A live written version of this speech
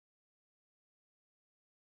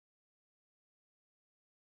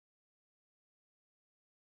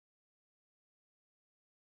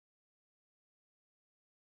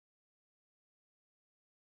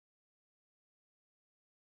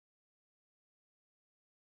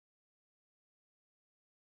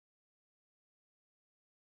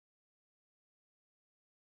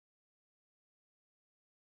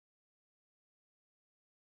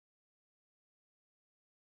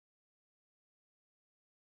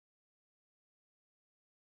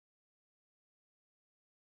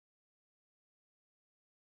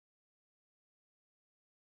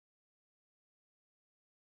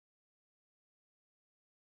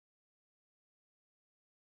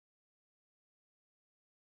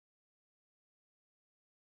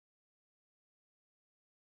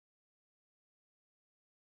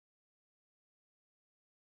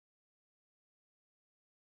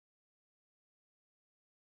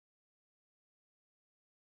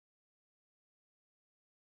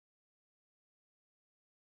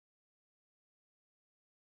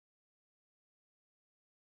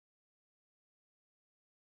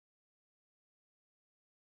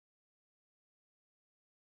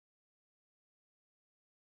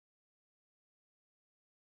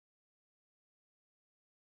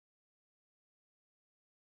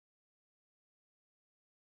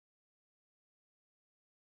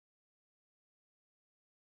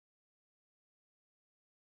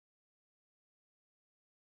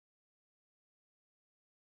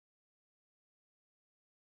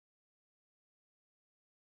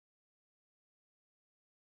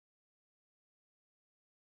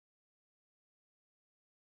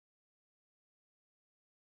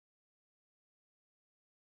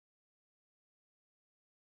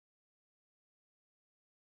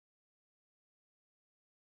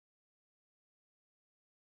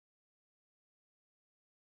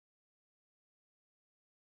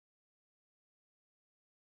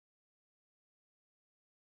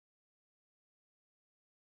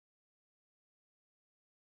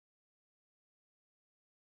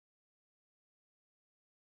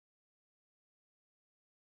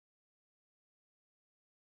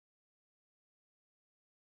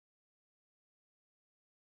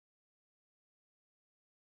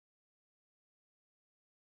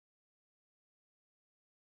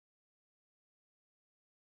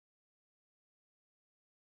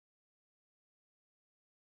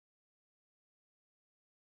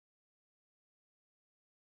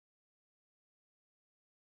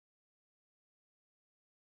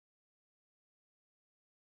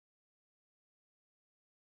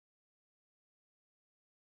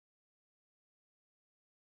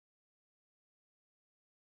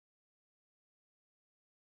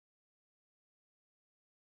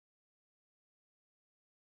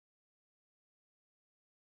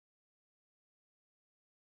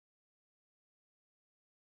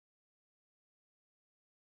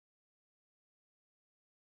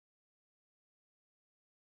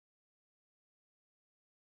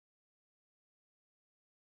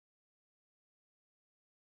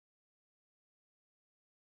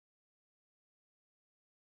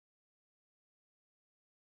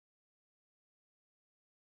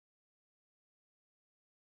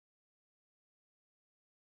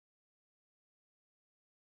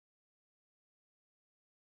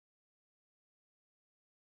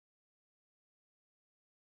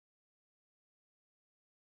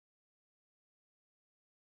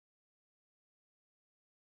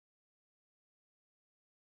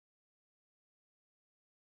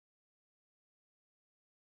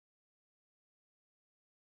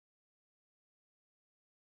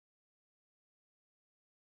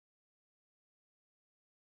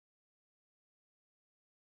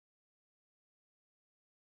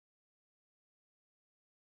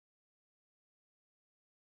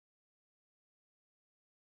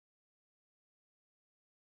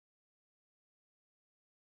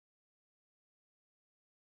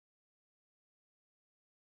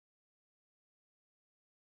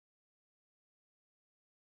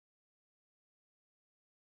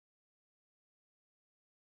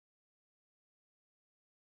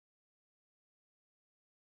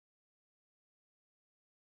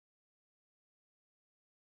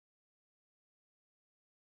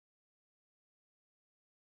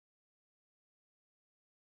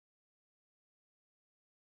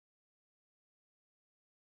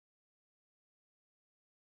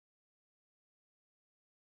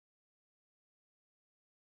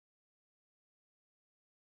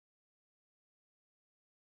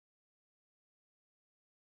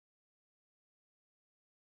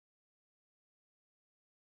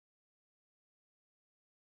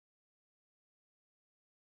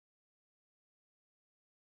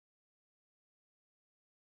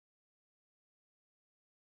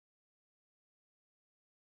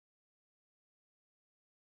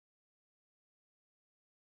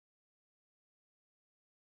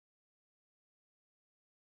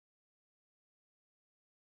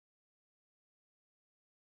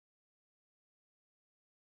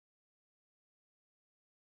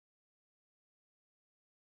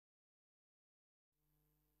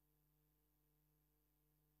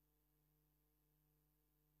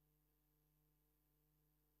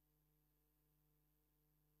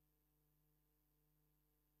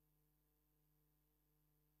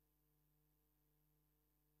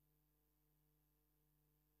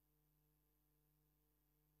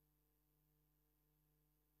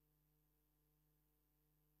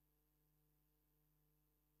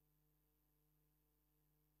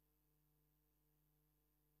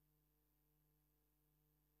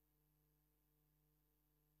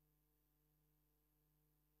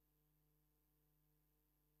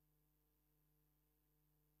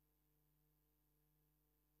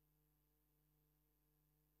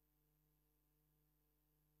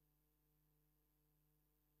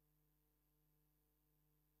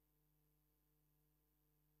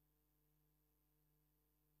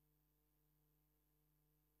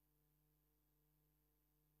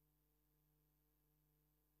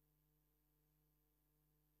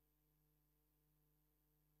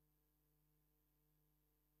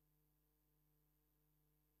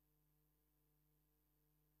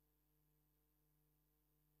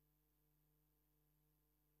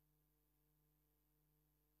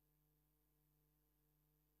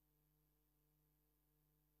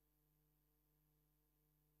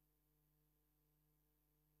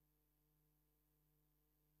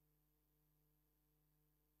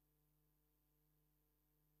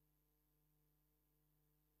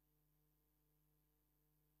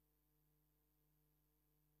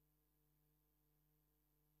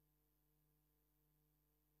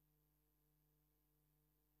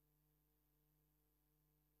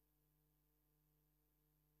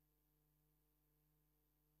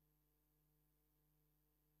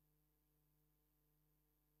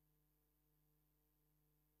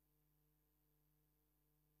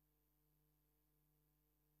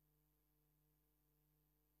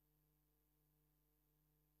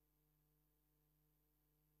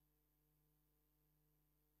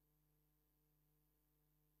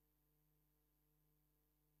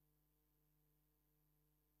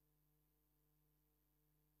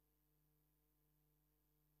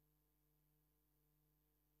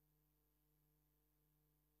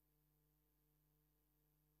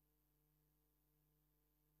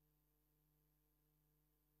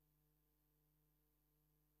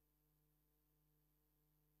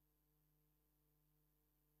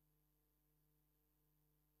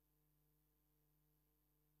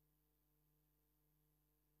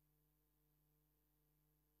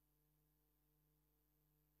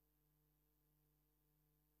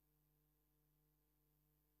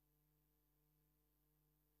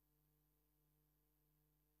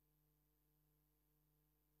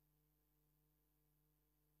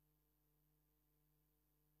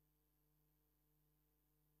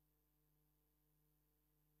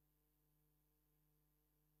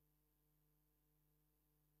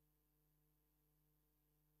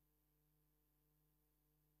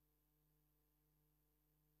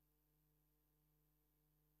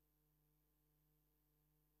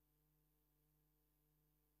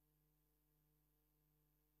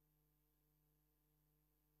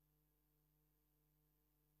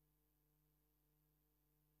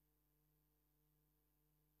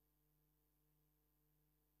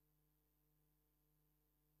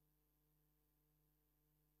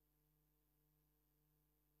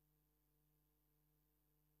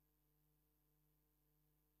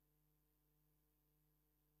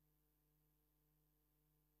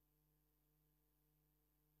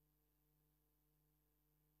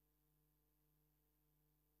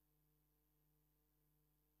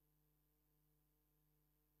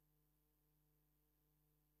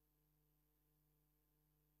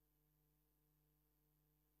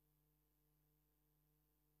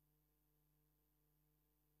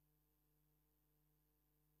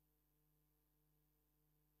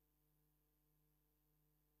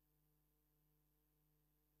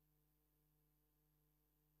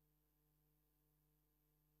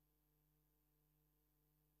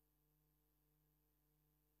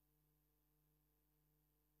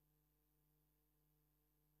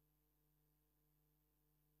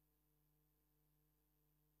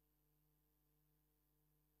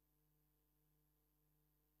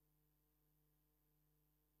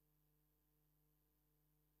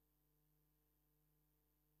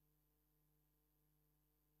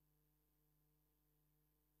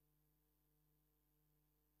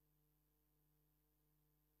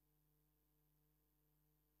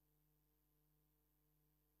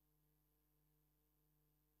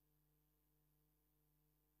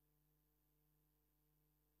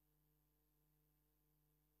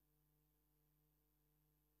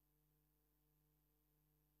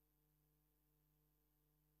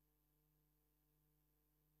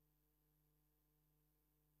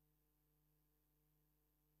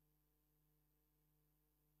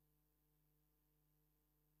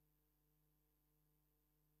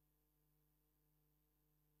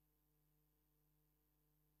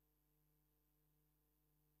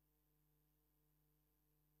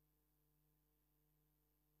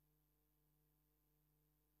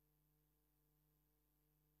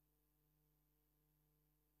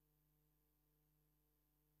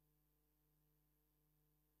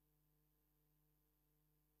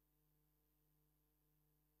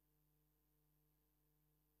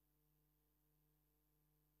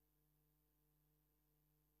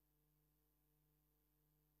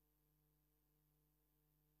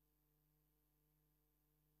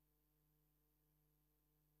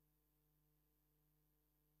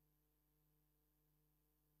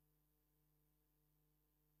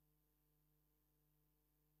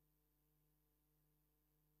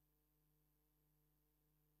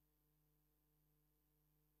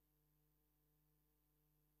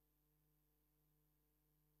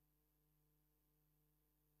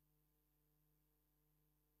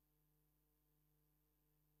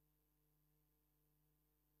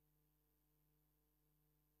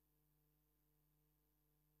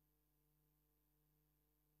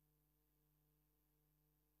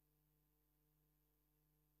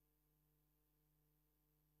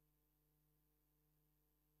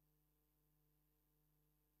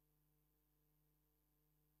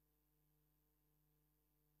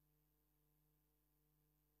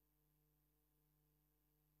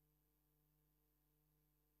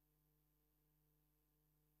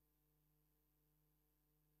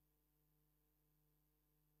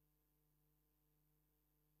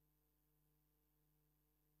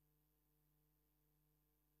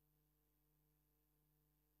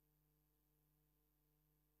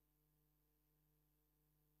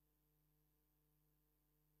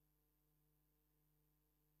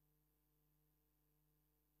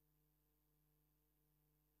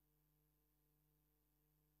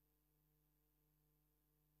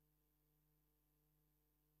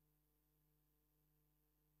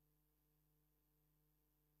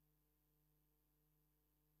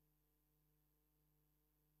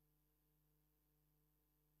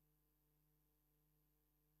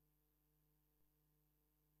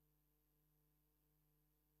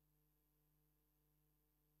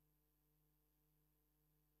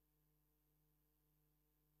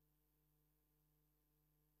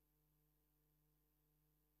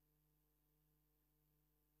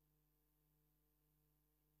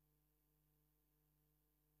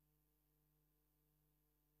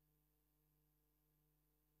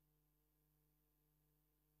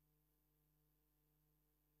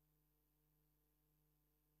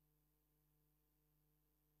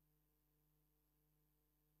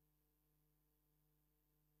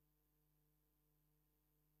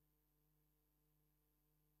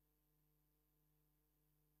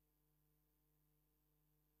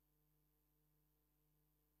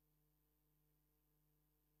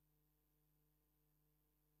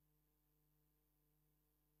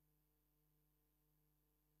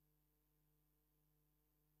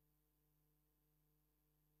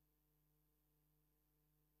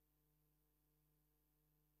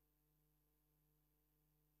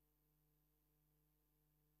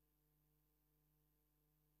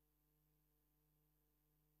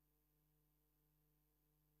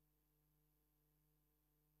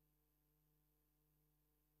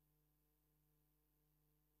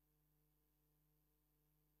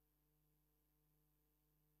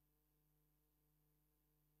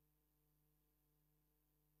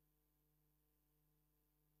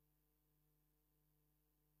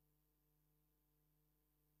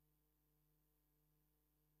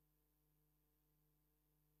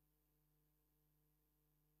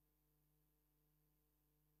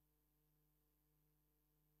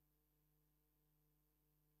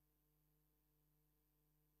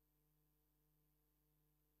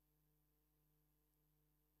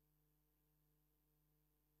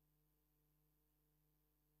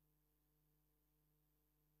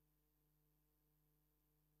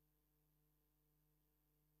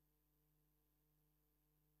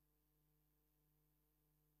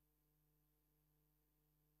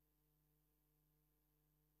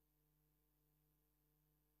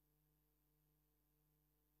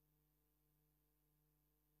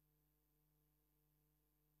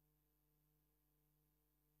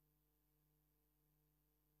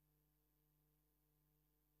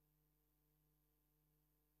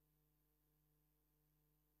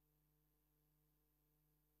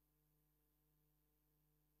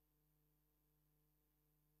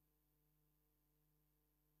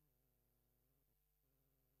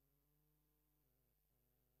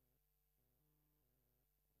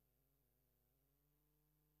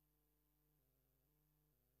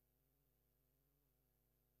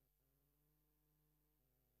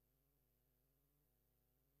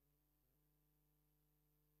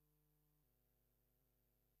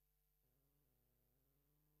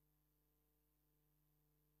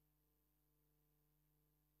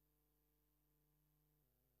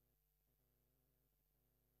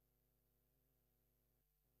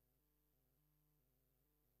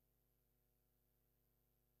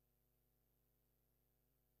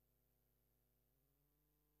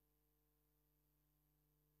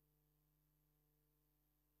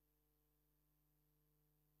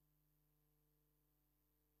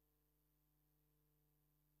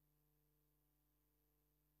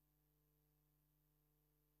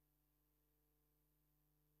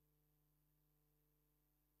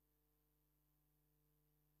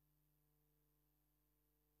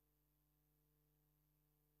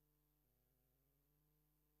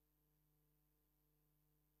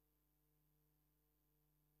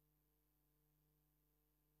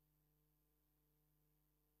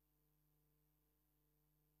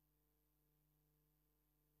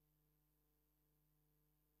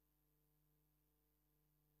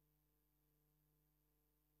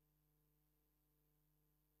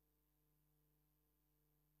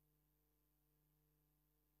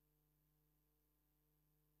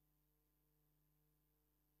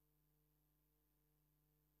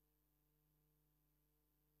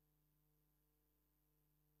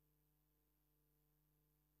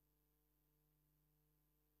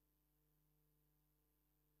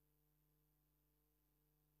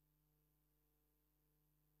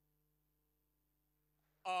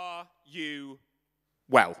Are you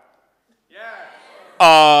well? Yeah.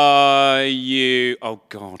 Are you... Oh,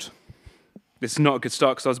 God. This is not a good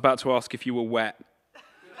start because I was about to ask if you were wet.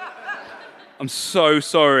 I'm so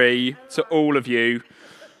sorry to all of you.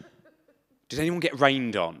 Did anyone get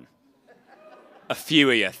rained on? A few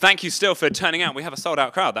of you. Thank you still for turning out. We have a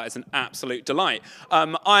sold-out crowd. That is an absolute delight.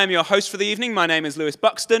 I am your host for the evening. My name is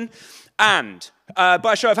Buxton. And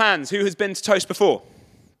by a show of hands, who has been to Toast before?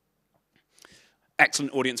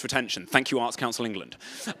 Excellent audience retention. Thank you, Arts Council England.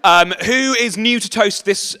 Who is new to Toast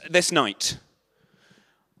this night?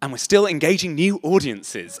 And we're still engaging new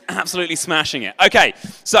audiences. Absolutely smashing it. Okay,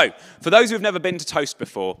 so for those who have never been to Toast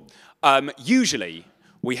before, usually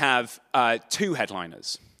we have 2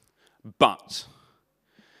 headliners. But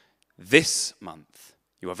this month,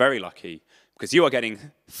 you are very lucky because you are getting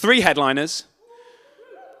 3 headliners,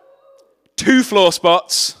 2 floor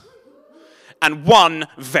spots, and 1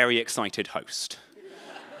 very excited host.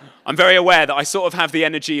 I'm very aware that I sort of have the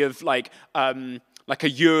energy of like a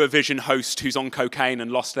Eurovision host who's on cocaine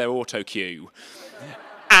and lost their auto cue,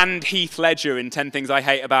 and Heath Ledger in 10 Things I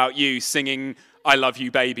Hate About You singing I Love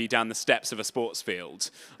You Baby down the steps of a sports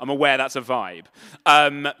field. I'm aware that's a vibe.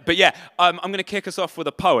 But yeah, I'm going to kick us off with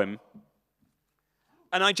a poem,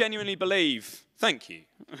 and I genuinely believe, thank you,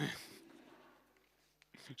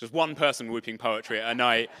 just one person whooping poetry at a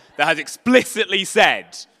night that has explicitly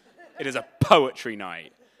said it is a poetry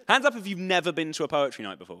night. Hands up if you've never been to a poetry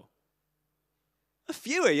night before. A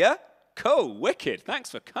few of you. Cool, wicked. Thanks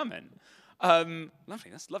for coming.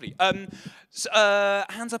 Lovely, that's lovely.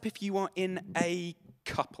 Hands up if you are in a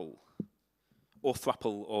couple or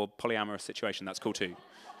throuple or polyamorous situation. That's cool too.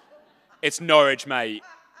 It's Norwich, mate.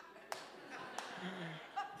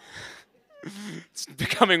 It's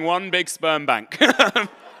becoming one big sperm bank.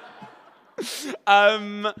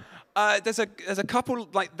 There's a couple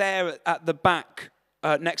like there at the back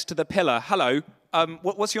next to the pillar. Hello.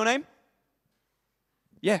 What's your name?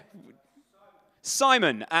 Yeah.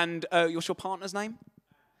 Simon. And what's your partner's name?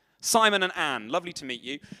 Simon and Anne. Lovely to meet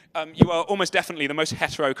you. You are almost definitely the most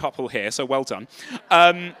hetero couple here, so well done.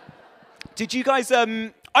 Did you guys... I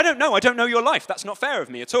don't know your life. That's not fair of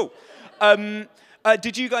me at all.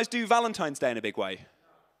 Did you guys do Valentine's Day in a big way?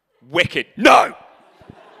 Wicked. No!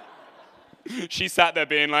 She sat there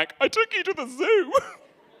being like, I took you to the zoo.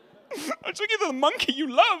 I took you to the monkey you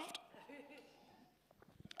loved.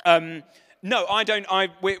 No, I don't.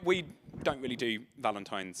 We don't really do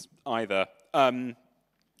Valentine's either. But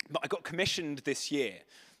I got commissioned this year.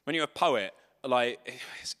 When you're a poet, like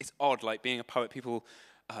it's odd. Like being a poet, people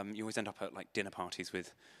you always end up at like dinner parties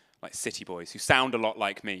with like city boys who sound a lot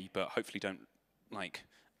like me, but hopefully don't like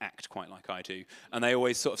act quite like I do. And they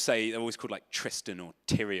always sort of say, they're always called like Tristan or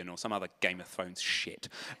Tyrion or some other Game of Thrones shit.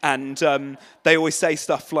 And they always say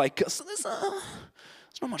stuff like, so there's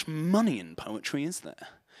not much money in poetry, is there?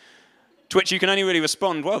 To which you can only really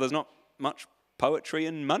respond, well, there's not much poetry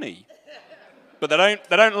and money. But they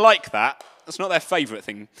don't like that. That's not their favourite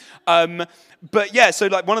thing. But yeah, so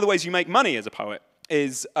like one of the ways you make money as a poet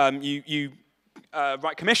is you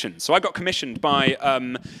write commissions. So I got commissioned by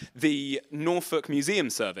the Norfolk Museum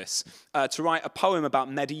Service to write a poem about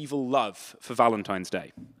medieval love for Valentine's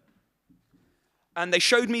Day. And they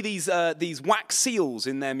showed me these wax seals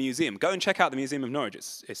in their museum. Go and check out the Museum of Norwich.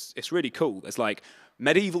 It's really cool. There's like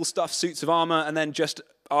medieval stuffed suits of armour and then just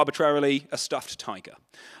arbitrarily a stuffed tiger.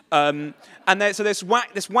 And so there's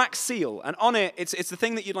this wax seal, and on it, it's the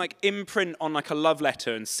thing that you'd like imprint on like a love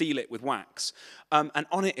letter and seal it with wax. And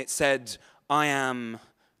on it said, I am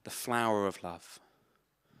the flower of love.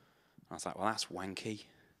 I was like, well, that's wanky.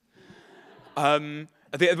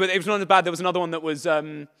 It was not as bad. There was another one that was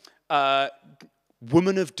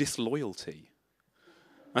woman of disloyalty.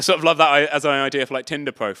 I sort of love that as an idea for like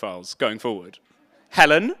Tinder profiles going forward.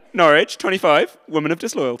 Helen, Norwich, 25, woman of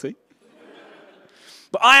disloyalty.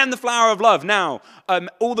 But I am the flower of love. Now,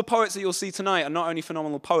 all the poets that you'll see tonight are not only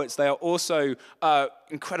phenomenal poets, they are also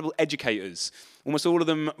incredible educators. Almost all of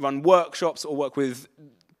them run workshops or work with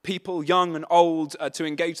people, young and old, to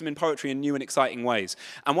engage them in poetry in new and exciting ways.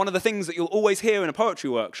 And one of the things that you'll always hear in a poetry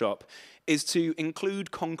workshop is to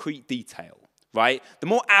include concrete detail. Right? The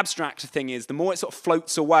more abstract a thing is, the more it sort of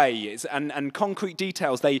floats away. And concrete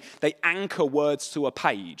details, they anchor words to a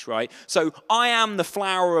page, right? So, I am the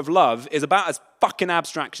flower of love is about as fucking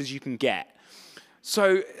abstract as you can get.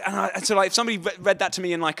 So like, if somebody read that to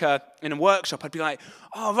me in a workshop, I'd be like,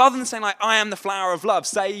 oh, rather than saying like, I am the flower of love,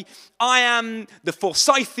 say, I am the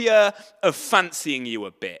forsythia of fancying you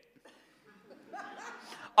a bit.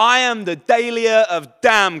 I am the dahlia of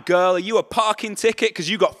damn girl, are you a parking ticket? Because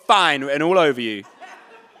you got fine written all over you.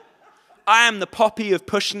 I am the poppy of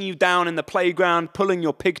pushing you down in the playground, pulling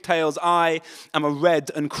your pigtails. I am a red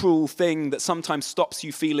and cruel thing that sometimes stops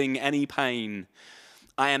you feeling any pain.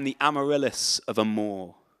 I am the amaryllis of a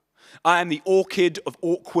moor. I am the orchid of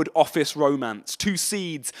awkward office romance. Two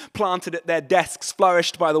seeds planted at their desks,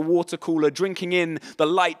 flourished by the water cooler, drinking in the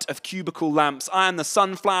light of cubicle lamps. I am the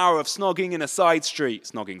sunflower of snogging in a side street.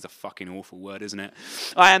 Snogging's a fucking awful word, isn't it?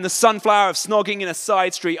 I am the sunflower of snogging in a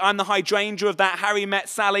side street. I'm the hydrangea of that Harry met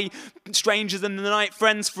Sally, strangers in the night,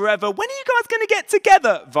 friends forever. When are you guys going to get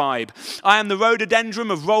together vibe? I am the rhododendron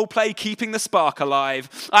of roleplay, keeping the spark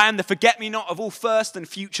alive. I am the forget-me-not of all first and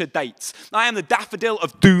future dates. I am the daffodil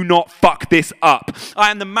of do not fuck this up.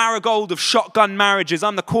 I am the marigold of shotgun marriages.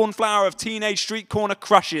 I'm the cornflower of teenage street corner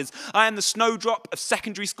crushes. I am the snowdrop of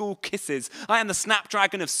secondary school kisses. I am the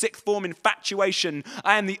snapdragon of sixth form infatuation.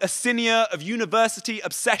 I am the Assinia of university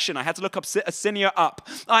obsession. I had to look up Assinia up.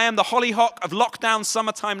 I am the hollyhock of lockdown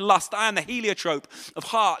summertime lust. I am the heliotrope of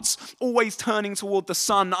hearts always turning toward the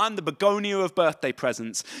sun. I'm the begonia of birthday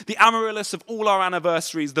presents. The amaryllis of all our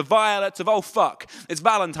anniversaries. The violet of, oh fuck, it's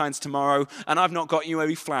Valentine's tomorrow and I've not got you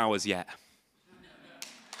any flowers yet.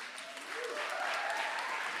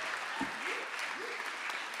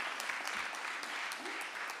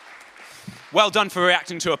 Well done for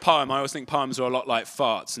reacting to a poem. I always think poems are a lot like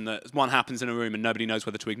farts, and that one happens in a room and nobody knows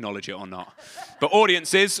whether to acknowledge it or not. But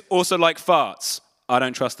audiences also like farts. I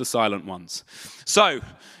don't trust the silent ones. So,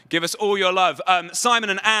 give us all your love. Simon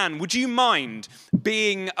and Anne, would you mind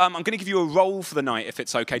being, I'm going to give you a role for the night if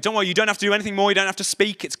it's okay. Don't worry, you don't have to do anything more, you don't have to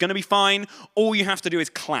speak, it's going to be fine. All you have to do is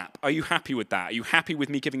clap. Are you happy with that? Are you happy with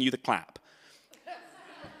me giving you the clap?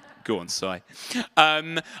 Go on, Si.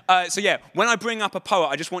 So yeah, when I bring up a poet,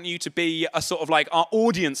 I just want you to be a sort of like our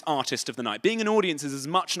audience artist of the night. Being an audience is as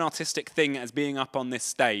much an artistic thing as being up on this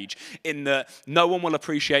stage, in that no one will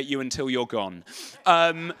appreciate you until you're gone.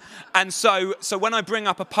 And so when I bring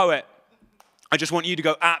up a poet, I just want you to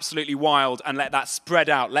go absolutely wild and let that spread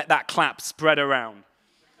out, let that clap spread around.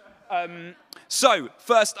 So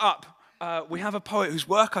first up, we have a poet whose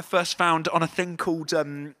work I first found on a thing called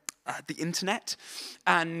the internet,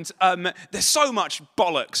 and there's so much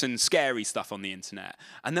bollocks and scary stuff on the internet.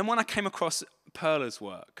 And then when I came across Perla's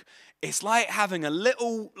work, it's like having a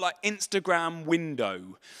little like Instagram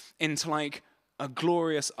window into like a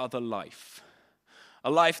glorious other life,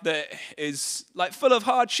 a life that is like full of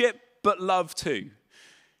hardship but love too.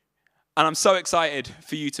 And I'm so excited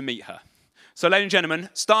for you to meet her. So, ladies and gentlemen,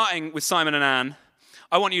 starting with Simon and Anne,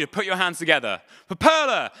 I want you to put your hands together for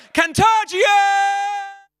Perla Cantargia!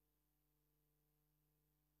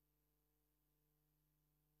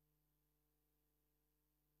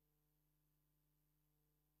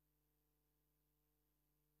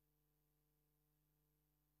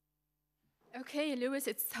 Okay, Lewis,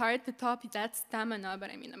 it's hard to top that stamina,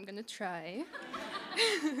 but I mean, I'm gonna try.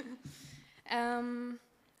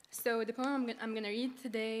 So the poem I'm gonna read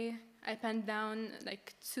today, I penned down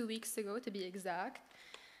like 2 weeks ago, to be exact.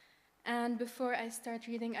 And before I start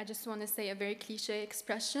reading, I just want to say a very cliche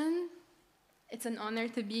expression. It's an honor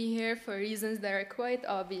to be here for reasons that are quite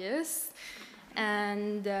obvious.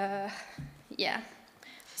 And yeah,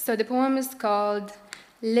 so the poem is called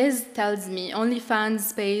Liz Tells Me,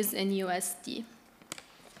 OnlyFans pays in USD.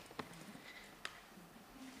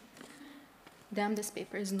 Damn, this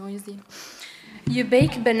paper is noisy. You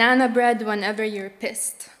bake banana bread whenever you're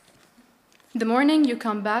pissed. The morning you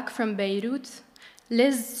come back from Beirut,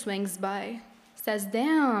 Liz swings by, says,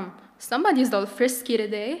 damn, somebody's all frisky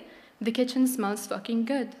today. The kitchen smells fucking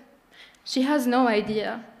good. She has no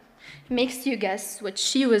idea. Makes you guess what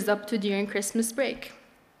she was up to during Christmas break.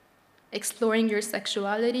 Exploring your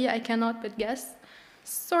sexuality, I cannot but guess.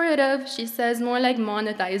 Sort of, she says, more like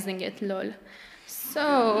monetizing it, lol.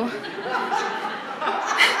 So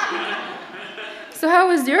how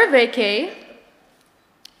was your vacay?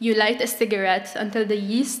 You light a cigarette until the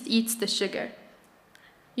yeast eats the sugar.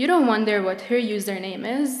 You don't wonder what her username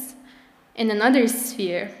is. In another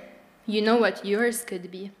sphere, you know what yours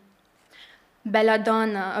could be.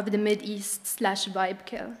 Belladonna of the Mideast / vibe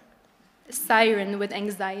kill. Siren with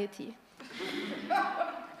anxiety.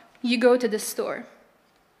 You go to the store.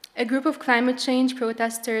 A group of climate change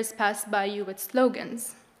protesters pass by you with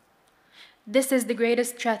slogans. This is the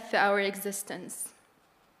greatest threat to our existence.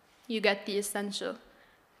 You get the essential.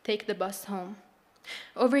 Take the bus home.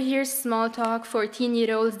 Overhear small talk,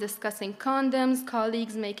 14-year-olds discussing condoms,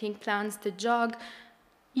 colleagues making plans to jog.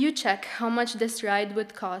 You check how much this ride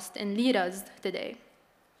would cost in liras today.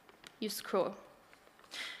 You scroll.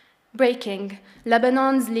 Breaking,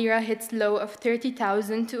 Lebanon's lira hits low of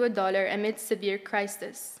 30,000 to $1 amid severe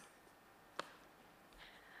crisis.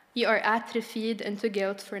 You are atrophied into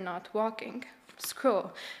guilt for not walking.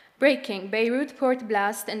 Scroll. Breaking. Beirut port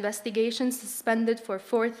blast investigation suspended for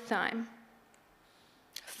 4th time.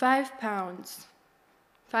 £5.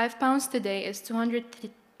 £5 today is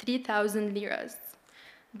 203,000 liras.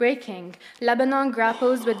 Breaking. Lebanon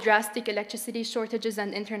grapples with drastic electricity shortages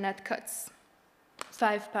and internet cuts.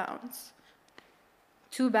 £5.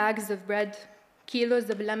 2 bags of bread, kilos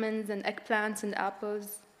of lemons and eggplants and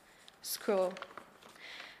apples. Scroll.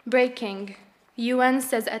 Breaking. UN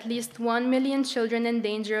says at least 1 million children in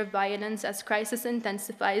danger of violence as crisis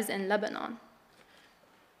intensifies in Lebanon.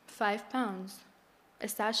 £5. A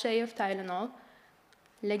sachet of Tylenol,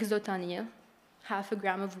 Lexotanil, half a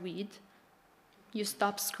gram of weed. You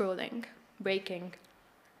stop scrolling. Breaking.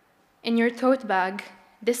 In your tote bag,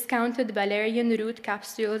 discounted valerian root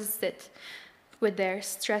capsules sit with their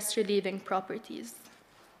stress-relieving properties.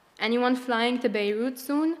 Anyone flying to Beirut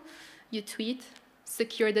soon? You tweet,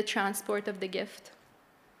 secure the transport of the gift.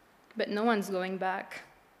 But no one's going back.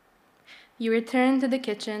 You return to the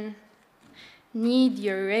kitchen, knead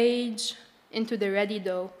your rage into the ready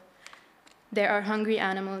dough. There are hungry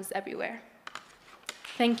animals everywhere.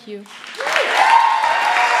 Thank you.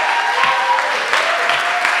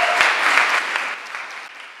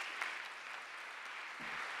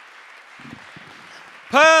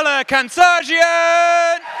 Perla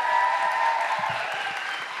Kansarjian!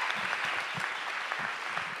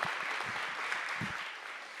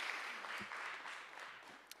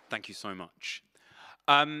 Thank you so much.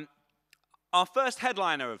 Our first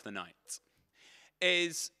headliner of the night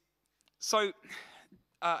is,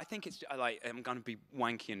 I think it's, I'm going to be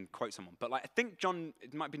wanky and quote someone, but I think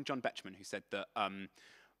it might have been John Betchman who said that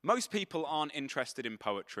most people aren't interested in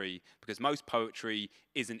poetry because most poetry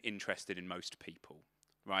isn't interested in most people,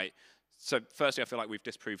 right? So firstly, I feel like we've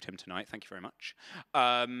disproved him tonight. Thank you very much.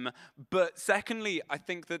 But secondly, I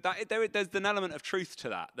think that there's an element of truth to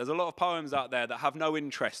that. There's a lot of poems out there that have no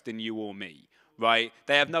interest in you or me, right?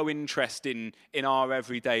 They have no interest in our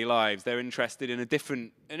everyday lives. They're interested in a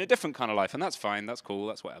different kind of life, and that's fine. That's cool.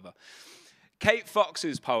 That's whatever. Kate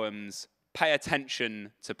Fox's poems pay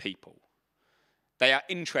attention to people. They are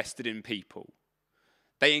interested in people.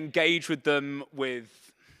 They engage with them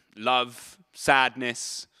with love,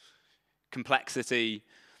 sadness, complexity.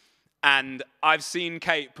 And I've seen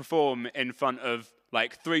Kate perform in front of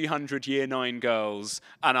 300 Year 9 girls,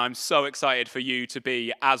 and I'm so excited for you to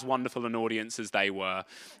be as wonderful an audience as they were.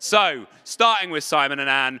 So, starting with Simon and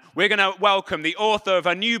Anne, we're going to welcome the author of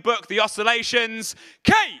a new book, The Oscillations,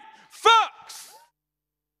 Kate Fox!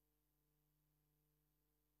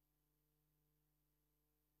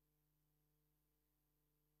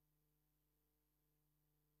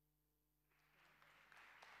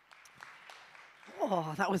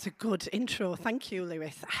 Oh, that was a good intro. Thank you,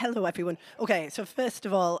 Lewis. Hello, everyone. Okay, so first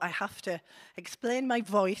of all, I have to explain my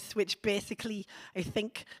voice, which basically, I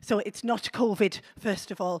think, so it's not COVID,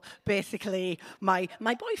 first of all. Basically, my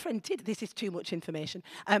boyfriend did, this is too much information.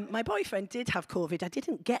 My boyfriend did have COVID. I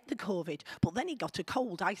didn't get the COVID, but then he got a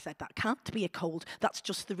cold. I said, that can't be a cold. That's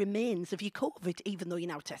just the remains of your COVID, even though you're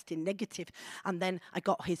now testing negative. And then I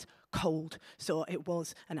got his cold, so it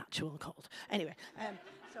was an actual cold. Anyway,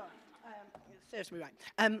 serves me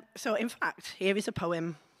right. So, in fact, here is a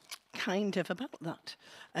poem kind of about that.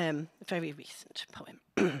 Very recent poem.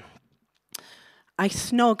 I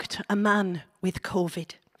snogged a man with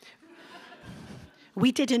COVID.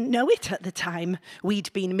 We didn't know it at the time.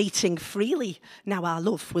 We'd been meeting freely. Now our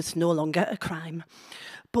love was no longer a crime.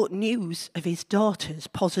 But news of his daughter's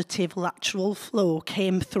positive lateral flow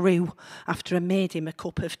came through after I made him a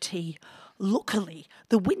cup of tea. Luckily,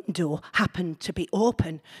 the window happened to be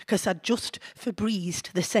open because I'd just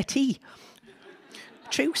Febrezed the settee.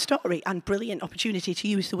 True story and brilliant opportunity to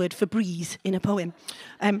use the word Febreze in a poem.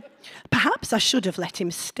 Perhaps I should have let him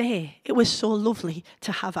stay. It was so lovely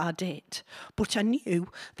to have our date. But I knew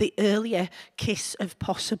the earlier kiss of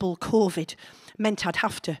possible COVID meant I'd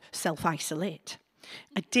have to self-isolate.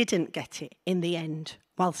 I didn't get it in the end,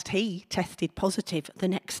 whilst he tested positive the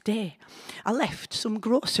next day. I left some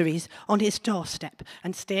groceries on his doorstep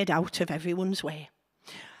and stayed out of everyone's way.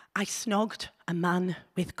 I snogged a man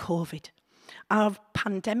with COVID. Our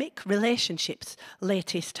pandemic relationship's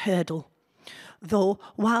latest hurdle. Though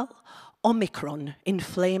while Omicron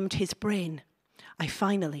inflamed his brain, I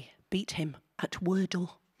finally beat him at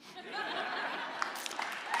Wordle.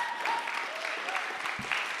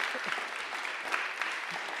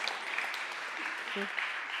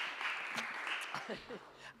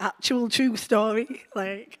 actual true story.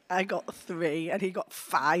 Like, I got 3 and he got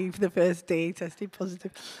 5 the first day he tested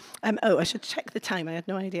positive. Oh, I should check the time. I had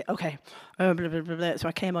no idea. Okay. Blah, blah, blah, blah. So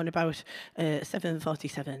I came on about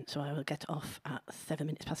 7:47, so I will get off at 7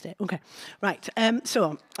 minutes past 8. Okay. Right.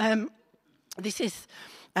 This is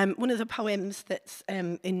one of the poems that's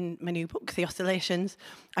in my new book, The Oscillations.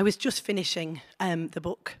 I was just finishing the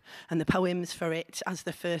book and the poems for it as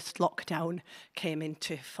the first lockdown came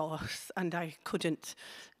into force, and I couldn't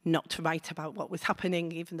not write about what was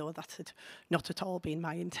happening, even though that had not at all been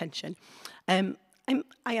my intention. I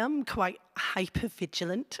am quite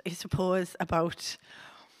hyper-vigilant, I suppose, about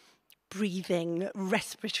breathing,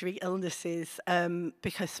 respiratory illnesses,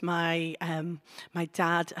 because my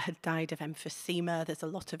dad had died of emphysema. There's a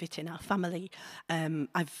lot of it in our family.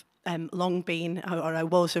 I've long been, or I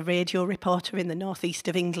was a radio reporter in the northeast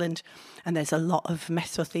of England, and there's a lot of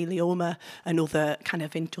mesothelioma and other kind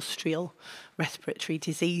of industrial respiratory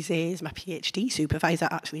diseases. My PhD supervisor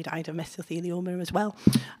actually died of mesothelioma as well.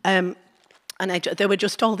 And there were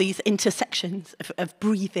just all these intersections of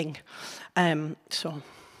breathing. So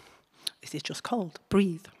this is just called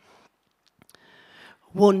Breathe.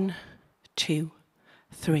 1, 2,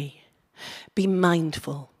 3. Be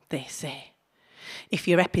mindful, they say. If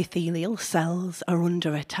your epithelial cells are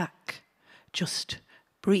under attack, just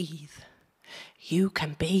breathe. You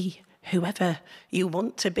can be whoever you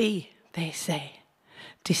want to be, they say.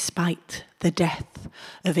 Despite the death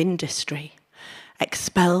of industry,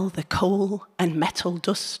 expel the coal and metal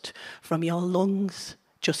dust from your lungs,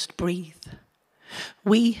 just breathe.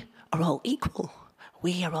 We are all equal,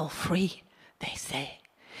 we are all free, they say.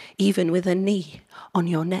 Even with a knee on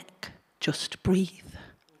your neck, just breathe.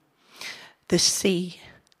 The sea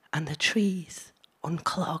and the trees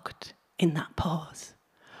unclogged in that pause,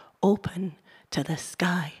 open to the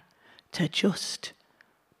sky to just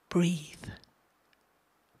breathe,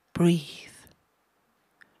 breathe,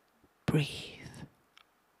 breathe.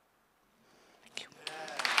 Thank you.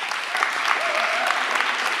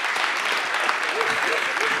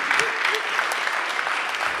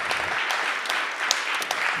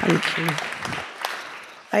 Thank you.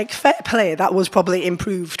 Like, fair play, that was probably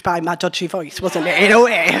improved by my dodgy voice, wasn't it? In a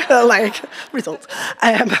way, like, results.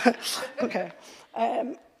 Okay.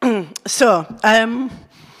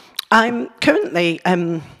 I'm currently,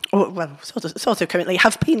 sort of currently,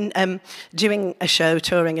 have been touring a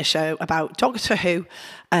show about Doctor Who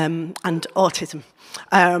and autism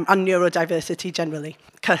and neurodiversity generally,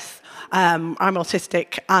 because I'm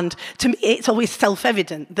autistic, and to me it's always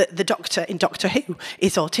self-evident that the Doctor in Doctor Who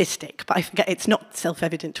is autistic, but I forget it's not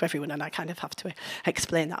self-evident to everyone, and I kind of have to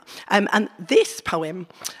explain that. And this poem,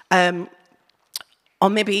 or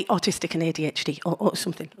maybe autistic and ADHD, or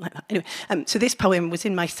something like that. Anyway, so this poem was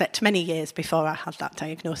in my set many years before I had that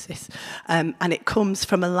diagnosis, and it comes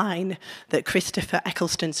from a line that Christopher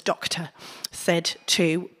Eccleston's doctor said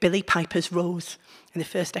to Billie Piper's Rose in the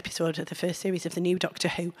first episode of the first series of the new Doctor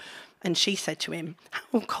Who. And she said to him,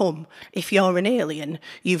 "How come, if you're an alien,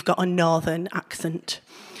 you've got a northern accent?"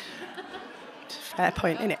 Fair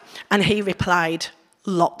point, innit? And he replied,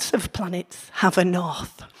 "Lots of planets have a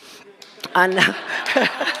north." And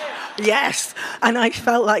yes, and I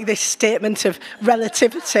felt like this statement of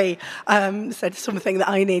relativity said something that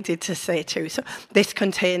I needed to say too. So this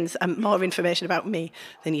contains more information about me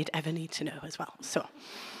than you'd ever need to know as well. So,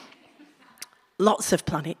 lots of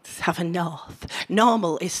planets have a north.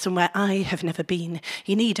 Normal is somewhere I have never been.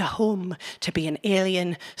 You need a home to be an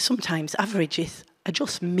alien. Sometimes averages are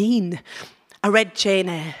just mean. I read Jane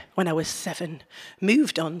Eyre when I was 7,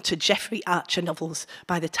 moved on to Geoffrey Archer novels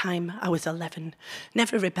by the time I was 11,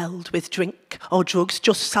 never rebelled with drink or drugs,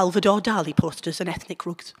 just Salvador Dali posters and ethnic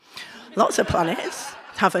rugs. Lots of planets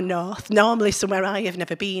have a north. Normally somewhere I have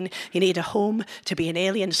never been. You need a home to be an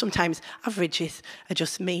alien. Sometimes averages are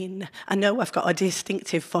just mean. I know I've got a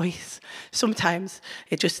distinctive voice. Sometimes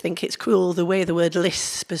I just think it's cruel the way the word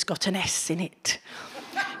lisp has got an S in it.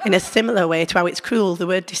 In a similar way to how it's cruel, the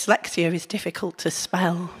word dyslexia is difficult to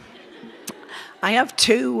spell. I have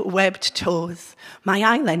 2 webbed toes. My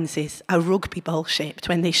eye lenses are rugby ball shaped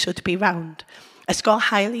when they should be round. I score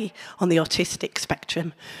highly on the autistic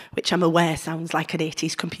spectrum, which I'm aware sounds like an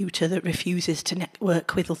 80s computer that refuses to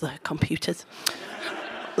network with other computers.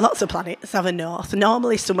 Lots of planets have a north.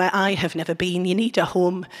 Normally somewhere I have never been. You need a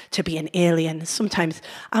home to be an alien. Sometimes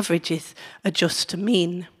averages are just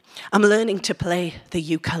mean. I'm learning to play the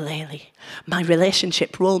ukulele. My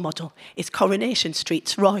relationship role model is Coronation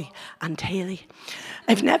Street's Roy and Haley.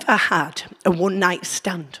 I've never had a one-night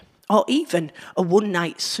stand or even a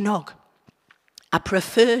one-night snog. I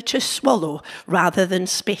prefer to swallow rather than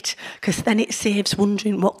spit, because then it saves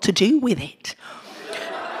wondering what to do with it.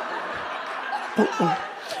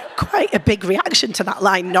 Quite a big reaction to that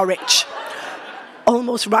line, Norwich.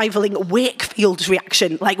 Almost rivaling Wakefield's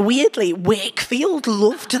reaction. Like, weirdly, Wakefield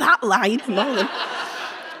loved that line more than...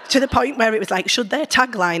 To the point where it was like, should their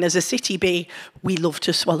tagline as a city be, "We love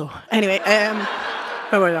to swallow"? Anyway,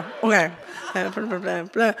 okay.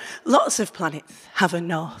 Lots of planets have a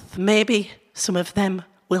north. Maybe some of them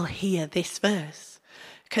will hear this verse.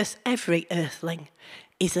 Because every Earthling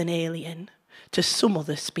is an alien to some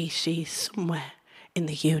other species somewhere in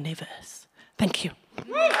the universe. Thank you.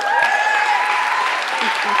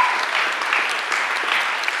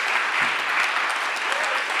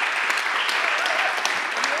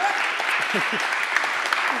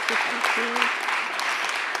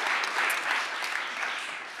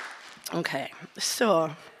 Okay,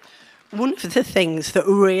 so one of the things that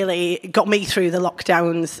really got me through the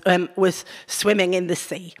lockdowns was swimming in the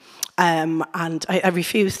sea. And I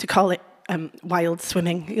refuse to call it wild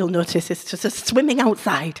swimming. You'll notice it's just a swimming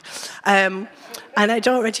outside. And I'd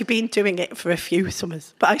already been doing it for a few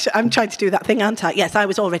summers. But I'm trying to do that thing, aren't I? Yes, I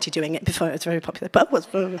was already doing it before it was very popular. But it was,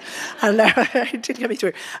 and it didn't get me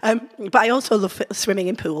through. But I also love swimming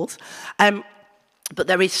in pools. But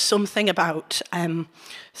there is something about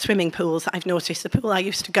swimming pools that I've noticed. The pool I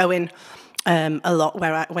used to go in a lot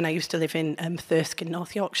when I used to live in Thirsk in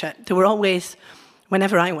North Yorkshire, there were always,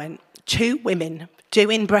 whenever I went, 2 women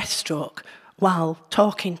doing breaststroke while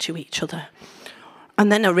talking to each other. And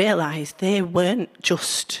then I realised they weren't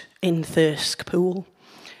just in Thirsk pool.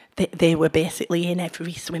 They were basically in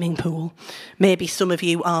every swimming pool. Maybe some of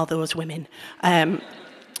you are those women.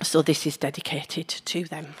 So this is dedicated to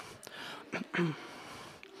them.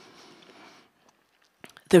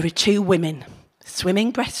 There are 2 women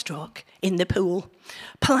swimming breaststroke in the pool,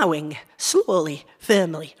 ploughing slowly,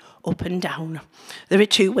 firmly, up and down. There are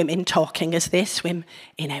 2 women talking as they swim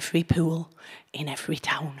in every pool, in every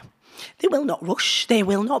town. They will not rush, they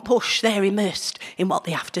will not push, they're immersed in what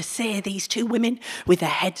they have to say, these 2 women with their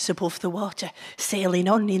heads above the water, sailing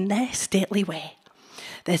on in their stately way.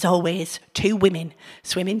 There's always 2 women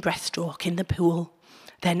swimming breaststroke in the pool.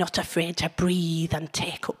 They're not afraid to breathe and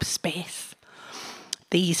take up space.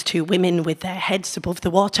 These 2 women with their heads above the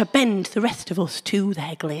water bend the rest of us to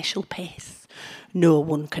their glacial pace. No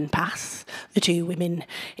one can pass the 2 women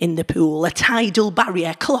in the pool, a tidal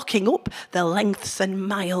barrier clocking up the lengths and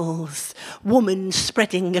miles, woman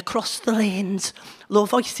spreading across the lanes, low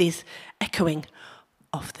voices echoing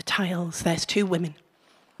off the tiles. There's 2 women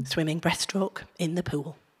swimming breaststroke in the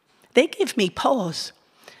pool. They give me pause,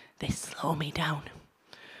 they slow me down.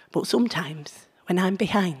 But sometimes, when I'm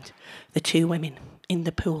behind the 2 women in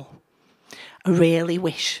the pool, I really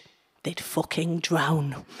wish they'd fucking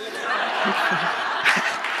drown.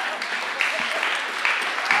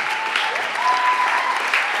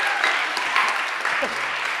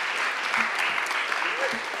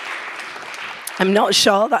 I'm not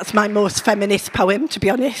sure that's my most feminist poem, to be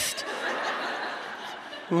honest.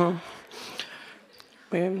 I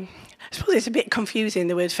suppose it's a bit confusing,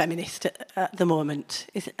 the word feminist at the moment.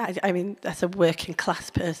 I mean, as a working class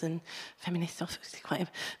person, feminist is obviously quite...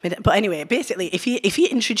 But anyway, basically, if you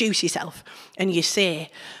introduce yourself and you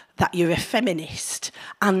say that you're a feminist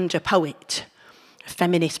and a poet, a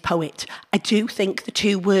feminist poet, I do think the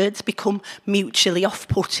 2 words become mutually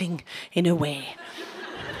off-putting in a way.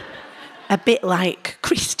 A bit like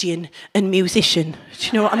Christian and musician. Do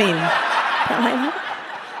you know what I mean? A bit like that.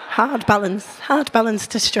 Hard balance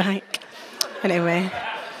to strike. Anyway,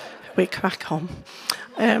 we crack on.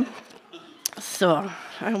 So,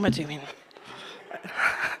 how am I doing?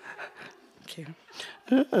 Okay.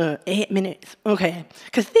 8 minutes. Okay.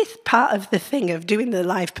 Because this part of the thing of doing the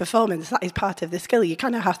live performance, that is part of the skill. You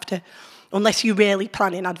kind of have to, unless you really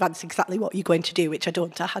plan in advance exactly what you're going to do, which I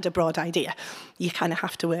don't, I had a broad idea, you kind of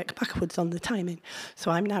have to work backwards on the timing.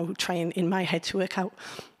 So I'm now trying in my head to work out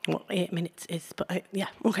what 8 minutes is. But yeah,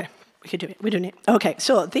 okay. We could do it. We're doing it. Okay,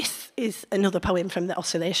 so this is another poem from the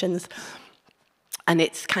Oscillations, and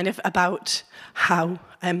it's kind of about how,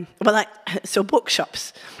 so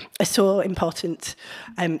bookshops are so important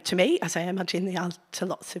to me, as I imagine they are to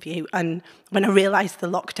lots of you. And when I realised the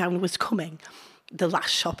lockdown was coming, the last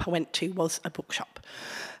shop I went to was a bookshop.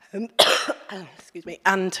 Excuse me.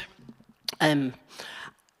 And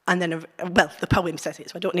then, the poem says it,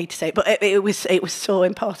 so I don't need to say it, but it was so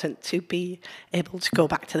important to be able to go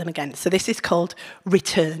back to them again. So this is called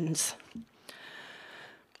Returns.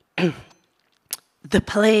 The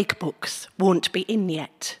plague books won't be in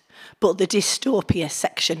yet, but the dystopia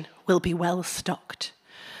section will be well stocked.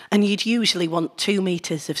 And you'd usually want 2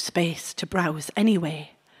 meters of space to browse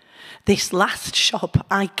anyway. This last shop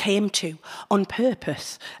I came to on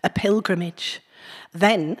purpose, a pilgrimage.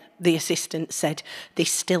 Then the assistant said they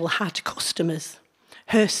still had customers.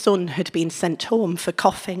 Her son had been sent home for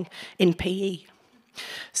coughing in PE.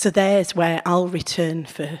 So there's where I'll return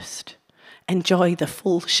first. Enjoy the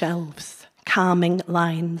full shelves, calming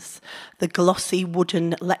lines, the glossy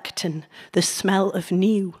wooden lectern, the smell of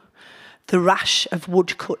new, the rash of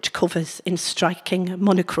woodcut covers in striking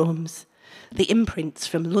monochromes, the imprints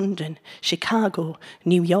from London, Chicago,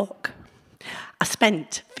 New York. I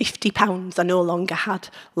spent £50 I no longer had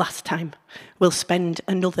last time. We'll spend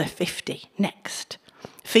another 50 next.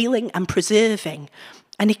 Feeling and preserving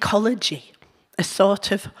an ecology, a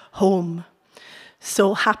sort of home.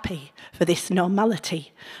 So happy for this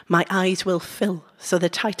normality, my eyes will fill so the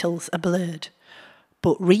titles are blurred.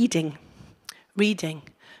 But reading,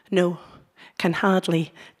 no, can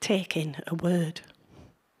hardly take in a word.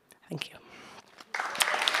 Thank you.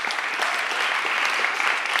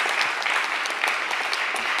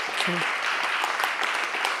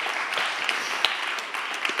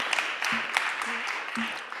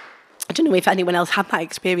 I don't know if anyone else had that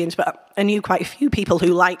experience, but I knew quite a few people who,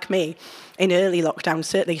 like me, in early lockdown,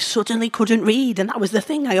 certainly suddenly couldn't read, and that was the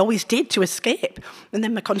thing I always did to escape. And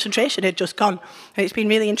then my concentration had just gone. And it's been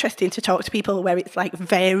really interesting to talk to people where it's like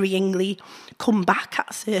varyingly come back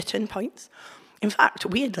at certain points. In fact,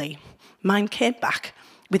 weirdly, mine came back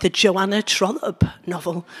with a Joanna Trollope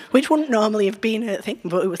novel, which wouldn't normally have been a thing,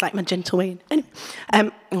 but it was like my gentle Wayne.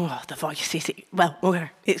 Anyway, the voice is, well, okay,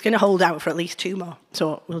 it's going to hold out for at least 2 more,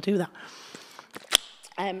 so we'll do that.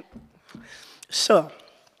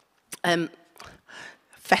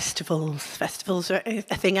 Festivals are a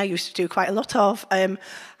thing I used to do quite a lot of,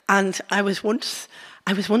 and I was once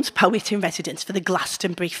poet in residence for the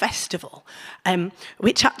Glastonbury Festival,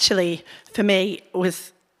 which actually, for me,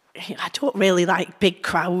 was... I don't really like big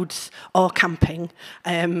crowds or camping,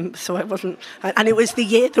 so it wasn't... And it was the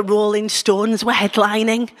year the Rolling Stones were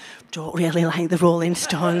headlining. Don't really like the Rolling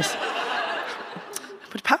Stones.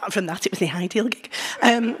 But apart from that, it was the ideal gig.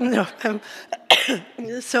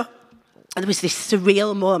 So there was this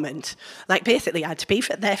surreal moment. Like, basically, I had to be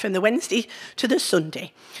there from the Wednesday to the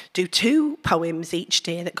Sunday, do 2 poems each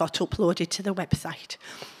day that got uploaded to the website.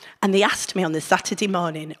 And they asked me on the Saturday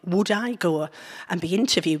morning, would I go and be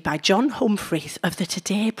interviewed by John Humphreys of the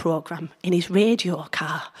Today programme in his radio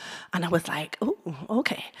car? And I was like, oh,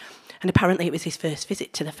 okay. And apparently it was his first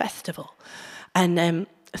visit to the festival. And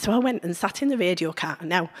so I went and sat in the radio car.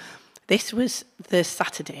 Now, this was the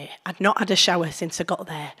Saturday. I'd not had a shower since I got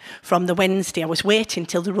there. From the Wednesday, I was waiting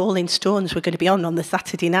till the Rolling Stones were going to be on the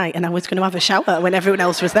Saturday night, and I was going to have a shower when everyone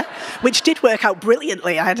else was there, which did work out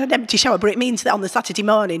brilliantly. I had an empty shower, but it means that on the Saturday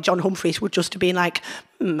morning, John Humphreys would just have been like,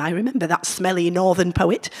 I remember that smelly northern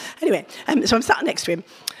poet. Anyway, so I'm sat next to him,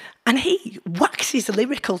 and he waxes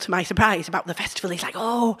lyrical, to my surprise, about the festival. He's like,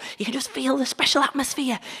 oh, you can just feel the special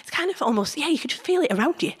atmosphere. It's kind of almost, you can just feel it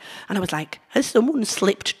around you. And I was like, has someone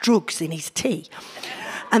slipped drugs in his tea?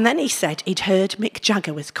 And then he said he'd heard Mick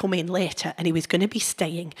Jagger was coming later and he was going to be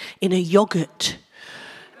staying in a yoghurt.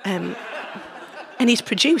 And his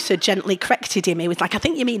producer gently corrected him. He was like, I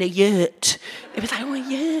think you mean a yurt. He was like, oh,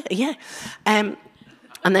 yeah.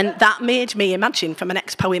 And then that made me imagine, for my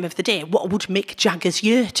next poem of the day, what would Mick Jagger's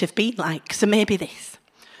yurt have been like? So maybe this.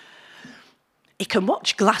 He can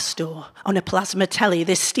watch Glassdoor on a plasma telly.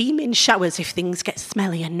 There's steaming showers if things get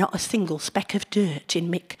smelly and not a single speck of dirt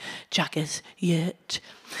in Mick Jagger's yurt.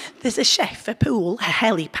 There's a chef, a pool, a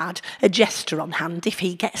helipad, a jester on hand if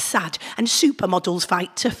he gets sad, and supermodels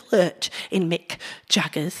fight to flirt in Mick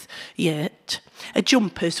Jagger's yurt. A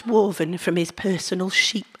jumper's woven from his personal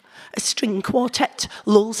sheep. A string quartet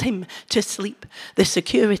lulls him to sleep. The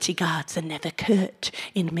security guards are never curt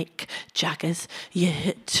in Mick Jagger's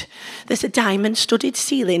yurt. There's a diamond-studded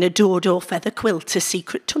ceiling, a dodo feather quilt, a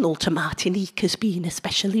secret tunnel to Martinique has been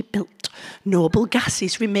especially built. Noble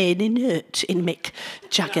gases remain inert in Mick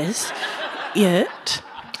Jagger's yurt.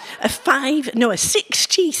 6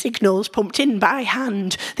 G signals pumped in by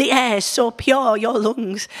hand. The air's so pure your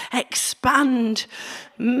lungs expand.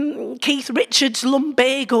 Keith Richards'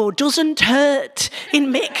 lumbago doesn't hurt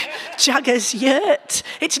in Mick Jagger's yurt.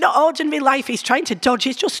 It's not ordinary life he's trying to dodge.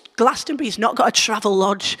 It's just Glastonbury's not got a travel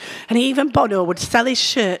lodge. And even Bono would sell his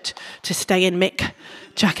shirt to stay in Mick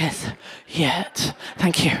Jagger's yurt.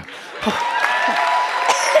 Thank you.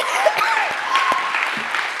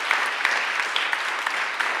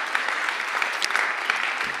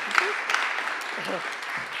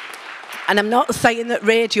 And I'm not saying that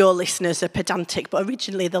radio listeners are pedantic, but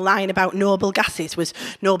originally the line about noble gases was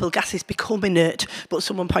noble gases become inert, but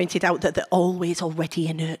someone pointed out that they're always already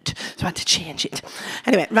inert, so I had to change it.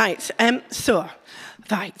 Anyway, right, so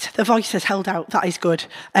Right, the voice has held out. That is good.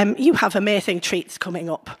 You have amazing treats coming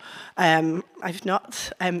up. I've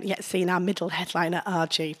not yet seen our middle headliner,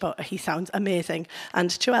 Arji, but he sounds amazing. And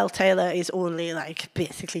Joelle Taylor is only like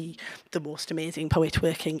basically the most amazing poet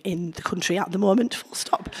working in the country at the moment, full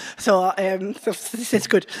stop. So this is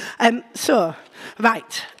good.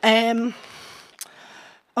 Right.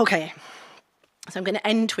 Okay. So I'm going to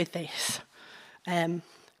end with this.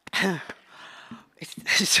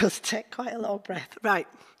 It's just take quite a long breath. Right,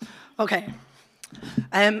 okay.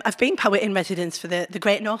 I've been poet in residence for the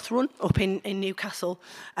Great North Run up in Newcastle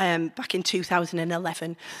back in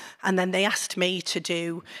 2011. And then they asked me to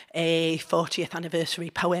do a 40th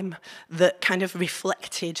anniversary poem that kind of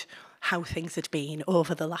reflected how things had been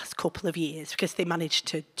over the last couple of years, because they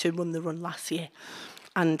managed to run the run last year.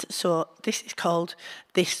 And so this is called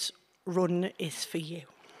This Run Is For You.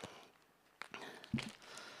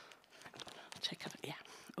 Yeah,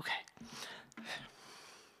 okay.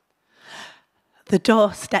 The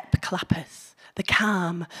doorstep clappers, the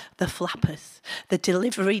calm, the flappers, the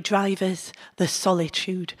delivery drivers, the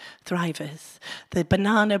solitude thrivers, the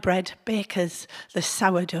banana bread bakers, the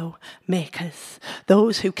sourdough makers,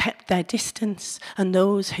 those who kept their distance and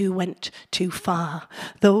those who went too far,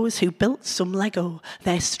 those who built some Lego,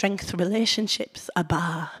 their strength relationships a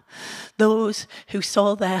bar, those who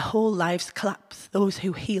saw their whole lives collapse, those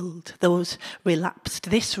who healed, those relapsed.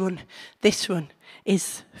 This run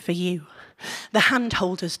is for you. The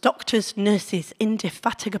handholders, doctors, nurses,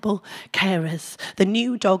 indefatigable carers, the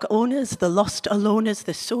new dog owners, the lost aloners,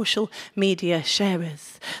 the social media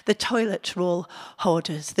sharers, the toilet roll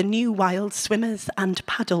hoarders, the new wild swimmers and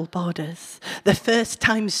paddle boarders, the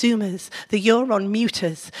first-time Zoomers, the Euron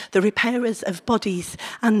muters, the repairers of bodies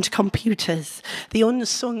and computers, the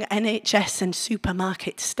unsung NHS and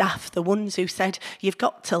supermarket staff, the ones who said, you've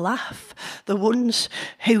got to laugh, the ones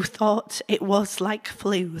who thought it was like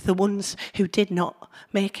flu, the ones who did not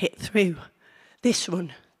make it through. This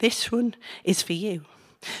run is for you.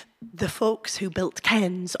 The folks who built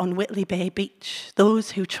cairns on Whitley Bay Beach,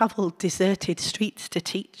 those who travelled deserted streets to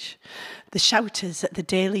teach, the shouters at the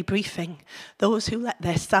daily briefing, those who let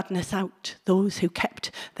their sadness out, those who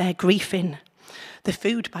kept their grief in, the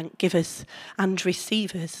food bank givers and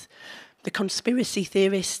receivers, the conspiracy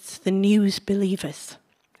theorists, the news believers,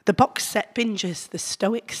 the box set bingers, the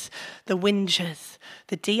stoics, the whingers,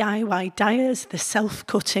 the DIY dyers, the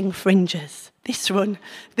self-cutting fringers. This run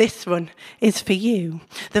is for you.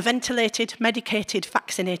 The ventilated, medicated,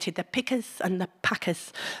 vaccinated, the pickers and the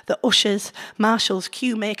packers, the ushers, marshals,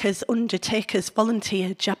 queue makers, undertakers,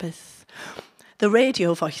 volunteer jabbers. The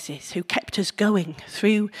radio voices who kept us going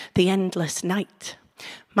through the endless night.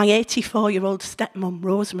 My 84-year-old stepmom,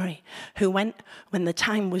 Rosemary, who went when the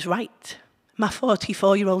time was right. My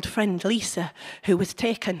 44-year-old friend Lisa, who was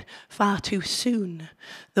taken far too soon.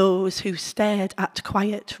 Those who stared at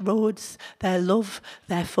quiet roads, their love,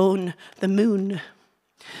 their phone, the moon.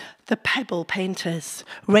 The pebble painters,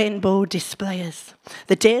 rainbow displayers,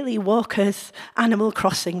 the daily walkers, Animal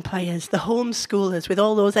Crossing players, the homeschoolers with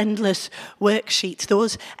all those endless worksheets,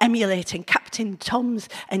 those emulating Captain Tom's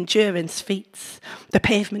endurance feats, the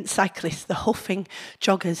pavement cyclists, the huffing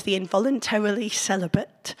joggers, the involuntarily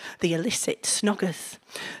celibate, the illicit snoggers,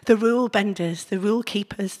 the rule benders, the rule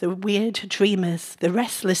keepers, the weird dreamers, the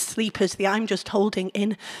restless sleepers, the I'm just holding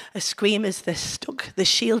in a screamers, the stuck, the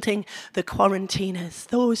shielding, the quarantiners,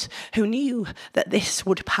 those who knew that this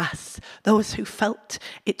would pass, those who felt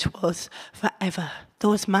it was forever,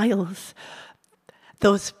 those miles,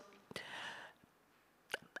 those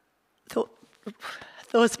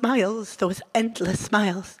miles, those endless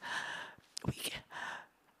miles,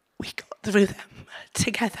 we got through them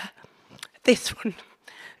together. This one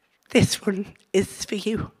is for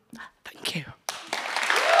you. Thank you.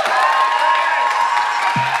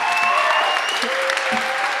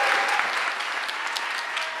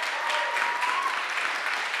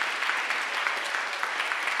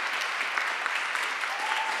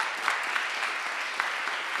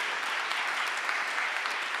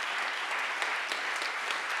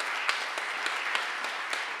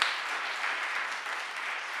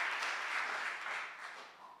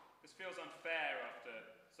 This feels unfair after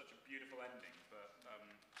such a beautiful ending, but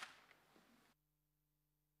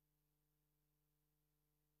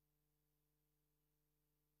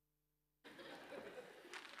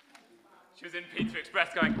she was in Pizza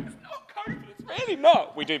Express going, it's not COVID, it's really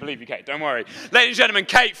not. We do believe you, Kate, don't worry. Ladies and gentlemen,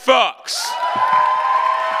 Kate Fox.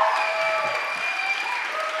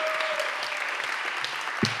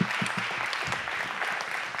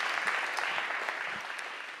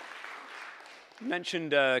 You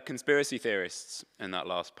mentioned conspiracy theorists in that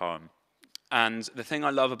last poem. And the thing I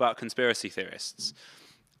love about conspiracy theorists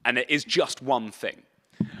and it is just one thing.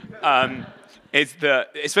 Is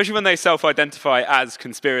that, especially when they self-identify as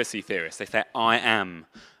conspiracy theorists, they say, I am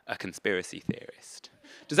a conspiracy theorist.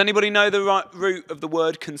 Does anybody know the right root of the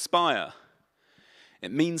word conspire?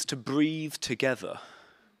 It means to breathe together.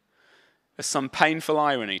 There's some painful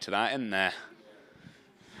irony to that, isn't there?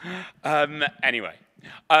 Anyway,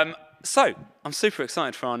 so I'm super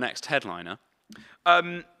excited for our next headliner.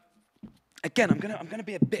 Again, I'm gonna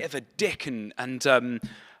be a bit of a dick and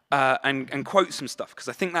quote some stuff, because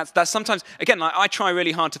I think that's sometimes, again, like, I try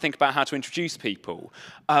really hard to think about how to introduce people,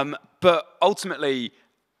 but ultimately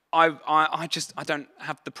I don't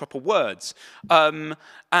have the proper words, so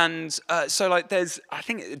like I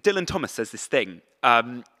think Dylan Thomas says this thing.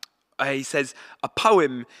 He says, a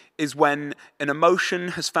poem is when an emotion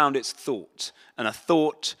has found its thought and a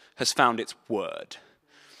thought has found its word.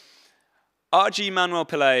 Arji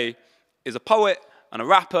Manuelpillai is a poet and a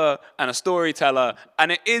rapper and a storyteller,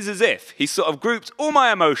 and it is as if he's sort of grouped all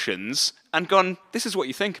my emotions and gone, this is what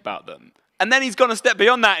you think about them. And then he's gone a step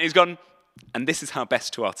beyond that and he's gone, and this is how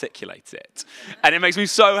best to articulate it. And it makes me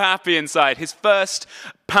so happy inside. His first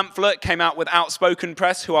pamphlet came out with Outspoken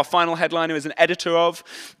Press, who our final headliner is an editor of.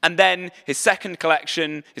 And then his second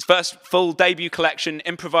collection, his first full debut collection,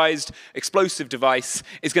 Improvised Explosive Device,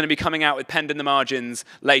 is going to be coming out with Penned in the Margins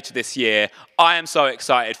later this year. I am so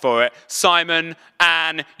excited for it. Simon,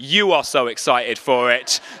 Anne, you are so excited for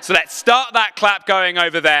it. So let's start that clap going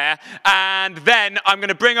over there. And then I'm going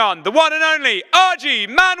to bring on the one and only Arji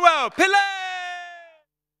Manuelpillai.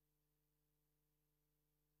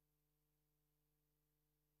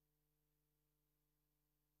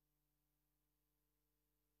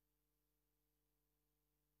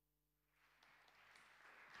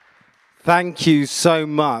 Thank you so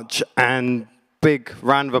much, and big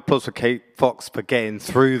round of applause for Kate Fox for getting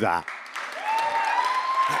through that.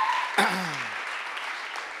 I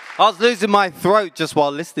was losing my throat just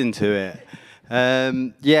while listening to it.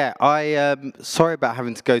 Sorry about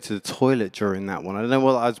having to go to the toilet during that one. I don't know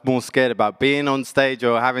what I was more scared about, being on stage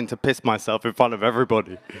or having to piss myself in front of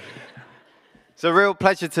everybody. It's a real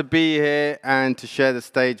pleasure to be here and to share the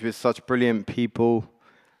stage with such brilliant people.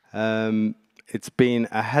 It's been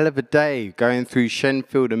a hell of a day going through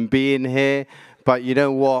Shenfield and being here, but you know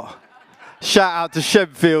what? Shout out to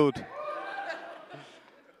Shenfield.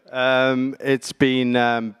 It's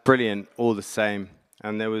been brilliant all the same,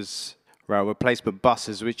 and there was replacement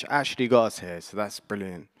buses which actually got us here, so that's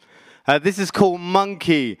brilliant. This is called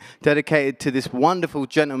Monkey, dedicated to this wonderful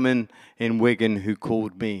gentleman in Wigan who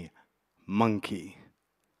called me Monkey.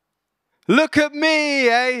 Look at me,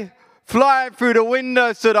 eh? Flying through the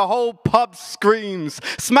window so the whole pub screams,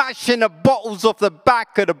 smashing the bottles off the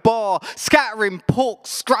back of the bar, scattering pork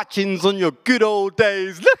scratchings on your good old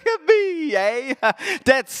days. Look at me, eh?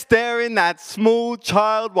 Dead staring that small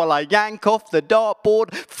child while I yank off the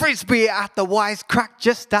dartboard, frisbee at the wisecrack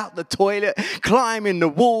just out the toilet, climbing the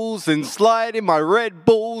walls and sliding my red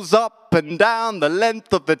balls up and down the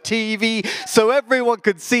length of the TV so everyone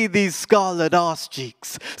could see these scarlet arse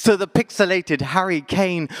cheeks. So the pixelated Harry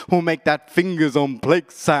Kane will make that fingers on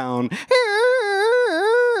plate sound.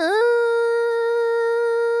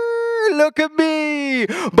 Look at me,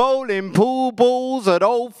 bowling pool balls at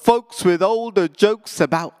old folks with older jokes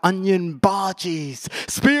about onion bargees,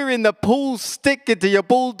 spearing the pool stick into your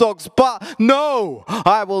bulldog's butt. No,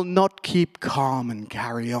 I will not keep calm and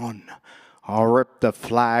carry on. I'll rip the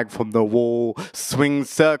flag from the wall, swing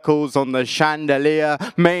circles on the chandelier,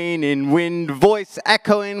 mane in wind, voice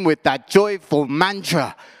echoing with that joyful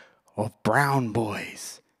mantra of brown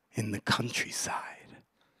boys in the countryside.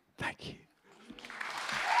 Thank you.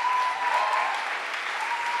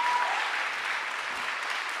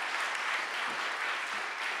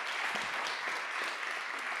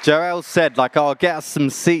 Joelle said, like, oh, get us some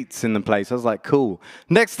seats in the place. I was like, cool.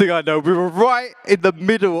 Next thing I know, we were right in the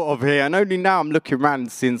middle of here, and only now I'm looking around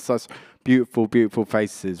and seeing such beautiful, beautiful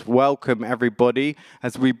faces. Welcome, everybody,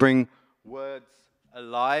 as we bring words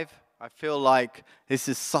alive. I feel like this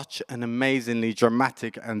is such an amazingly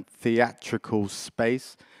dramatic and theatrical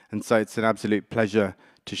space, and so it's an absolute pleasure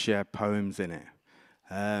to share poems in it.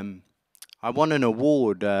 I won an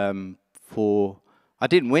award for... I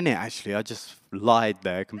didn't win it, actually. I just lied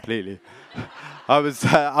there completely. I was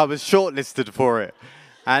shortlisted for it.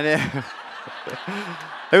 And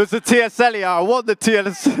it was the T.S Eliot. I won the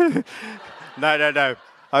T.S. No.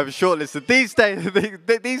 I was shortlisted.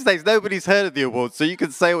 These days, nobody's heard of the awards, so you can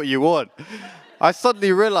say what you want. I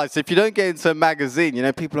suddenly realized if you don't get into a magazine, you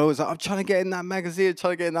know, people are always like, I'm trying to get in that magazine,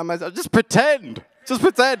 Just pretend. Just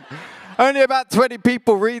pretend. Only about 20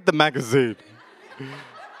 people read the magazine.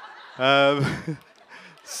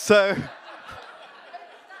 So,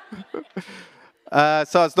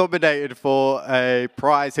 So I was nominated for a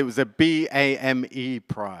prize. It was a BAME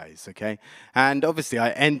prize, okay? And obviously I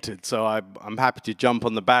entered, so I'm happy to jump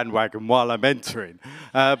on the bandwagon while I'm entering.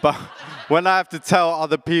 But when I have to tell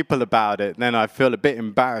other people about it, then I feel a bit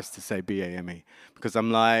embarrassed to say BAME. Because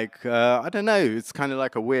I'm like, I don't know, it's kind of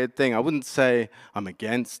like a weird thing. I wouldn't say I'm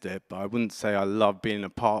against it, but I wouldn't say I love being a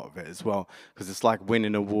part of it as well. Because it's like winning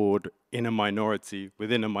an award in a minority,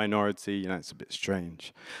 within a minority, you know, it's a bit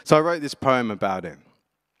strange. So I wrote this poem about it.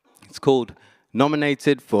 It's called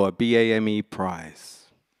Nominated for a BAME Prize.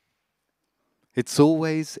 It's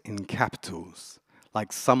always in capitals,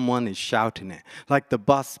 like someone is shouting it, like the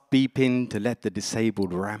bus beeping to let the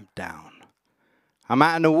disabled ramp down. I'm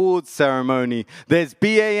at an awards ceremony. There's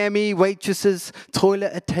BAME waitresses,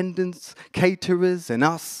 toilet attendants, caterers, and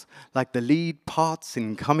us, like the lead parts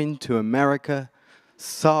in Coming to America.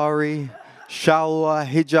 Sari, shalwar,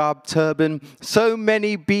 hijab, turban, so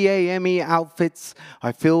many BAME outfits.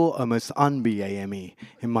 I feel almost un-BAME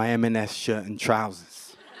in my M&S shirt and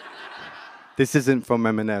trousers. This isn't from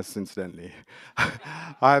M&S, incidentally.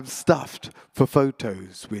 I'm stuffed for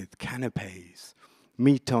photos with canapes.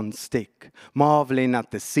 Meat on stick, marveling at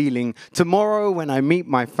the ceiling. Tomorrow, when I meet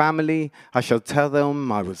my family, I shall tell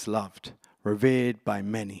them I was loved, revered by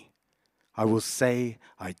many. I will say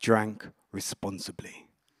I drank responsibly.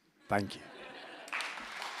 Thank you.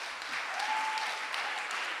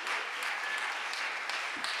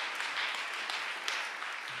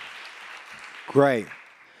 Great.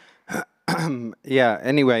 Yeah,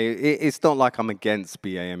 anyway, it's not like I'm against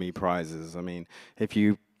BAME prizes. I mean, if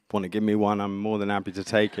you want to give me one, I'm more than happy to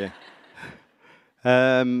take it.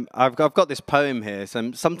 I've got this poem here.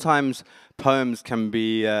 Sometimes poems can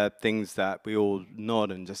be things that we all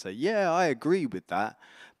nod and just say, yeah, I agree with that.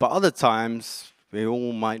 But other times, we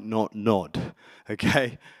all might not nod,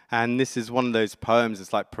 okay? And this is one of those poems,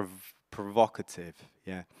 it's like provocative,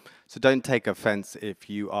 yeah? So don't take offense if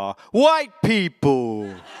you are white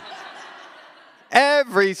people.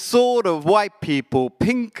 Every sort of white people,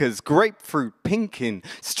 pink as grapefruit pinking,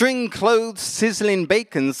 string clothes, sizzling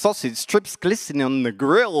bacon, sausage strips glistening on the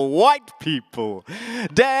grill, white people.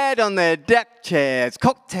 Dead on their deck chairs,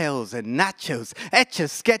 cocktails and nachos,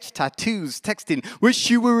 etch-a-sketch tattoos, texting, wish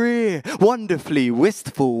you were here, wonderfully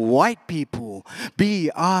wistful white people.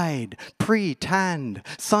 Bee-eyed, pre-tanned,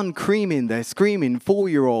 sun creaming their screaming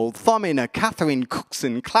 4-year-old, thumbing a Catherine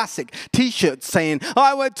Cookson classic t-shirt saying,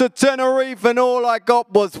 I went to Tenerife and all I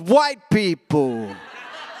got was white people.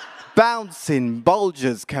 Bouncing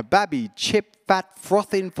bulgers, kebabi, chip fat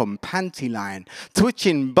frothing from panty line,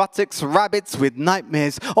 twitching buttocks, rabbits with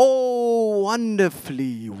nightmares. Oh,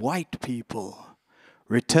 wonderfully white people.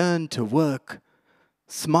 Return to work,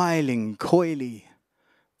 smiling coyly,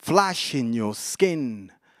 flash in your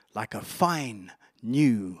skin like a fine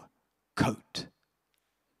new coat.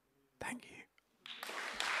 Thank you.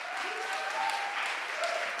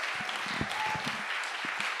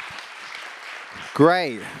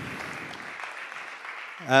 Great.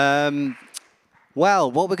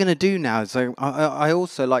 Well, what we're going to do now is I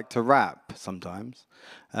also like to rap sometimes,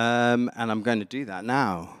 and I'm going to do that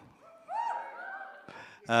now.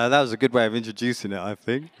 That was a good way of introducing it, I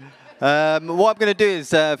think. What I'm going to do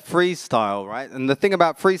is freestyle, right? And the thing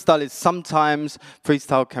about freestyle is sometimes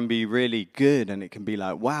freestyle can be really good, and it can be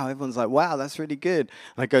like, wow, everyone's like, wow, that's really good.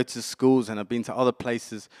 And I go to schools, and I've been to other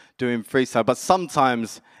places doing freestyle, but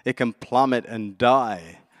sometimes it can plummet and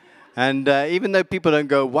die. And even though people don't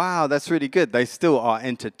go, wow, that's really good, they still are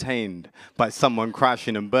entertained by someone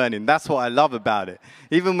crashing and burning. That's what I love about it.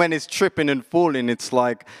 Even when it's tripping and falling, it's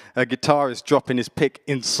like a guitarist dropping his pick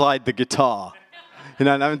inside the guitar. You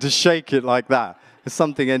know, and having to shake it like that. There's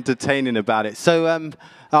something entertaining about it. So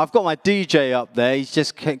I've got my DJ up there. He's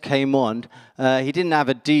just came on. He didn't have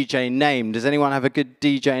a DJ name. Does anyone have a good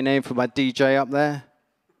DJ name for my DJ up there?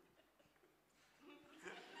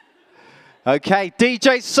 Okay,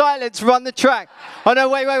 DJ Silence, run the track. Oh, no,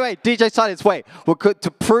 wait. DJ Silence, wait.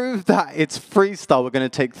 To prove that it's freestyle, we're going to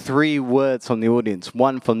take 3 words from the audience.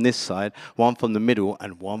 1 from this side, 1 from the middle,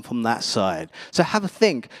 and 1 from that side. So have a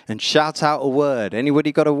think and shout out a word.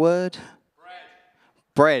 Anybody got a word?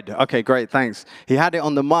 Bread. Okay, great, thanks. He had it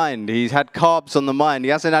on the mind. He's had carbs on the mind. He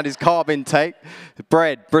hasn't had his carb intake.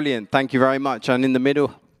 Bread, brilliant. Thank you very much. And in the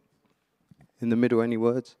middle? In the middle, any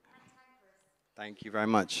words? Thank you very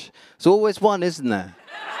much. There's always one, isn't there?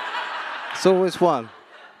 It's always one.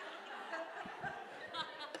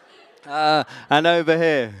 And over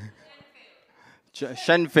here.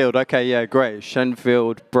 Shenfield. Okay, yeah, great.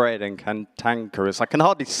 Shenfield, bread, and cantankerous. I can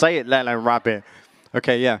hardly say it, let alone rabbit.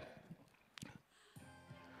 Okay, yeah.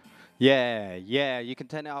 Yeah, you can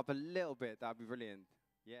turn it up a little bit. That'd be brilliant.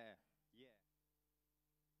 Yeah. Yeah.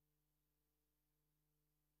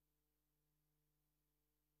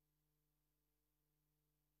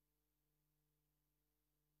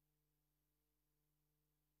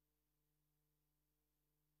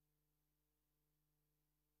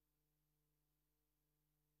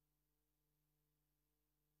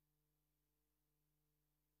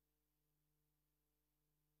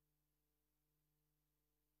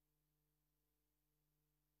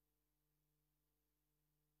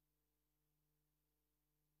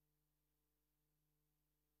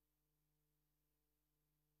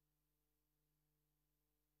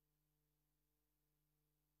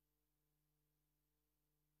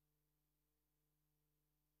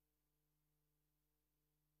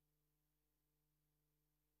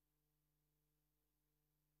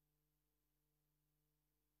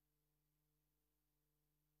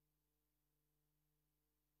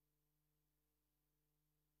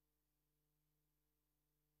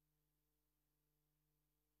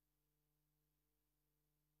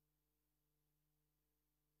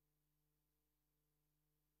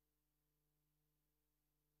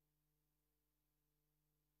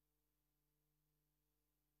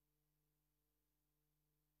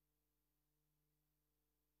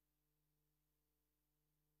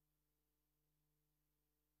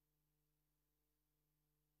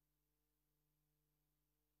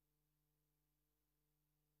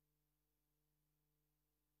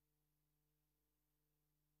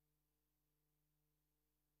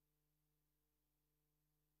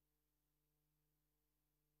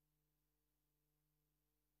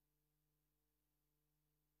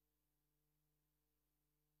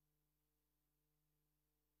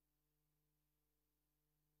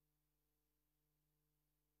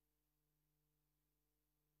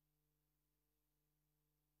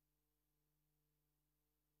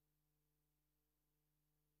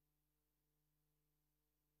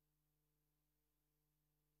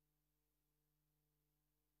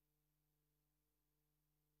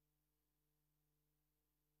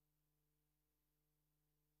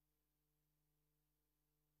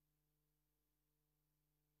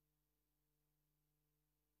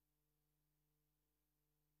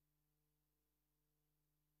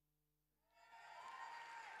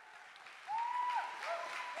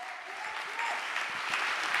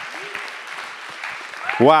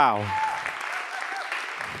 Wow.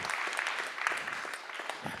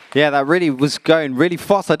 Yeah, that really was going really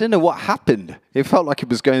fast. I didn't know what happened. It felt like it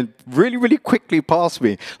was going really, really quickly past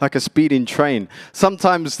me, like a speeding train.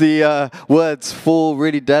 Sometimes the words fall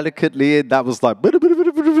really delicately in. That was like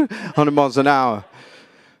 100 miles an hour.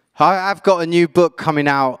 I've got a new book coming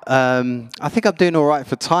out. I think I'm doing all right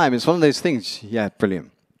for time. It's one of those things. Yeah,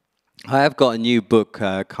 brilliant. I have got a new book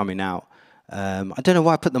coming out. I don't know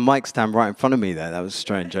why I put the mic stand right in front of me there. That was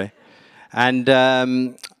strange, eh?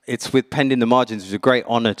 And it's with Penned in the Margins. It was a great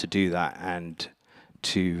honor to do that and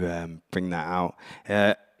to bring that out.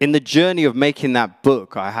 In the journey of making that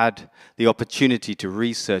book, I had the opportunity to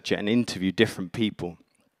research it and interview different people.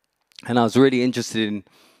 And I was really interested in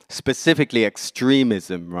specifically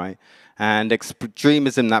extremism, right? And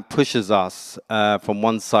extremism that pushes us from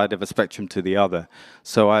one side of a spectrum to the other.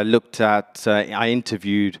 So I looked at, I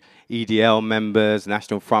interviewed EDL members,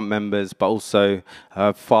 National Front members, but also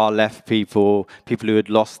far left people, people who had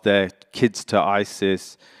lost their kids to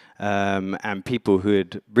ISIS, and people who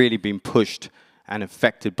had really been pushed and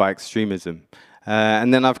affected by extremism.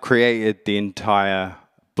 And then I've created the entire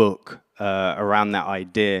book around that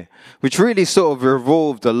idea, which really sort of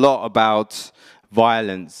revolved a lot about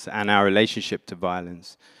violence and our relationship to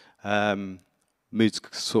violence. Mood's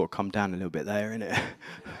sort of come down a little bit there,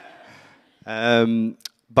 innit?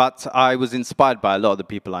 But I was inspired by a lot of the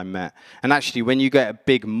people I met. And actually, when you get a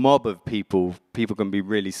big mob of people, people can be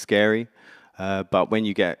really scary. But when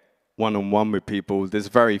you get one-on-one with people, there's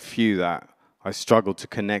very few that I struggle to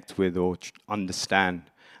connect with or understand.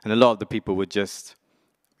 And a lot of the people were just,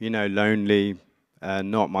 you know, lonely,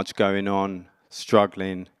 not much going on,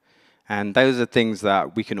 struggling. And those are things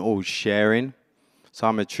that we can all share in. So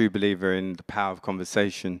I'm a true believer in the power of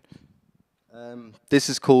conversation. This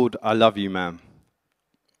is called I Love You, Man.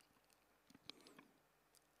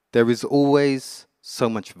 There is always so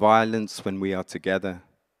much violence when we are together,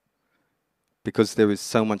 because there is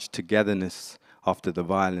so much togetherness after the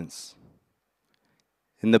violence.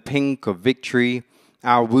 In the pink of victory,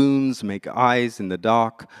 our wounds make eyes in the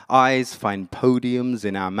dark. Eyes find podiums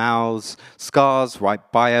in our mouths. Scars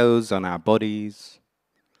write bios on our bodies.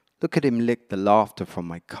 Look at him lick the laughter from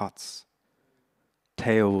my cuts.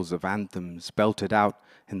 Tales of anthems belted out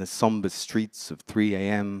in the somber streets of 3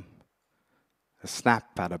 a.m. A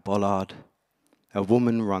snap at a bollard. A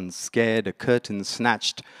woman runs scared, a curtain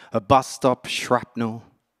snatched, a bus stop shrapnel.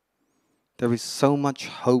 There is so much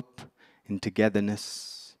hope in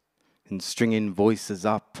togetherness, in stringing voices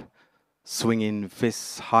up, swinging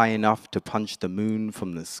fists high enough to punch the moon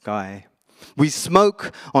from the sky. We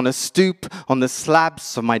smoke on a stoop on the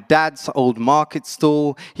slabs of my dad's old market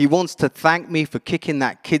stall. He wants to thank me for kicking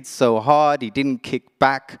that kid so hard he didn't kick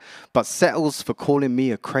back, but settles for calling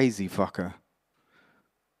me a crazy fucker.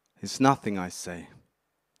 It's nothing, I say.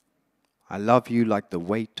 I love you like the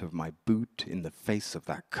weight of my boot in the face of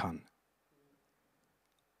that cunt.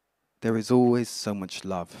 There is always so much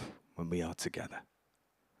love when we are together.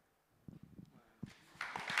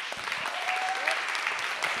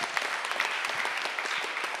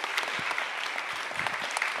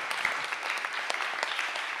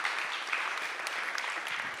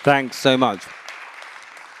 Thanks so much.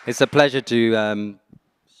 It's a pleasure to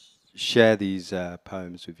share these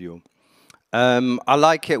poems with you all. I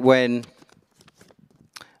like it when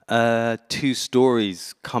two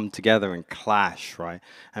stories come together and clash, right?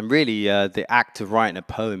 And really, the act of writing a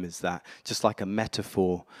poem is that, just like a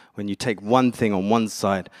metaphor, when you take one thing on one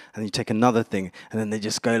side and you take another thing, and then they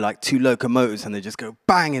just go like two locomotives and they just go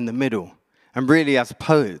bang in the middle. And really, as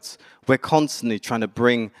poets, we're constantly trying to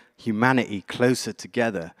bring humanity closer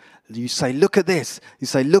together. You say, look at this. You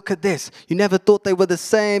say, look at this. You never thought they were the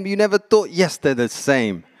same. You never thought, yes, they're the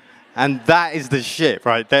same. And that is the shit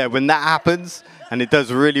right there. When that happens, and it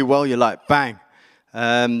does really well, you're like, bang.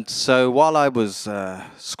 So while I was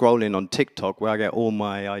scrolling on TikTok, where I get all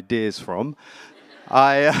my ideas from,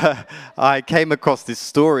 I came across this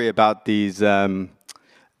story about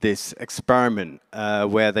this experiment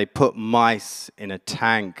where they put mice in a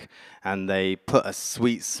tank and they put a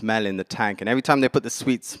sweet smell in the tank. And every time they put the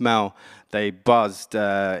sweet smell, they buzzed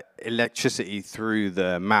electricity through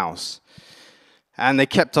the mouse. And they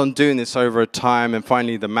kept on doing this over a time, and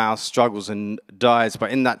finally the mouse struggles and dies. But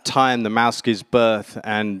in that time, the mouse gives birth,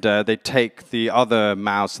 and they take the other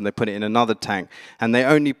mouse and they put it in another tank. And they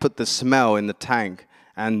only put the smell in the tank,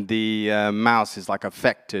 and the mouse is like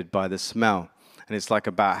affected by the smell. And it's like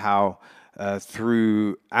about how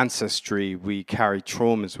through ancestry we carry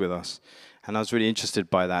traumas with us. And I was really interested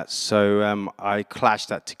by that. So I clashed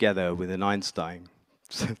that together with an Einstein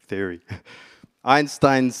theory.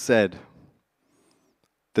 Einstein said,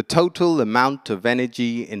 "The total amount of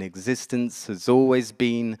energy in existence has always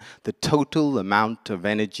been the total amount of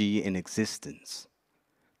energy in existence.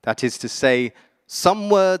 That is to say, some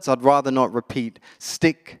words I'd rather not repeat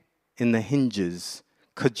stick in the hinges,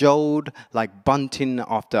 cajoled like bunting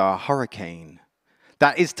after a hurricane.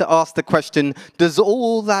 That is to ask the question, does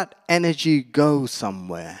all that energy go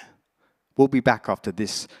somewhere?" We'll be back after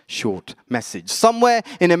this short message. Somewhere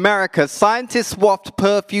in America, scientists waft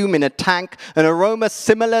perfume in a tank, an aroma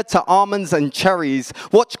similar to almonds and cherries.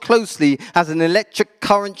 Watch closely as an electric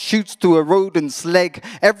current shoots through a rodent's leg.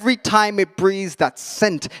 Every time it breathes that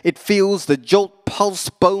scent, it feels the jolt, pulse,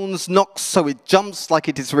 bones knocks, so it jumps like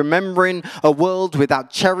it is remembering a world without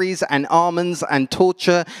cherries and almonds and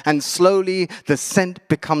torture. And slowly, the scent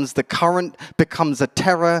becomes the current, becomes a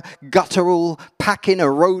terror, guttural, packing a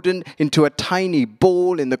rodent into a tiny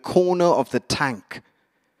ball in the corner of the tank.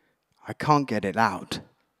 I can't get it out.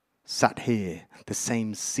 Sat here, the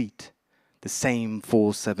same seat, the same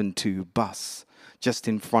 472 bus, just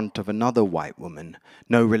in front of another white woman,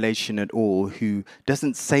 no relation at all, who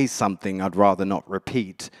doesn't say something I'd rather not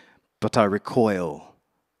repeat, but I recoil.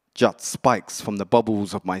 Jut spikes from the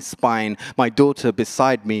bubbles of my spine, my daughter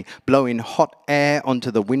beside me, blowing hot air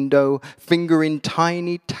onto the window, fingering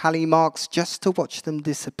tiny tally marks just to watch them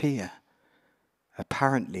disappear.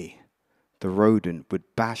 Apparently, the rodent would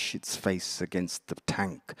bash its face against the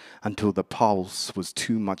tank until the pulse was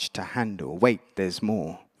too much to handle. Wait, there's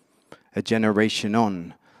more. A generation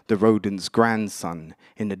on, the rodent's grandson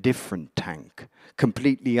in a different tank,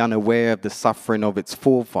 completely unaware of the suffering of its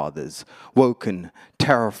forefathers, woken,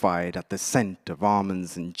 terrified at the scent of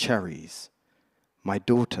almonds and cherries. My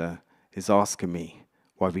daughter is asking me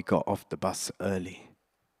why we got off the bus early.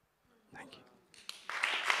 Thank you.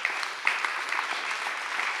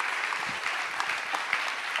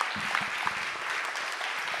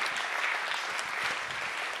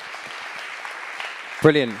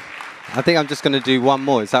 Brilliant. I think I'm just going to do one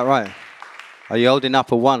more. Is that right? Are you holding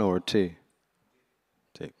up a 1 or a 2?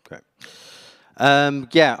 2, great.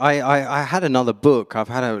 Yeah, I had another book. I've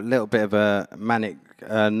had a little bit of a manic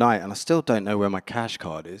night, and I still don't know where my cash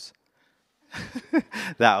card is.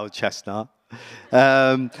 That old chestnut.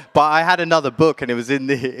 But I had another book, and it was in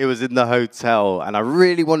the hotel, and I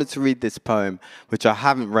really wanted to read this poem, which I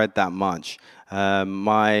haven't read that much.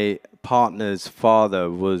 My partner's father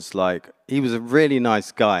was like, he was a really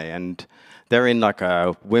nice guy, and they're in like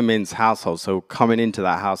a women's household, so coming into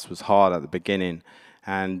that house was hard at the beginning.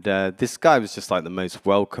 And this guy was just like the most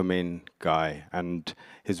welcoming guy, and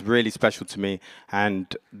he's really special to me.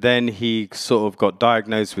 And then he sort of got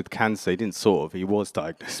diagnosed with cancer. He didn't sort of, he was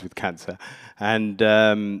diagnosed with cancer.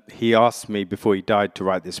 And he asked me before he died to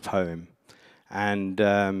write this poem.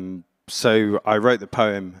 And so I wrote the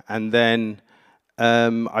poem, and then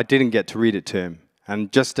I didn't get to read it to him.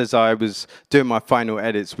 And just as I was doing my final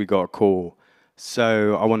edits, we got a call.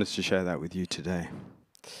 So I wanted to share that with you today.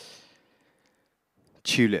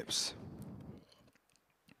 Tulips.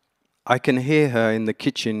 I can hear her in the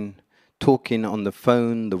kitchen talking on the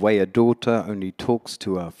phone the way a daughter only talks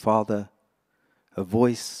to her father. A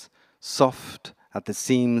voice, soft at the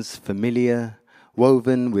seams, familiar,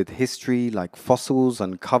 woven with history like fossils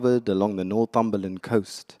uncovered along the Northumberland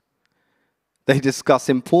coast. They discuss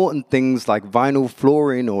important things like vinyl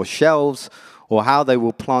flooring or shelves, or how they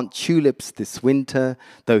will plant tulips this winter,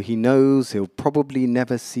 though he knows he'll probably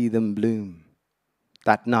never see them bloom.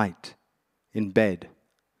 That night, in bed,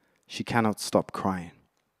 she cannot stop crying.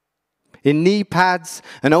 In knee pads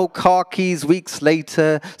and old car keys weeks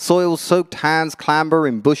later, soil-soaked hands clamber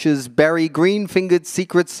in bushes, bury green-fingered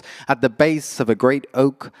secrets at the base of a great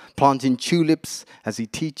oak, planting tulips as he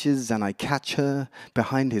teaches, and I catch her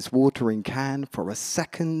behind his watering can for a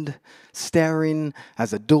second, staring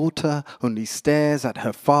as a daughter only stares at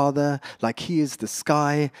her father like he is the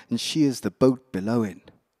sky and she is the boat below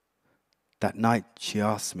it. That night she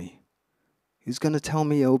asked me, "Who's going to tell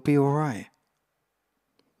me it'll be all right?"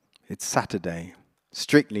 It's Saturday,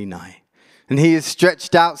 strictly night, and he is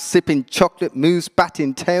stretched out, sipping chocolate mousse,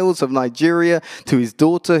 batting tales of Nigeria to his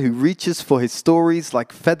daughter, who reaches for his stories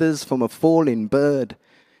like feathers from a falling bird.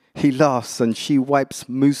 He laughs, and she wipes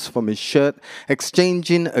mousse from his shirt,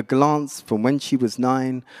 exchanging a glance from when she was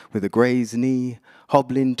 9 with a grazed knee,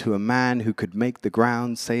 hobbling to a man who could make the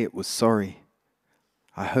ground say it was sorry.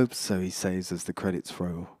 "I hope so," he says as the credits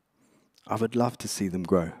roll. "I would love to see them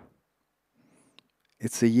grow."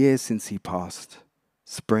 It's a year since he passed,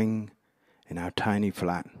 spring in our tiny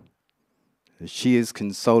flat. As she is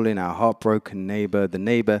consoling our heartbroken neighbor, the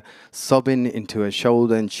neighbor sobbing into her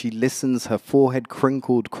shoulder, and she listens, her forehead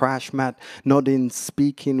crinkled, crash mat, nodding,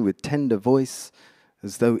 speaking with tender voice,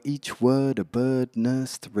 as though each word a bird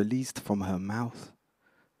nursed released from her mouth.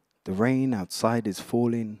 The rain outside is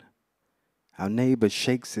falling. Our neighbor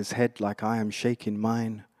shakes his head like I am shaking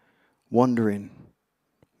mine, wondering,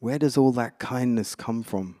 where does all that kindness come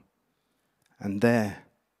from? And there,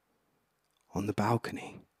 on the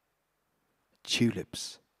balcony,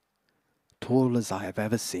 tulips, tall as I have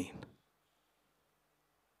ever seen.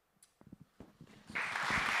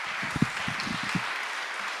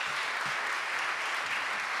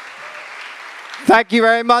 Thank you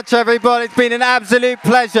very much, everybody. It's been an absolute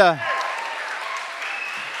pleasure.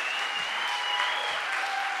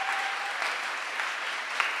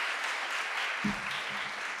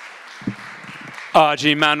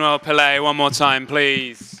 Arji Manuelpillai, one more time,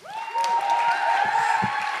 please.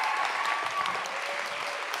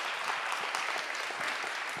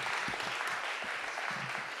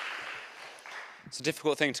 It's a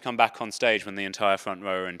difficult thing to come back on stage when the entire front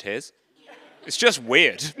row are in tears. It's just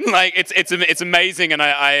weird. Like, it's amazing, and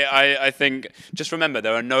I think, just remember,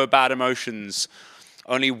 there are no bad emotions,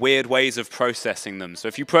 only weird ways of processing them. So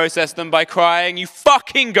if you process them by crying, you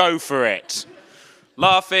fucking go for it.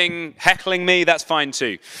 Laughing, heckling me, that's fine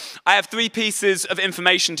too. I have 3 pieces of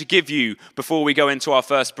information to give you before we go into our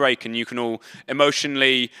first break, and you can all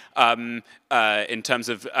emotionally, in terms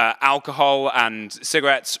of alcohol and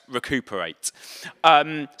cigarettes, recuperate.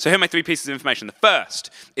 So here are my 3 pieces of information. The first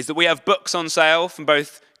is that we have books on sale from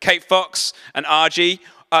both Kate Fox and Arji.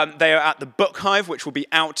 They are at the Book Hive, which will be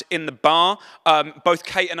out in the bar. Both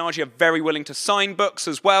Kate and Arji are very willing to sign books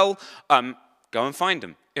as well. Go and find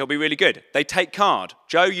them. It'll be really good. They take card.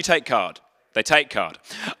 Joe, you take card. They take card.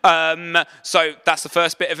 So that's the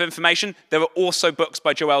first bit of information. There are also books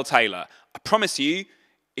by Joelle Taylor. I promise you,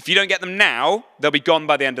 if you don't get them now, they'll be gone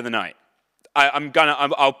by the end of the night.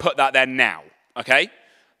 I'll put that there now, okay?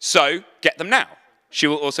 So get them now. She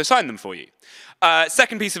will also sign them for you.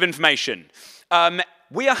 Second piece of information.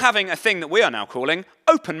 We are having a thing that we are now calling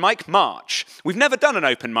Open Mic March. We've never done an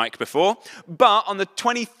open mic before, but on the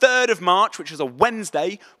 23rd of March, which is a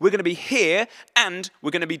Wednesday, we're going to be here, and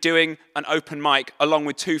we're going to be doing an open mic along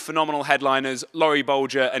with 2 phenomenal headliners, Laurie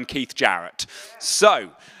Bolger and Keith Jarrett.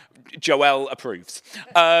 So, Joelle approves.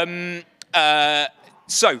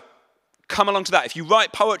 So, come along to that. If you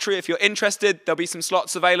write poetry, if you're interested, there'll be some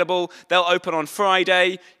slots available. They'll open on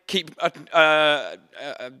Friday. Keep our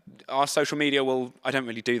social media will, I don't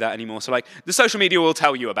really do that anymore, so like the social media will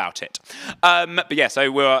tell you about it. But yeah, so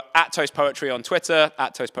we're at Toast Poetry on Twitter,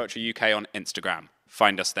 at Toast Poetry UK on Instagram.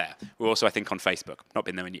 Find us there. We're also, I think, on Facebook. Not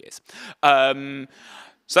been there in years.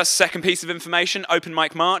 So that's the second piece of information, Open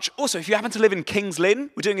Mic March. Also, if you happen to live in Kings Lynn,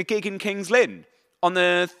 we're doing a gig in Kings Lynn on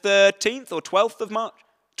the 13th or 12th of March.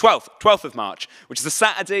 12th of March, which is a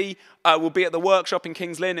Saturday. We'll be at the workshop in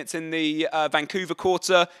Kings Lynn. It's in the Vancouver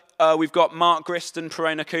Quarter. We've got Mark Grist and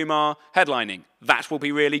Prerna Kumar headlining. That will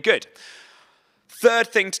be really good. Third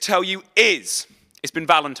thing to tell you is, it's been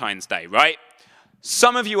Valentine's Day, right?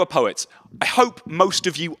 Some of you are poets. I hope most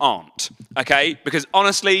of you aren't, okay? Because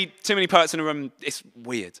honestly, too many poets in a room, it's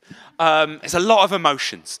weird. It's a lot of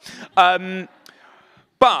emotions.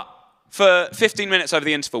 But for 15 minutes over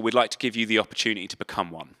the interval, we'd like to give you the opportunity to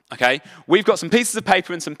become one, okay? We've got some pieces of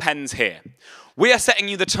paper and some pens here. We are setting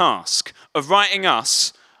you the task of writing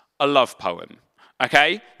us a love poem,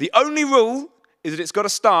 okay? The only rule is that it's got to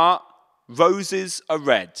start, roses are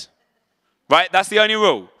red, right? That's the only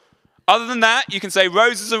rule. Other than that, you can say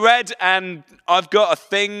roses are red and I've got a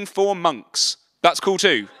thing for monks. That's cool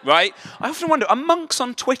too, right? I often wonder, are monks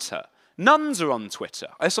on Twitter? Nuns are on Twitter.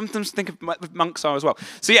 I sometimes think of monks are as well.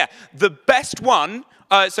 So yeah, the best one,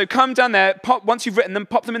 so come down there, once you've written them,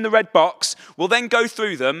 pop them in the red box. We'll then go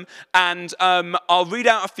through them and I'll read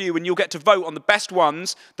out a few and you'll get to vote on the best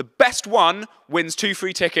ones. The best one wins 2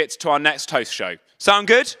 free tickets to our next Toast show. Sound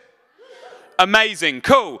good? Amazing,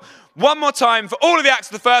 cool. One more time for all of the acts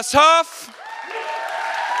of the first half.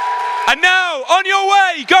 And now, on your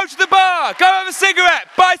way, go to the bar, go have a cigarette,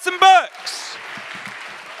 buy some books.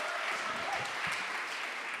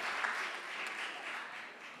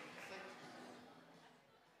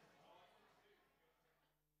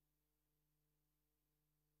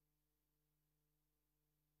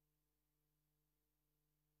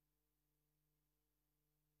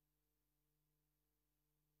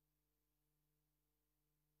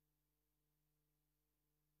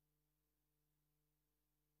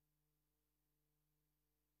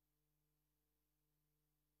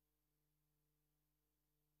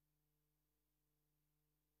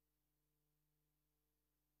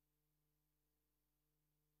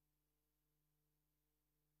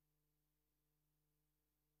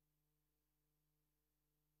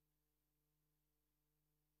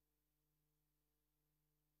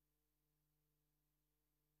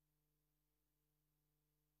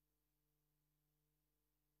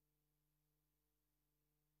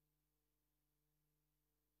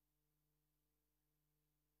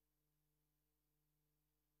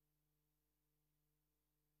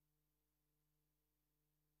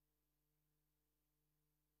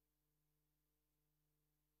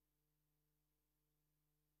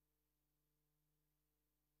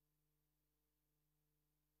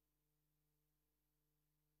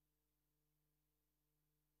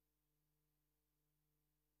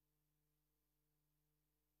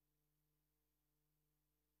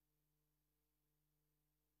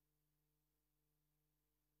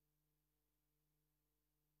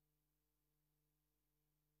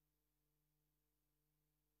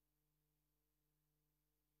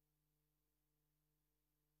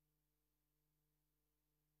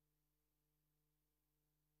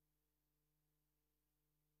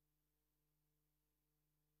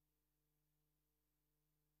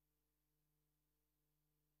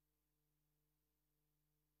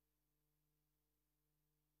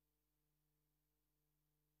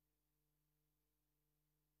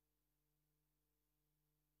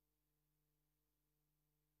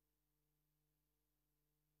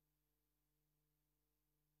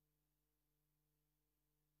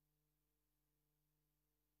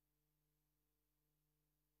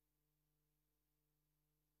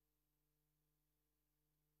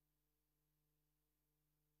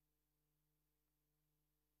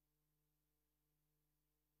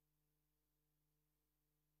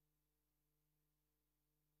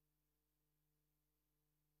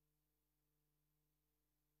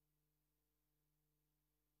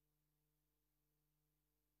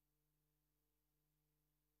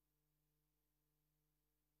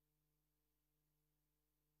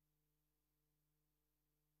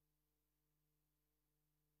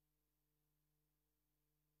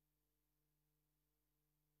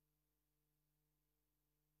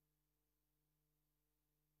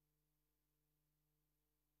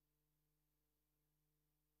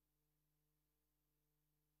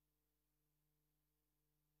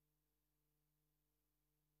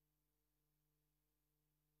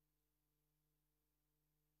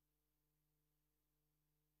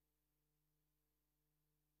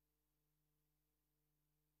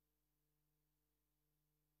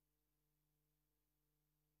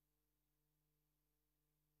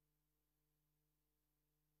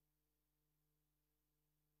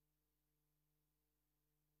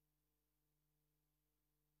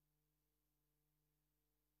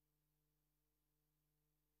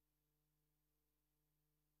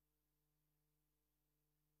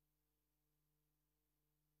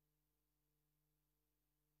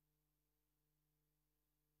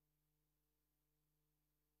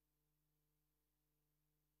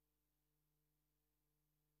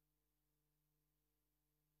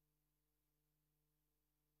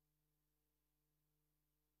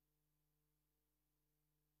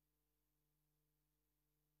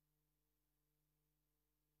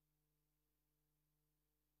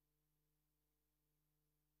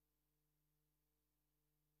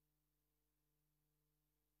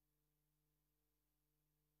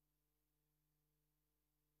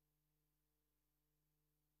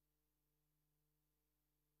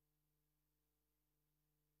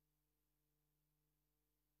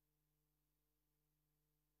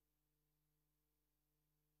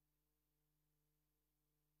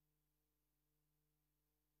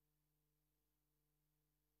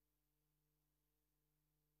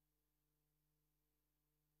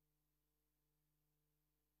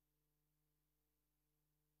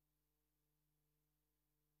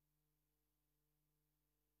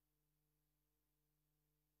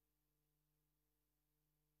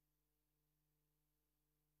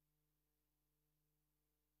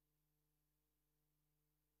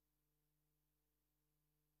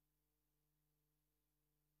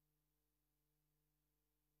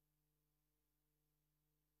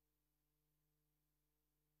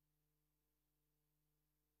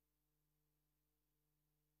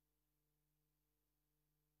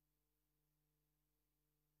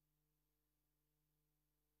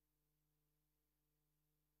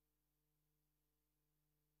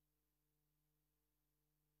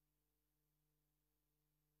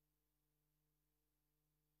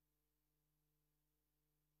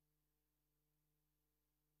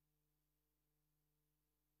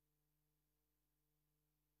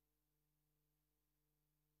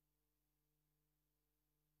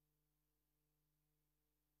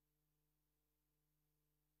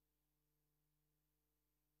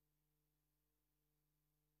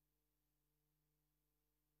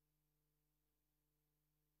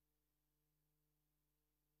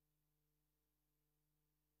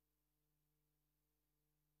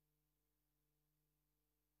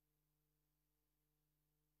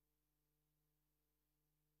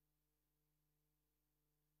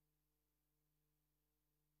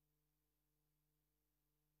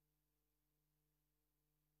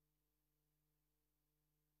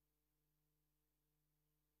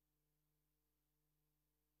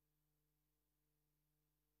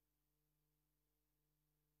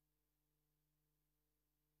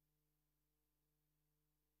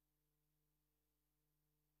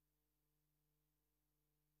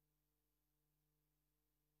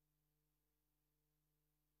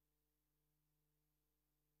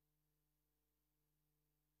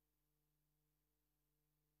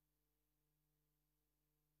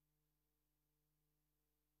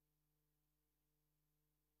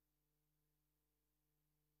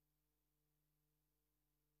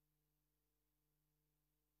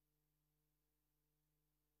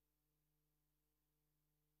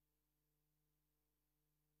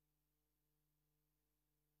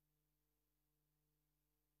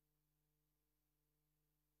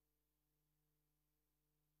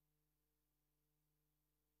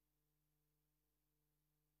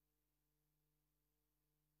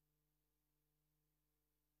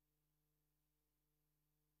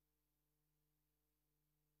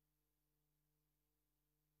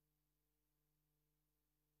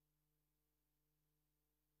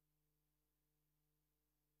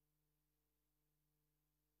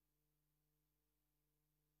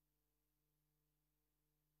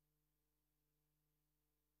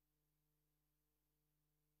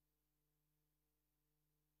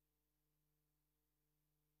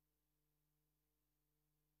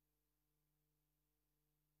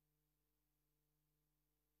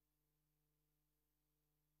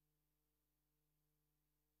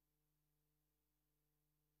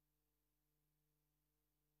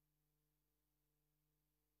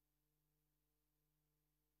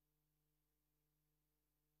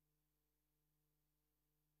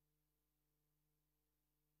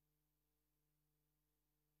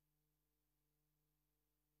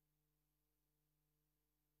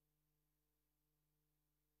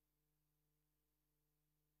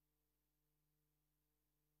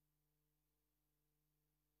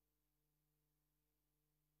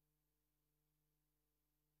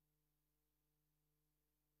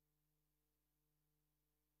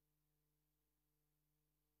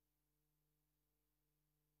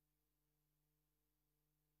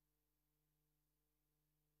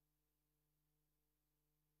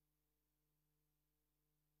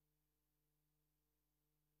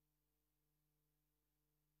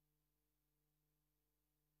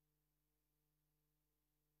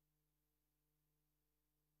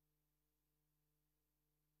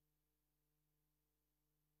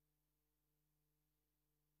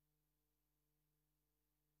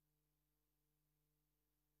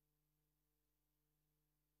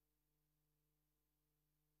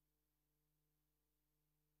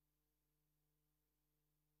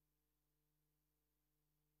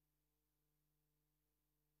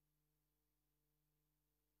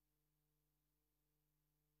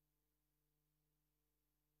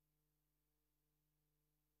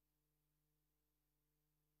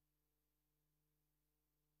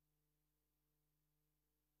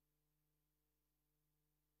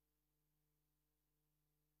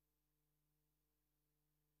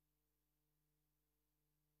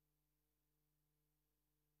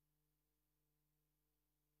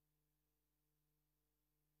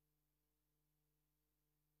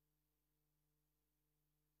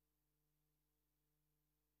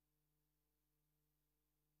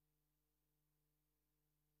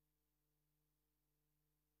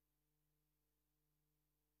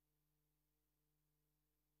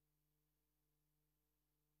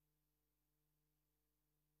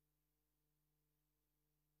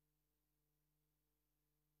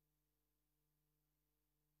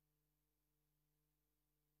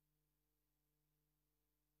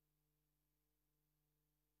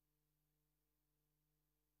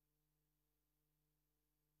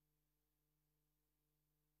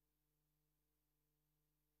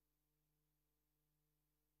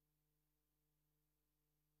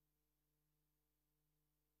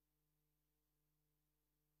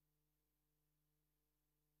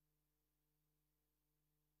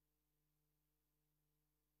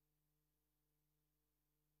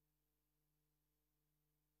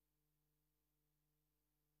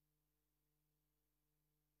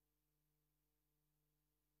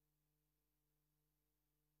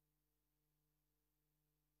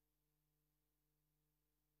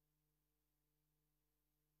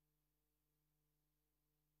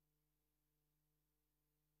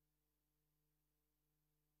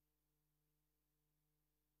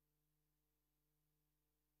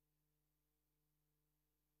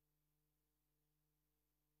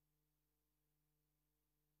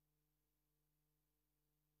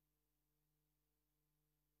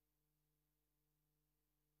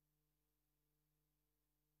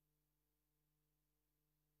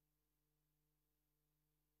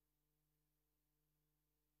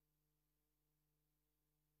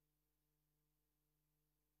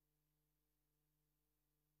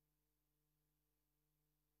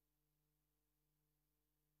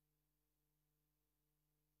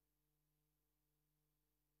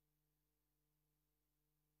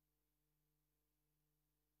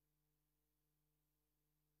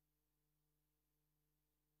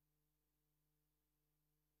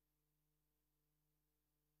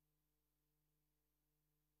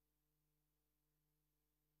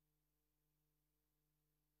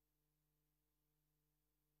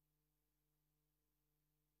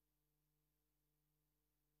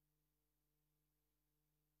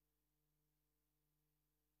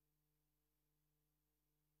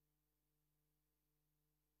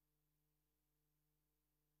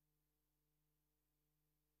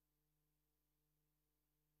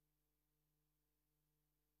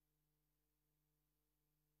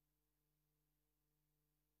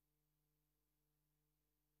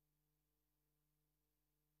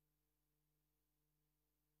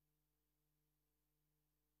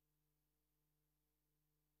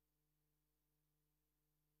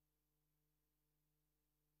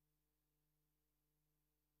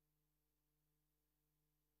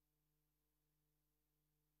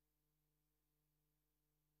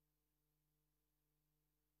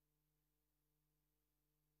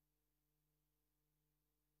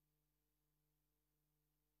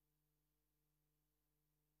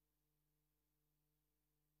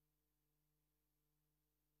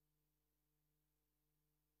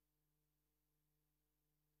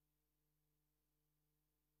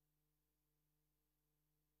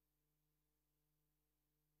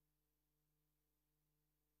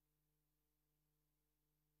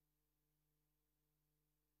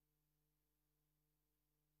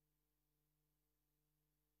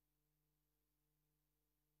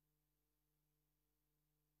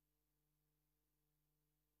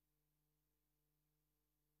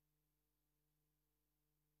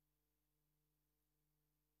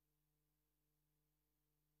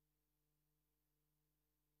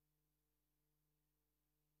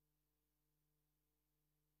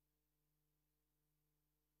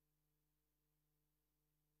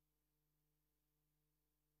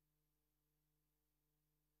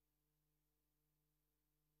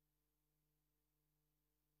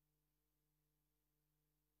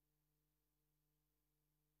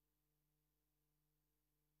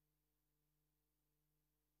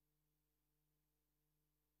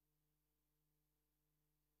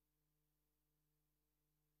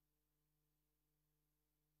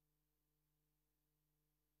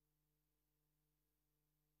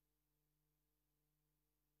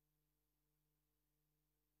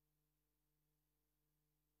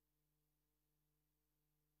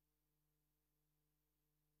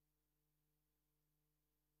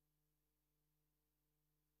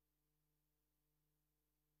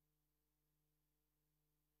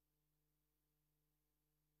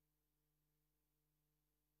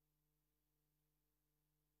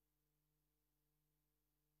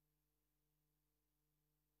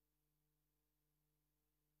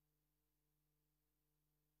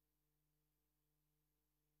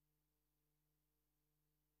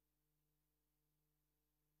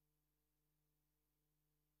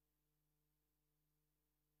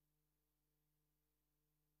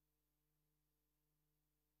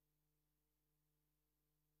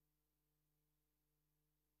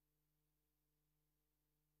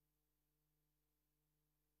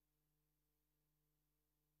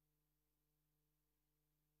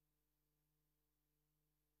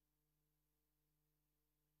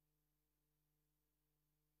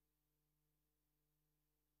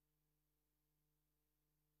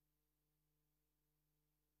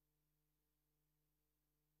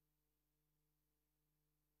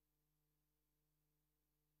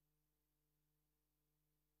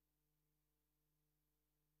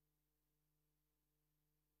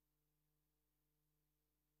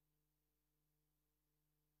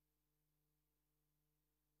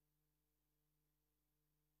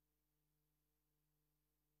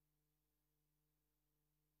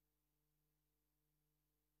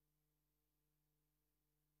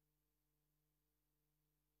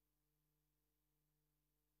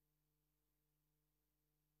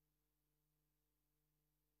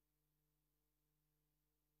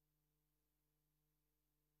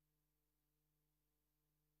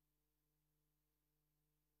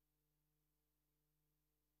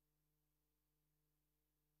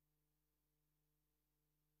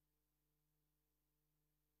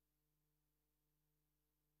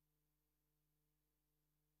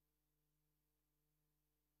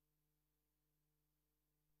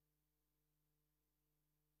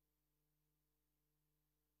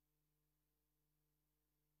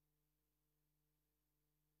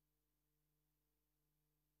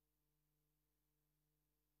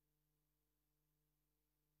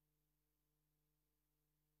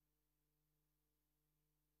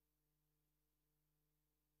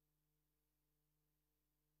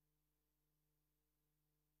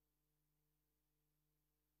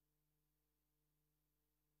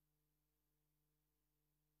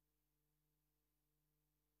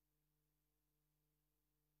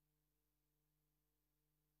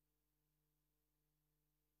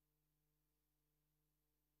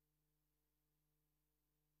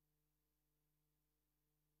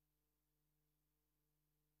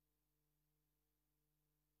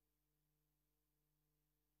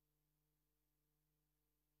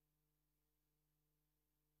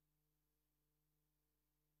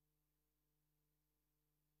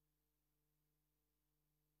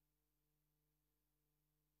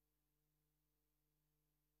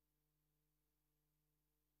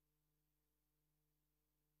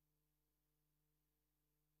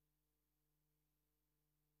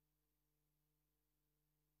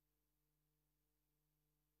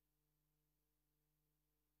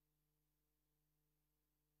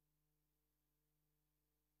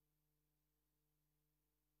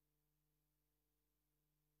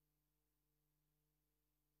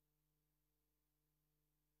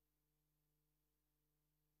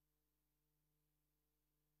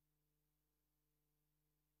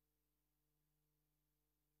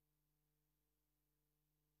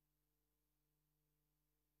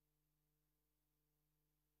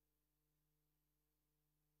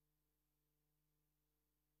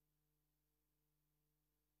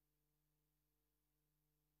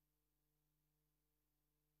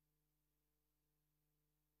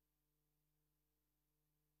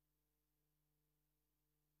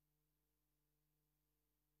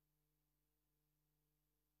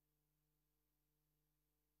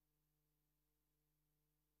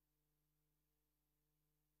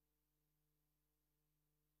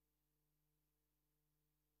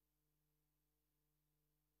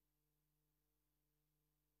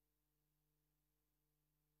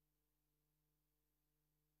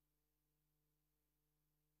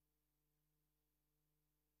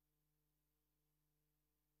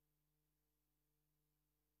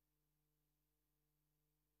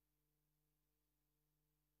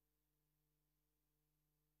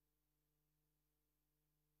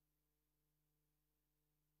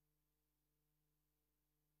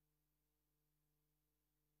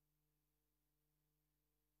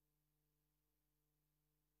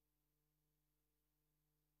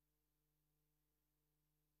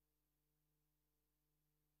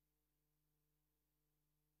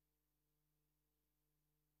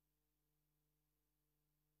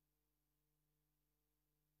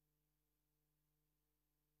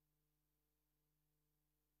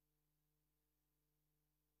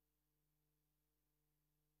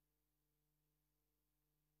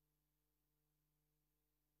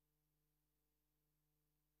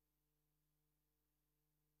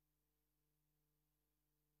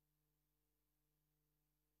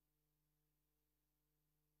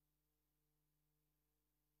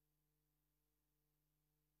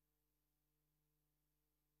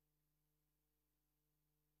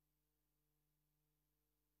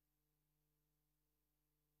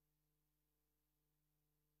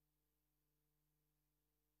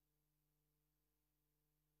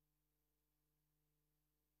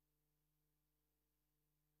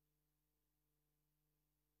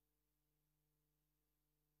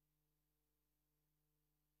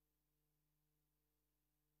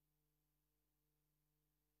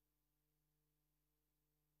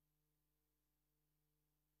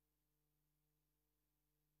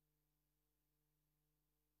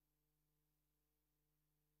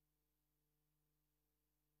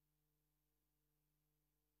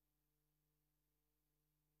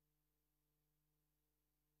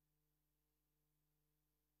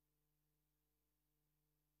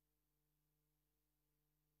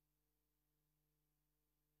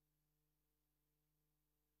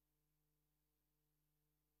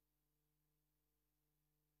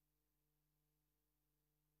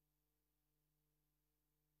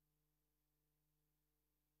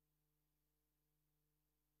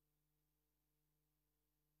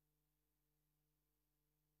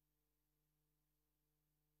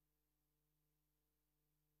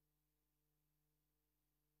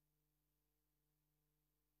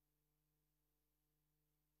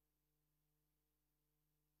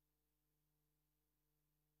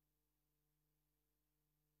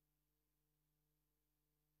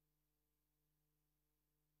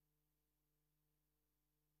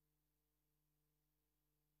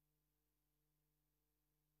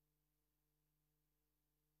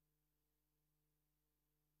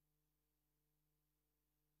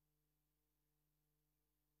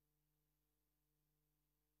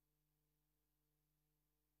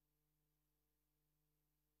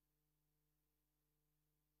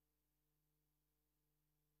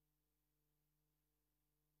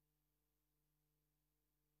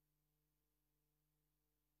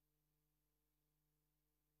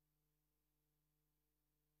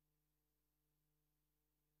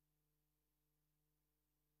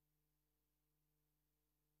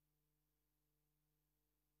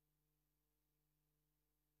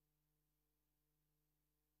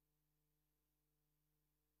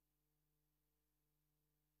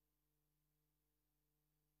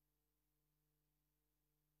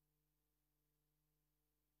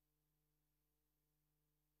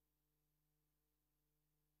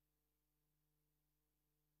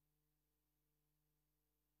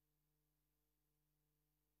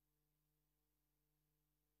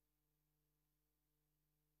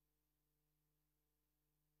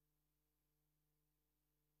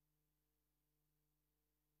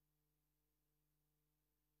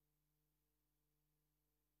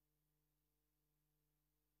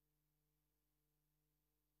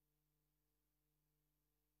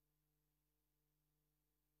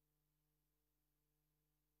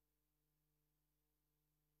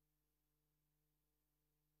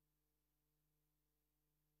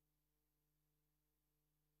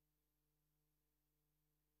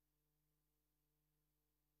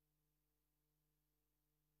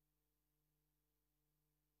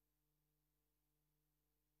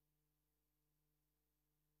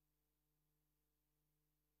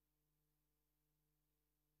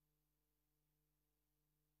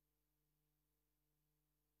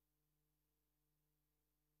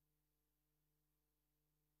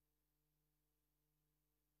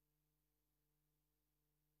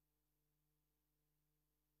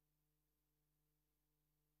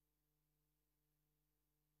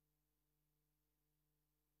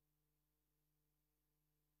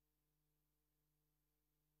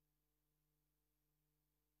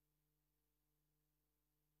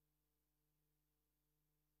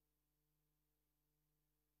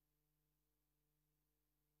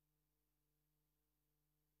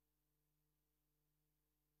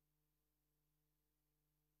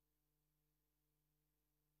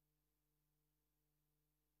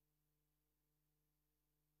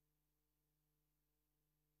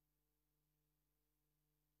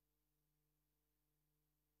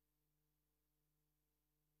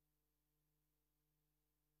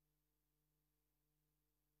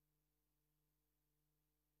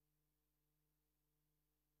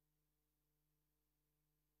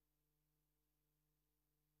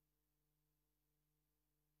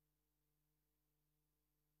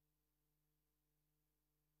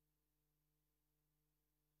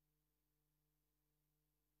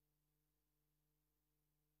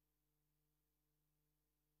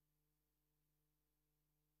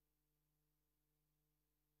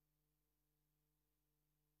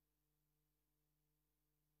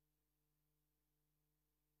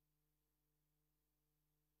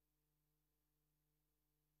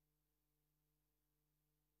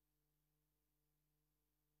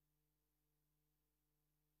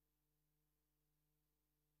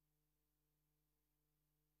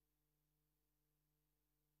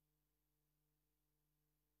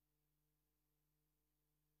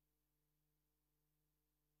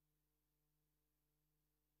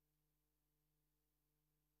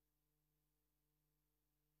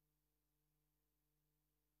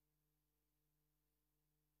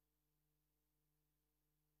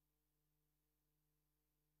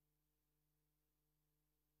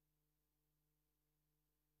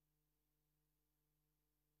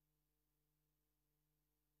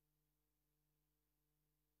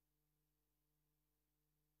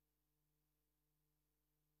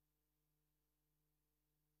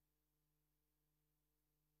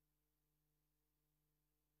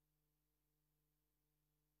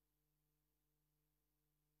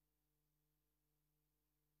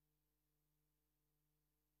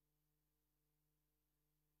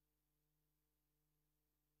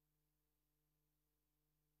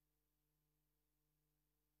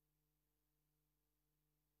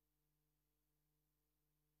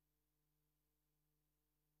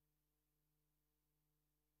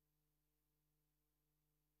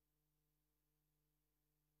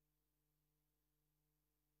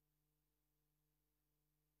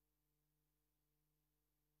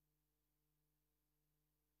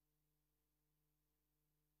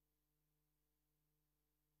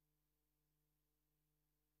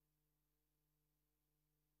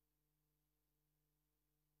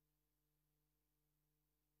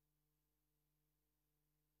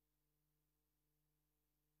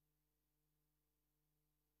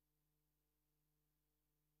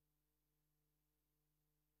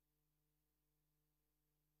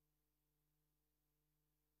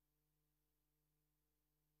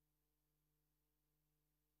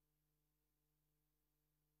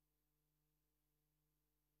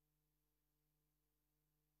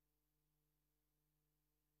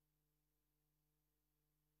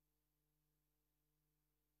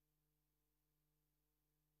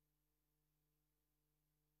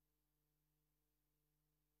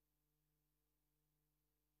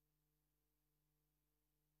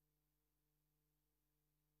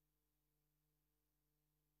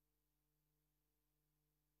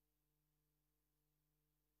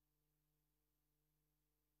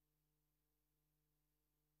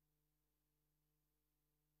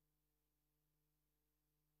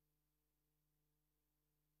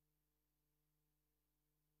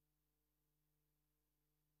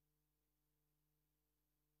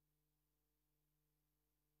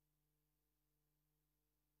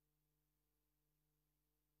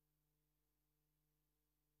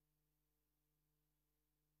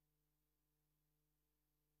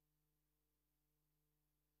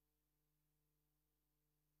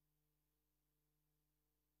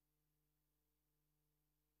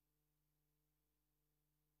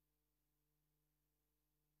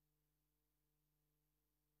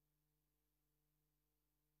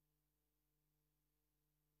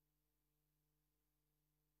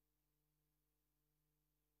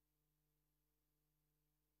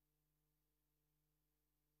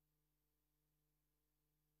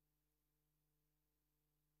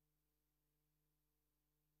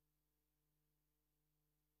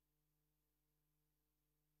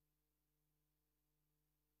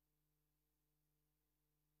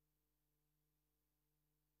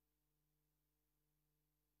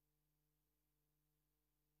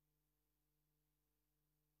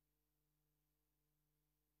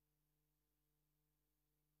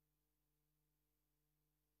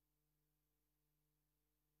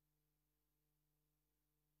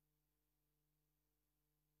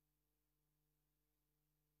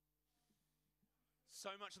 So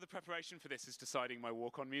much of the preparation for this is deciding my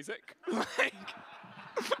walk-on music. Like,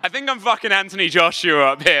 I think I'm fucking Anthony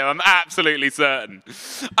Joshua up here. I'm absolutely certain.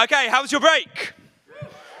 Okay, how was your break?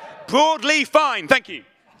 Broadly fine, thank you.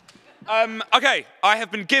 Okay, I have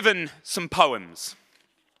been given some poems.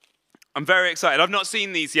 I'm very excited. I've not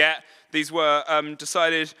seen these yet. These were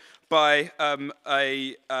decided by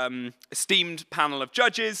a esteemed panel of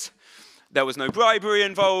judges. There was no bribery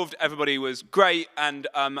involved. Everybody was great. And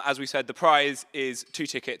as we said, the prize is 2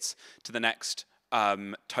 tickets to the next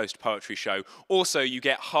Toast Poetry Show. Also, you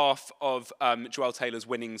get half of Joelle Taylor's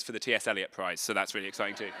winnings for the T.S Eliot Prize. So that's really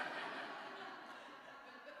exciting too.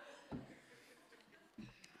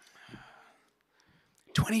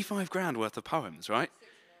 $25,000 worth of poems, right?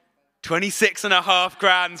 26.5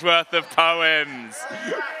 grand's worth of poems.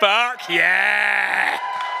 Fuck yeah!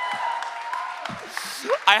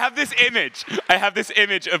 I have this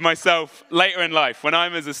image of myself later in life when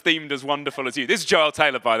I'm as esteemed, as wonderful as you. This is Joelle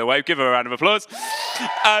Taylor, by the way. Give her a round of applause.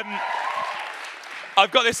 I've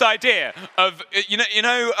got this idea of, you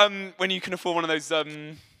know, when you can afford one of those,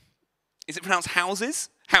 is it pronounced houses?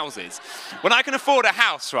 Houses. When I can afford a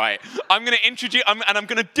house, right, I'm going to introduce, and I'm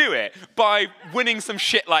going to do it by winning some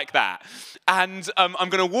shit like that. And I'm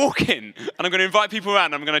going to walk in, and I'm going to invite people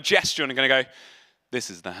around, and I'm going to gesture, and I'm going to go, this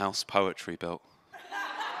is the house poetry built.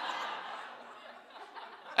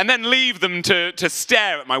 And then leave them to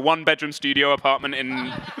stare at my 1-bedroom studio apartment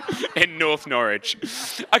in North Norwich.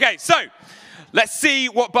 Okay, so let's see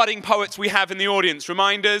what budding poets we have in the audience.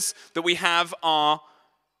 Reminders that we have our,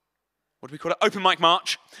 what do we call it? Open Mic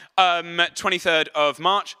March, 23rd of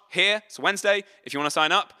March, here, it's Wednesday. If you want to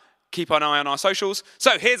sign up, keep an eye on our socials.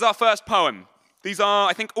 So here's our first poem. These are,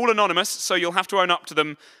 I think, all anonymous, so you'll have to own up to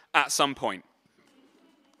them at some point.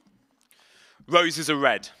 Roses are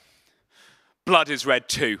red. Blood is red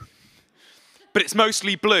too. But it's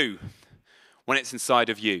mostly blue when it's inside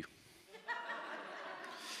of you.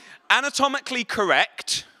 Anatomically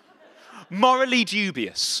correct, morally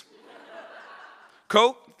dubious.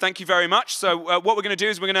 Cool, thank you very much. So what we're going to do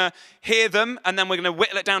is we're going to hear them, and then we're going to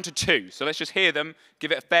whittle it down to 2. So let's just hear them,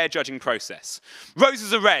 give it a fair judging process.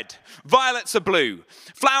 Roses are red, violets are blue.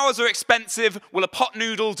 Flowers are expensive, will a pot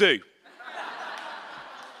noodle do?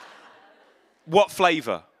 What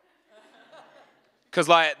flavour? Because,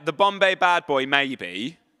 like, the Bombay Bad Boy,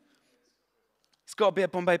 maybe. It's got to be a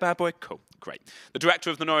Bombay Bad Boy? Cool, great. The director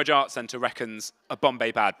of the Norwich Arts Centre reckons a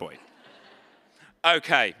Bombay Bad Boy.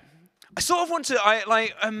 Okay. I sort of want to, I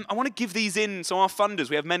want to give these in, so our funders,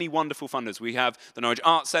 we have many wonderful funders. We have the Norwich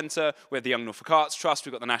Arts Centre, we have the Young Norfolk Arts Trust,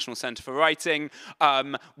 we've got the National Centre for Writing.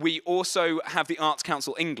 We also have the Arts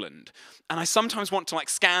Council England. And I sometimes want to, like,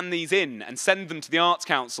 scan these in and send them to the Arts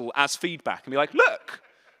Council as feedback and be like, look,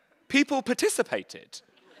 people participated.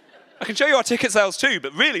 I can show you our ticket sales too,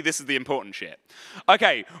 but really this is the important shit.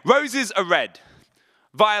 Okay, roses are red,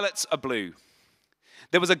 violets are blue.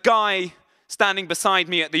 There was a guy standing beside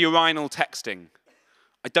me at the urinal texting.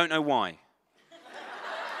 I don't know why.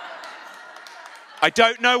 I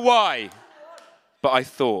don't know why, but I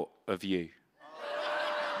thought of you.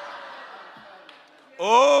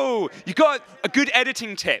 Oh, you got a good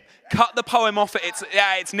editing tip. Cut the poem off at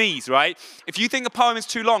its knees, right? If you think the poem is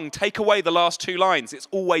too long, take away the last 2 lines. It's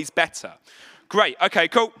always better. Great, okay,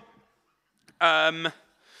 cool. I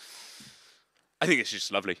think it's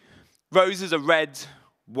just lovely. Roses are red,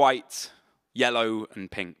 white, yellow, and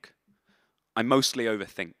pink. I mostly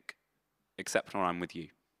overthink, except when I'm with you.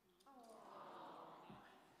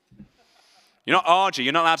 You're not Arji,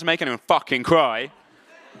 you're not allowed to make anyone fucking cry.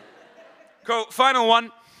 Cool, final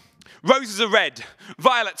one. Roses are red,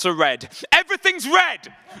 violets are red, everything's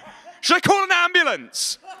red. Should I call an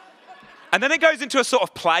ambulance? And then it goes into a sort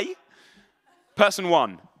of play. Person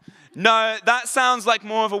 1. No, that sounds like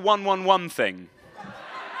more of a 111 thing.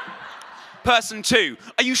 Person 2.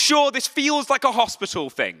 Are you sure this feels like a hospital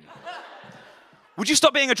thing? Would you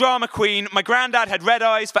stop being a drama queen? My granddad had red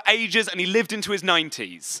eyes for ages and he lived into his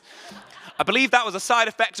 90s. I believe that was a side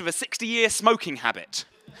effect of a 60-year smoking habit.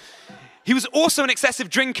 He was also an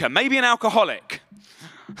excessive drinker, maybe an alcoholic.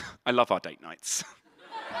 I love our date nights.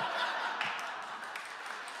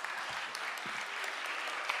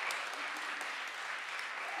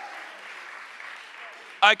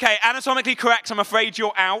 Okay, anatomically correct, I'm afraid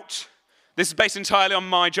you're out. This is based entirely on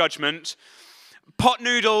my judgment. Pot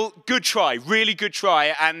noodle, good try, really good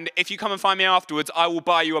try. And if you come and find me afterwards, I will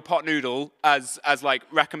buy you a pot noodle as like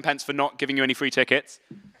recompense for not giving you any free tickets.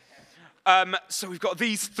 So we've got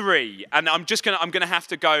these 3, and I'm gonna have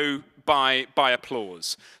to go by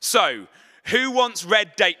applause. So, who wants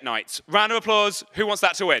red date nights? Round of applause. Who wants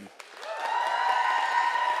that to win?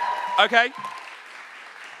 Okay.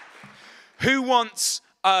 Who wants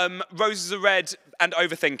Roses Are Red and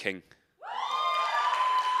Overthinking?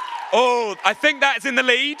 Oh, I think that's in the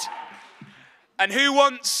lead. And who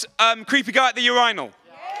wants Creepy Guy at the Urinal?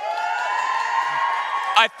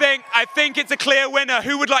 I think it's a clear winner.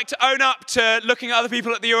 Who would like to own up to looking at other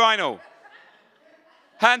people at the urinal?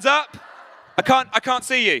 Hands up. I can't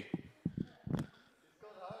see you.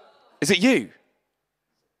 Is it you?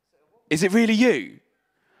 Is it really you?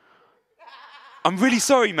 I'm really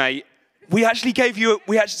sorry, mate. We actually gave you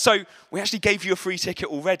a free ticket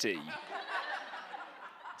already.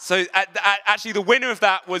 So actually, the winner of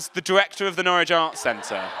that was the director of the Norwich Arts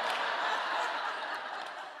Centre.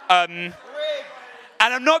 And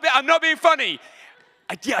I'm not being funny.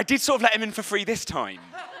 I did sort of let him in for free this time.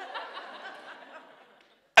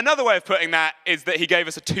 Another way of putting that is that he gave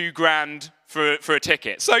us a £2,000 for a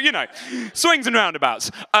ticket. So, you know, swings and roundabouts.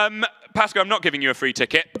 Pascal, I'm not giving you a free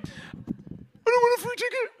ticket. I don't want a free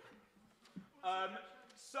ticket.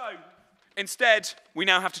 So, instead, we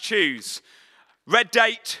now have to choose. Red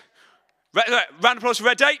Date. Round of applause for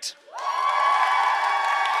Red Date.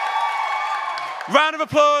 Round of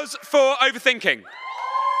applause for Overthinking.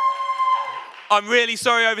 I'm really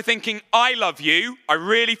sorry, Overthinking. I love you. I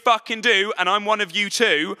really fucking do, and I'm one of you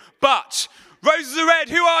too. But, Roses Are Red,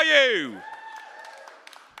 who are you?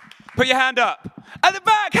 Put your hand up. At the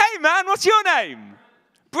back, hey man, what's your name?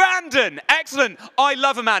 Brandon, excellent. I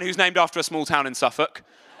love a man who's named after a small town in Suffolk.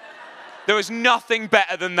 There is nothing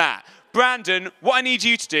better than that. Brandon, what I need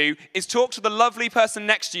you to do is talk to the lovely person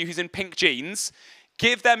next to you who's in pink jeans,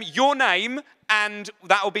 give them your name, and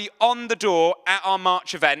that will be on the door at our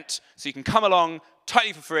March event, so you can come along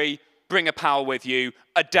totally for free, bring a pal with you,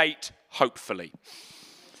 a date, hopefully,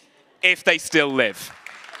 if they still live.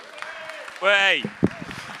 Wait.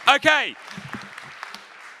 Okay.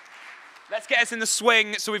 Let's get us in the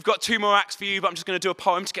swing. So we've got 2 more acts for you, but I'm just going to do a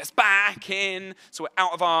poem to get us back in, so we're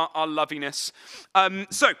out of our loveliness.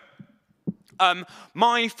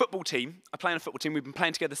 My football team, I play in a football team, we've been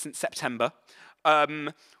playing together since September.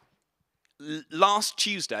 Last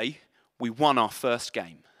Tuesday, we won our first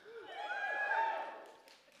game.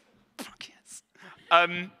 Fuck yes.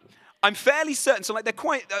 I'm fairly certain, so like they're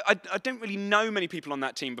quite, I don't really know many people on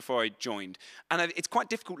that team before I joined, and it's quite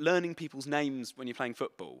difficult learning people's names when you're playing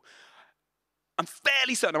football. I'm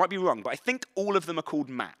fairly certain, I might be wrong, but I think all of them are called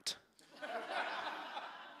Matt.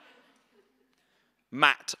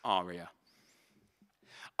 Matt Aria.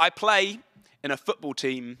 I play in a football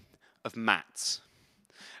team of Matts,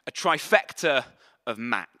 a trifecta of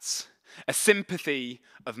Matts, a sympathy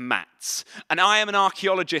of Matts, and I am an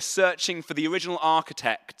archaeologist searching for the original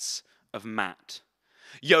architects of Matt.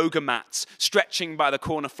 Yoga mats stretching by the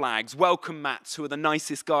corner flags, welcome mats who are the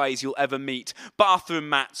nicest guys you'll ever meet, bathroom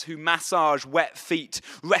mats who massage wet feet,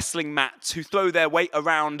 wrestling mats who throw their weight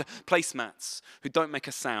around, placemats who don't make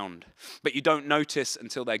a sound, but you don't notice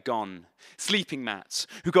until they're gone, sleeping mats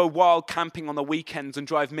who go wild camping on the weekends and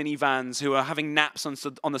drive minivans, who are having naps on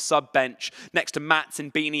the sub bench next to mats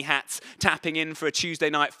in beanie hats, tapping in for a Tuesday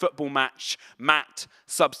night football match. Matt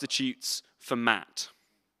substitutes for Matt.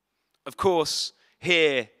 Of course,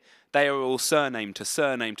 here, they are all surname to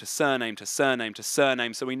surname to surname to surname to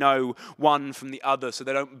surname, so we know one from the other, so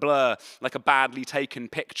they don't blur like a badly taken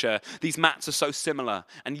picture. These mats are so similar,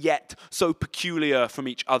 and yet so peculiar from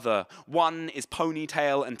each other. One is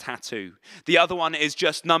ponytail and tattoo. The other one is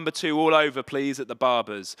just number 2 all over, please, at the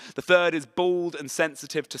barber's. The third is bald and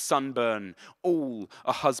sensitive to sunburn. All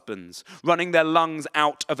are husbands, running their lungs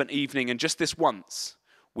out of an evening, and just this once,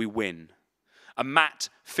 we win. A matte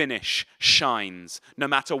finish shines, no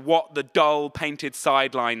matter what the dull painted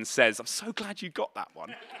sideline says. I'm so glad you got that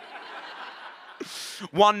one.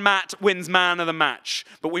 One mat wins man of the match,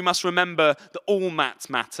 but we must remember that all mats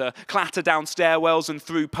matter. Clatter down stairwells and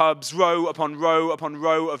through pubs, row upon row upon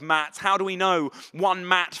row of mats. How do we know one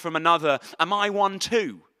mat from another? Am I one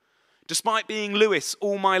too? Despite being Lewis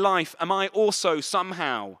all my life, am I also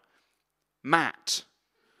somehow Matt?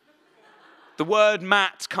 The word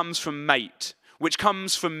mat comes from mate, which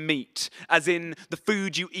comes from meat, as in the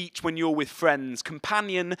food you eat when you're with friends.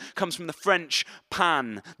 Companion comes from the French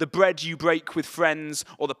pan, the bread you break with friends,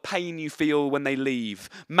 or the pain you feel when they leave.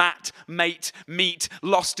 Mat, mate, meat,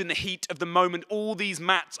 lost in the heat of the moment. All these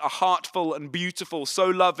mats are heartful and beautiful, so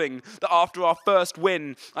loving that after our first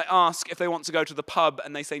win, I ask if they want to go to the pub,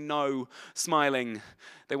 and they say no, smiling.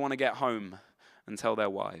 They want to get home and tell their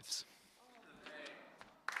wives.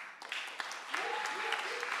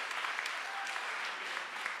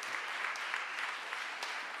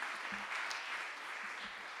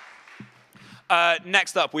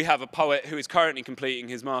 Next up, we have a poet who is currently completing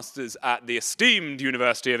his master's at the esteemed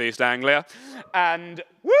University of East Anglia. And,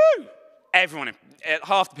 woo! everyone,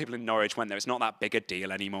 half the people in Norwich went there. It's not that big a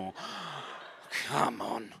deal anymore. Come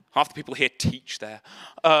on. Half the people here teach there.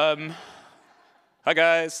 Hi,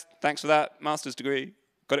 guys. Thanks for that master's degree.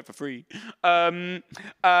 Got it for free.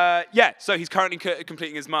 Yeah, so he's currently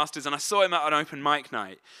completing his master's, and I saw him at an open mic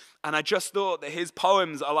night, and I just thought that his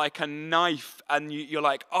poems are like a knife, and you're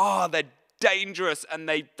like, oh, they're dangerous, and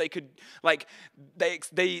they could, like,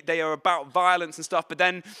 they are about violence and stuff, but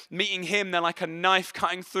then meeting him, they're like a knife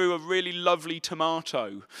cutting through a really lovely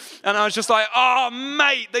tomato. And I was just like, oh,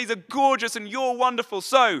 mate, these are gorgeous, and you're wonderful.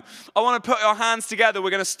 So I want to put your hands together. We're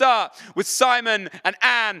going to start with Simon and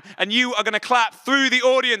Anne, and you are going to clap through the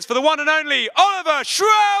audience for the one and only Oliver Schroeder!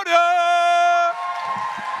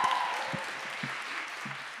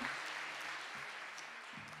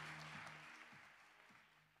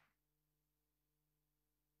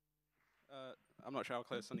 I'm not sure how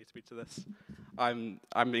close I need to be to this. I'm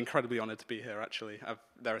incredibly honoured to be here, actually.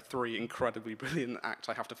 There are 3 incredibly brilliant acts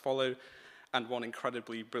I have to follow, and 1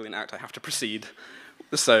 incredibly brilliant act I have to precede.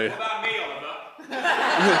 So, What about me,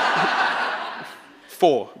 Oliver?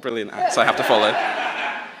 4 brilliant acts I have to follow.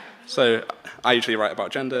 So, I usually write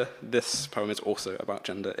about gender. This poem is also about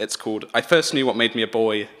gender. It's called I First Knew What Made Me a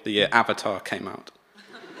Boy the Year Avatar Came Out.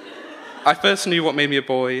 I first knew what made me a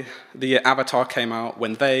boy the year Avatar came out,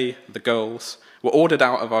 when they, the girls, were ordered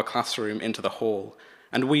out of our classroom into the hall,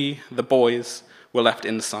 and we, the boys, were left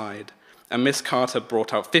inside, and Miss Carter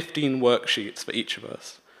brought out 15 worksheets for each of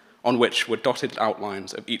us, on which were dotted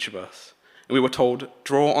outlines of each of us, and we were told,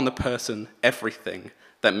 draw on the person everything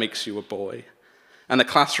that makes you a boy. And the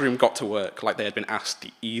classroom got to work like they had been asked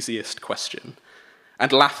the easiest question.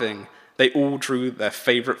 And laughing, they all drew their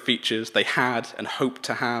favourite features they had and hoped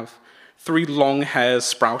to have, 3 long hairs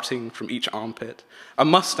sprouting from each armpit, a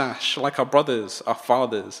mustache like our brothers, our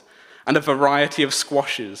fathers, and a variety of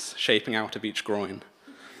squashes shaping out of each groin.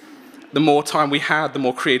 The more time we had, the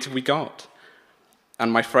more creative we got.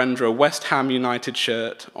 And my friend drew a West Ham United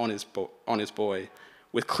shirt on his boy,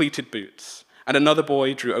 with cleated boots, and another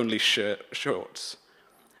boy drew only shorts.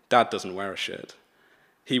 Dad doesn't wear a shirt.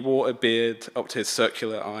 He wore a beard up to his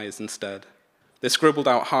circular eyes instead. They scribbled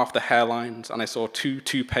out half the hairlines, and I saw 2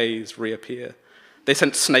 toupees reappear. They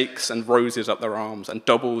sent snakes and roses up their arms and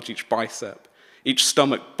doubled each bicep. Each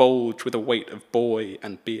stomach bulged with the weight of boy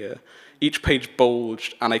and beer. Each page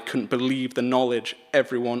bulged, and I couldn't believe the knowledge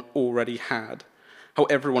everyone already had, how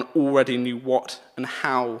everyone already knew what and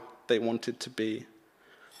how they wanted to be.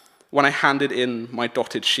 When I handed in my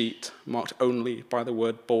dotted sheet, marked only by the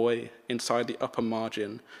word boy inside the upper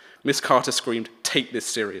margin, Miss Carter screamed, "Take this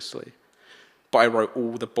seriously." But I wrote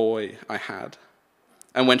all the boy I had.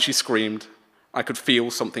 And when she screamed, I could feel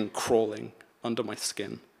something crawling under my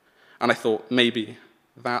skin. And I thought, maybe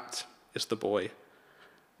that is the boy,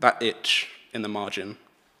 that itch in the margin.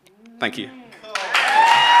 Thank you.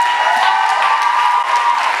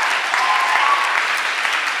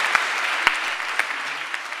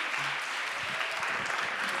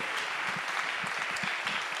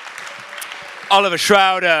 Oliver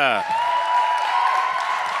Schroeder.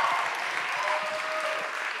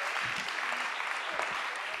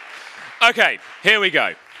 Okay, here we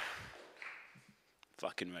go.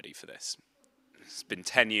 Fucking ready for this. It's been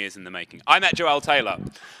 10 years in the making. I met Joelle Taylor.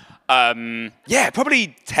 Yeah,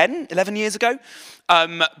 probably 10, 11 years ago,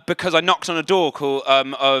 because I knocked on a door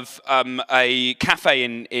of a cafe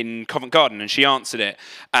in Covent Garden, and she answered it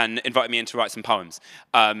and invited me in to write some poems.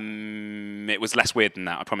 It was less weird than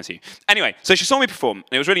that, I promise you. Anyway, so she saw me perform,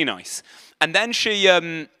 and it was really nice. And then she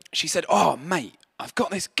said, "Oh, mate, I've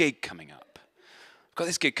got this gig coming up.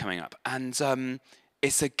 And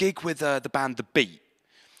it's a gig with the band The Beat.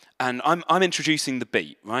 And I'm introducing The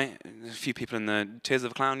Beat, right? There's a few people in the Tears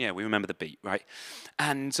of a Clown, yeah, we remember The Beat, right?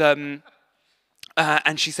 And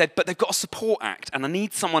she said, but they've got a support act, and I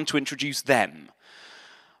need someone to introduce them.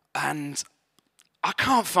 And I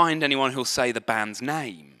can't find anyone who'll say the band's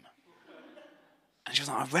name." And she was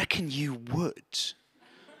like, "I reckon you would."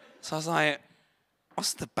 So I was like,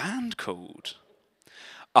 "What's the band called?"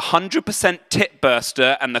 100% Tit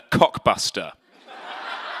Burster and the Cockbuster.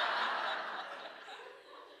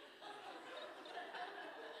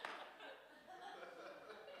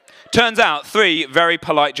 Turns out, 3 very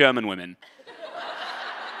polite German women.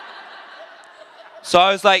 So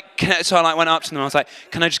I was like, I went up to them and I was like,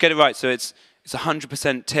 "Can I just get it right? So it's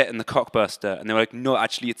 100% tit and the cockbuster." And they were like, "No,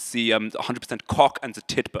 actually it's the 100% cock and the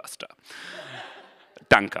tit burster."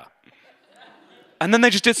 Danke. And then they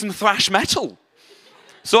just did some thrash metal.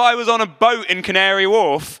 So I was on a boat in Canary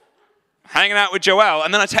Wharf, hanging out with Joelle,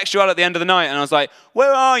 and then I texted Joelle at the end of the night, and I was like,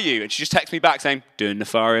 "Where are you?" And she just texted me back saying, "Doing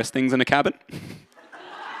nefarious things in a cabin."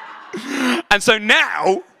 And so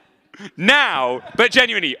now, Now, but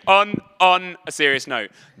genuinely, on a serious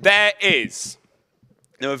note, there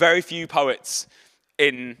are very few poets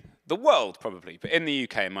in the world, probably, but in the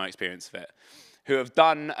UK, in my experience of it, who have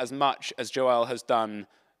done as much as Joelle has done,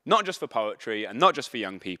 not just for poetry and not just for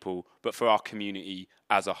young people, but for our community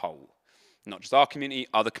as a whole. Not just our community,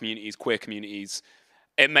 other communities, queer communities.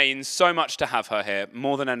 It means so much to have her here,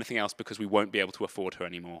 more than anything else, because we won't be able to afford her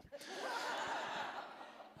anymore.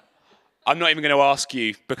 I'm not even going to ask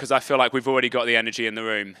you, because I feel like we've already got the energy in the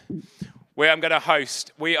room. We are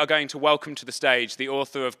going to welcome to the stage the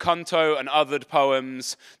author of Canto and Othered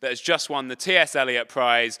Poems that has just won the T.S Eliot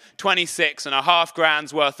Prize, 26.5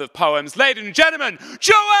 grand's worth of poems. Ladies and gentlemen,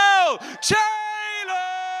 Joelle Taylor!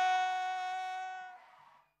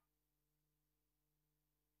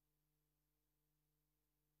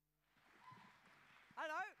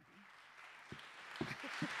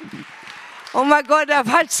 Oh my God, I've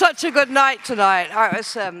had such a good night tonight. I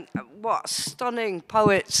was, what stunning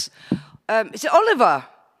poets. Is it Oliver?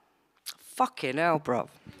 Fucking hell, bro.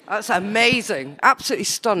 That's amazing. Absolutely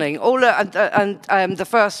stunning. And the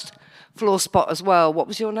first floor spot as well. What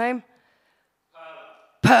was your name?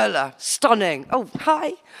 Perla. Stunning. Oh,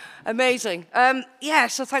 hi. Amazing. Yeah,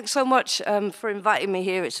 so thanks so much for inviting me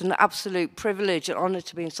here. It's an absolute privilege and honor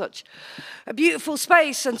to be in such a beautiful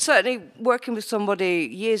space, and certainly working with somebody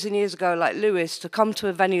years and years ago like Lewis to come to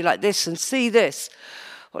a venue like this and see this.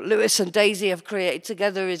 What Lewis and Daisy have created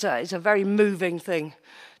together is a very moving thing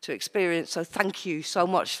to experience. So thank you so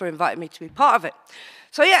much for inviting me to be part of it.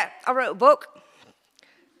 So yeah, I wrote a book.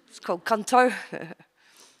 It's called Canto.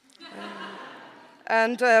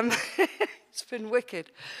 And it's been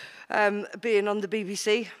wicked being on the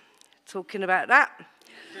BBC, talking about that.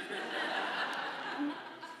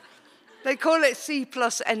 They call it C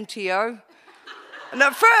plus NTO. And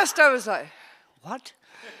at first I was like, what?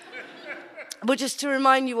 But just to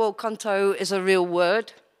remind you all, canto is a real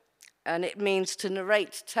word, and it means to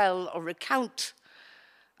narrate, tell, or recount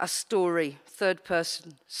a story, third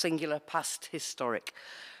person, singular, past, historic.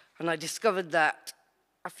 And I discovered that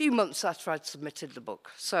a few months after I'd submitted the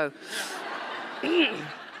book. So, because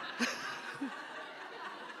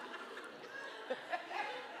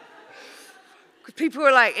people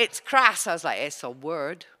were like, it's crass. I was like, it's a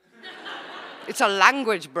word. It's a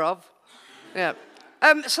language, bruv. Yeah.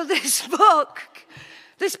 So this book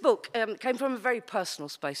came from a very personal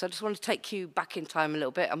space. I just want to take you back in time a little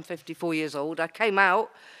bit. I'm 54 years old. I came out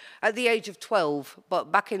at the age of 12,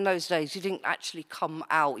 but back in those days, you didn't actually come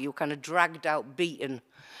out. You were kind of dragged out, beaten,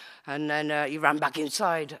 and then you ran back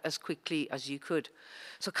inside as quickly as you could.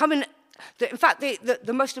 So in fact,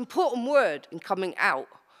 the most important word in coming out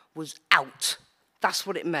was out. That's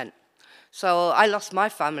what it meant. So I lost my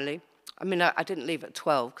family. I mean, I didn't leave at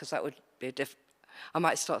 12, because that would be a different... I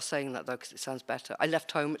might start saying that, though, because it sounds better. I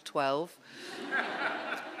left home at 12.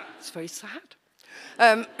 It's very sad.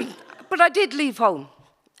 But I did leave home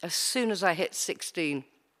as soon as I hit 16,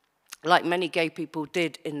 like many gay people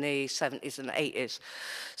did in the 70s and 80s.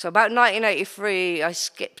 So about 1983, I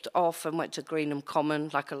skipped off and went to Greenham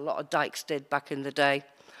Common, like a lot of dykes did back in the day.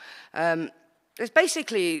 It's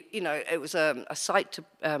basically, it was a site to,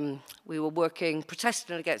 we were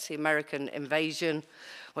protesting against the American invasion.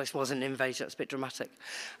 Well, it wasn't an invasion, it's a bit dramatic.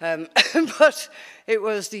 But it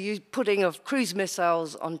was the putting of cruise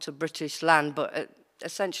missiles onto British land. But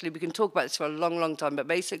essentially, we can talk about this for a long, long time, but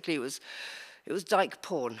basically it was dyke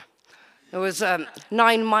porn. There was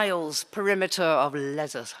 9 miles perimeter of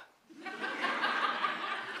leisure.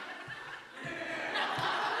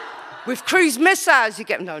 With cruise missiles, you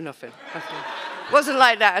get... No, nothing. It wasn't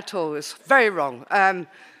like that at all. It was very wrong. I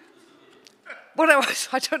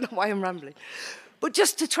don't know why I'm rambling. But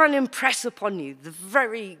just to try and impress upon you the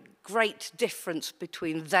very great difference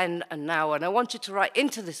between then and now. And I wanted to write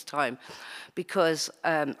into this time because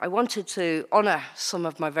I wanted to honor some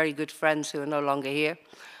of my very good friends who are no longer here.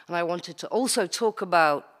 And I wanted to also talk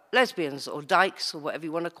about lesbians or dykes or whatever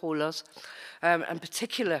you want to call us, and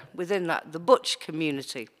particular within that, the butch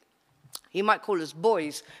community. You might call us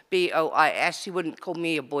boys, B-O-I-S. You wouldn't call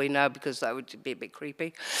me a boy now because that would be a bit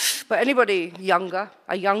creepy. But anybody younger,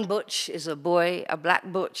 a young butch is a boy, a black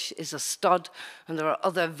butch is a stud, and there are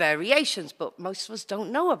other variations, but most of us don't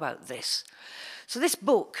know about this. So this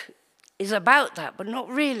book is about that, but not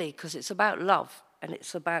really, because it's about love, and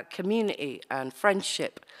it's about community and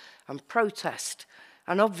friendship and protest.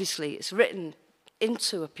 And obviously, it's written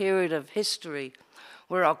into a period of history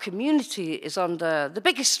where our community is under the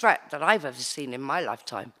biggest threat that I've ever seen in my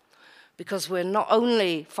lifetime. Because we're not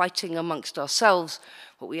only fighting amongst ourselves,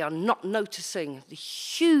 but we are not noticing the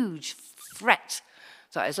huge threat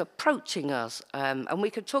that is approaching us. And we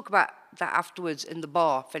can talk about that afterwards in the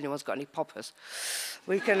bar if anyone's got any poppers.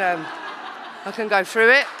 We can, I can go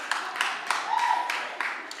through it.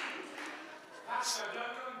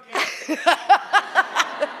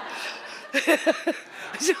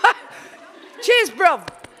 Cheers, bro.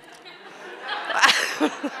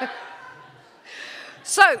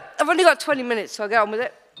 So, I've only got 20 minutes, so I'll get on with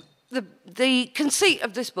it. The conceit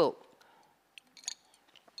of this book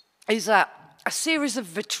is a series of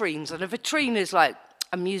vitrines, and a vitrine is like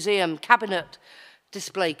a museum cabinet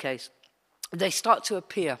display case. They start to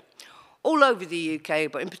appear all over the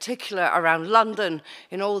UK, but in particular around London,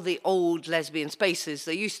 in all the old lesbian spaces.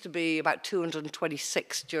 There used to be about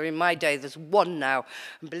 226 during my day. There's one now,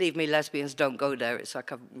 and believe me, lesbians don't go there. It's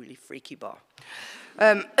like a really freaky bar.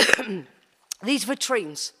 These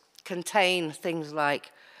vitrines contain things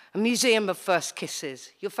like a museum of first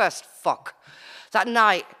kisses, your first fuck. That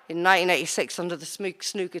night in 1986 under the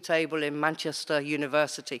snooker table in Manchester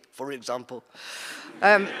University, for example.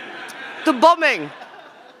 The bombing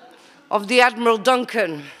of the Admiral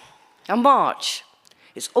Duncan, a march.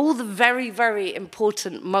 It's all the very, very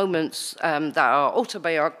important moments that are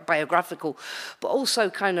autobiographical, but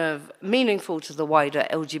also kind of meaningful to the wider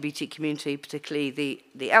LGBT community, particularly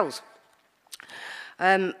the Ls.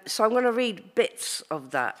 So I'm going to read bits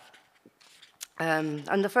of that.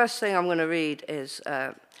 And the first thing I'm going to read is,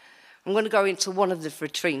 I'm going to go into one of the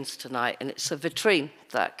vitrines tonight, and it's a vitrine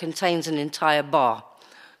that contains an entire bar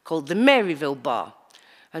called the Maryville Bar.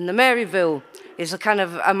 And the Maryville is a kind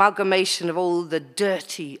of amalgamation of all the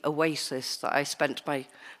dirty oasis that I spent my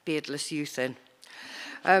beardless youth in.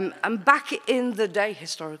 And back in the day,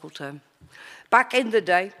 historical term, back in the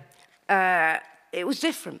day, it was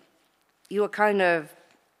different. You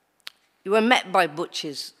were met by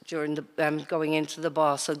butchers during the going into the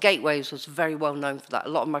bar. So Gateways was very well known for that. A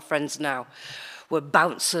lot of my friends now were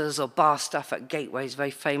bouncers or bar staff at Gateways,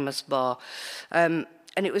 very famous bar.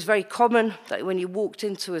 And it was very common that when you walked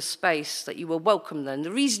into a space that you were welcomed then.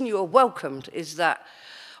 The reason you were welcomed is that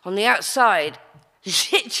on the outside,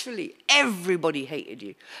 literally everybody hated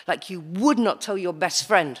you. Like you would not tell your best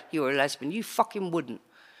friend you were a lesbian. You fucking wouldn't.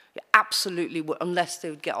 You absolutely would, unless they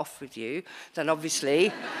would get off with you. Then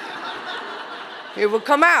obviously, it would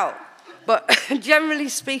come out. But generally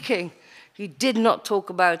speaking, you did not talk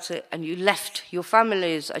about it and you left your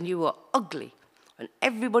families and you were ugly. And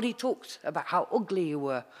everybody talked about how ugly you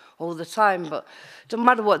were all the time. But it doesn't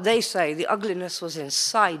matter what they say, the ugliness was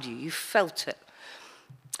inside you. You felt it.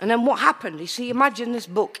 And then what happened? You see, imagine this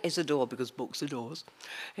book is a door, because books are doors.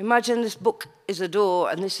 Imagine this book is a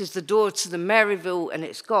door, and this is the door to the Maryville, and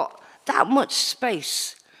it's got that much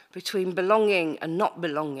space between belonging and not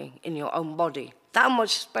belonging in your own body. That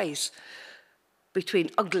much space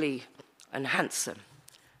between ugly and handsome.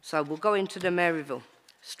 So we'll go into the Maryville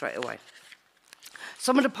straight away.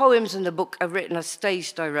 Some of the poems in the book are written as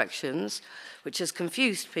stage directions, which has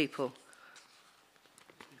confused people.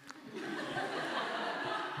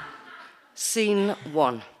 Scene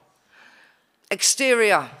 1.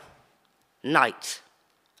 Exterior, night.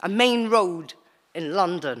 A main road in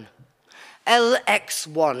London.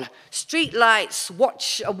 LX1. Streetlights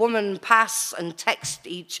watch a woman pass and text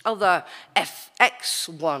each other.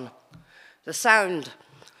 FX1. The sound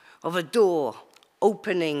of a door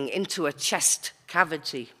opening into a chest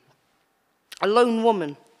cavity. A lone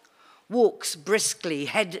woman walks briskly,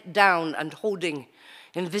 head down and holding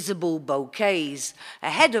invisible bouquets.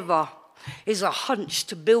 Ahead of her is a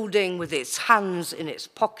hunched building with its hands in its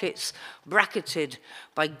pockets, bracketed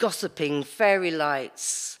by gossiping fairy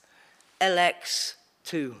lights.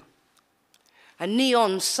 LX2. A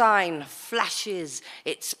neon sign flashes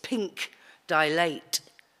its pink dilate.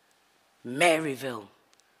 Maryville,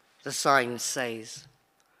 the sign says.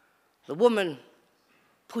 The woman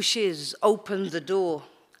pushes open the door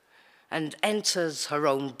and enters her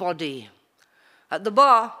own body. At the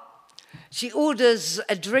bar, she orders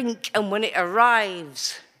a drink, and when it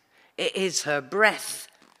arrives, it is her breath.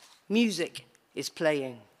 Music is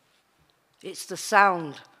playing. It's the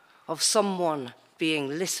sound of someone being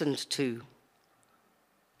listened to.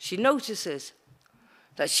 She notices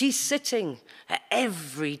that she's sitting at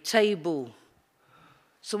every table.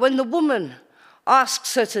 So when the woman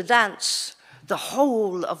asks her to dance, the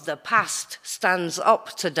whole of the past stands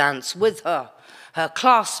up to dance with her. Her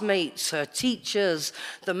classmates, her teachers,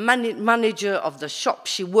 the manager of the shop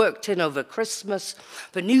she worked in over Christmas,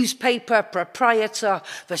 the newspaper proprietor,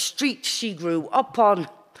 the street she grew up on,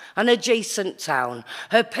 an adjacent town,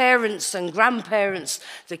 her parents and grandparents,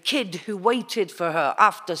 the kid who waited for her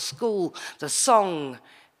after school. The song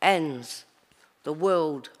ends. The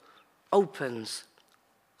world opens.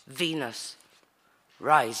 Venus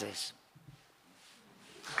rises.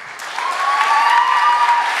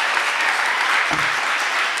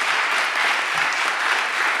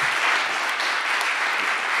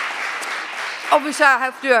 Obviously, I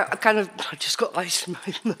have to I just got ice in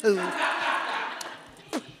my mouth.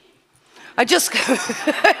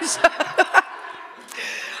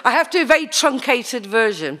 I have to do a very truncated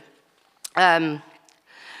version.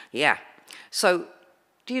 Yeah. So,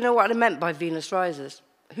 do you know what I meant by Venus Rises?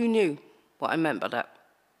 Who knew what I meant by that?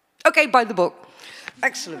 Okay, buy the book.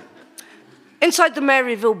 Excellent. Inside the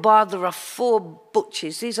Maryville bar, there are 4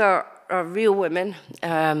 butches. These are real women,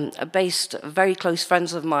 based, very close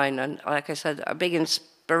friends of mine, and like I said, a big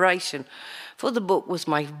inspiration for the book was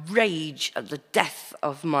my rage at the death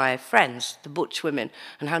of my friends, the butch women,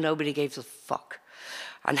 and how nobody gives a fuck,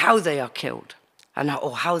 and how they are killed,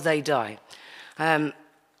 or how they die.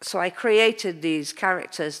 So I created these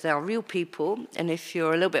characters. They are real people, and if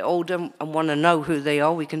you're a little bit older and want to know who they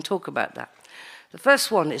are, we can talk about that. The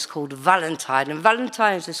first one is called Valentine, and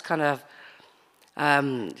Valentine is this kind of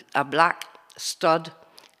a black stud,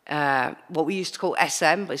 what we used to call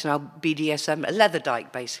SM, but it's now BDSM, a leather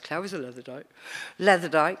dyke, basically. I was a leather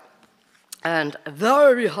dyke, and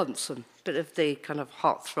very handsome, bit of the kind of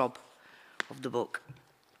heartthrob of the book.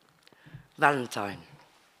 Valentine.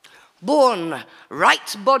 Born,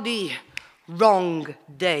 right body, wrong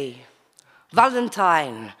day.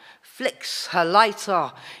 Valentine flicks her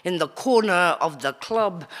lighter in the corner of the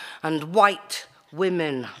club, and white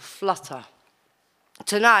women flutter.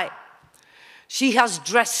 Tonight, she has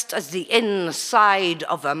dressed as the inside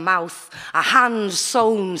of her mouth, a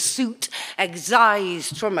hand-sewn suit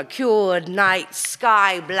excised from a cured night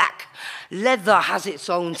sky black. Leather has its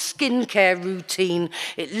own skincare routine.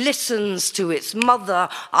 It listens to its mother.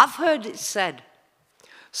 I've heard it said,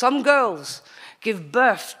 some girls give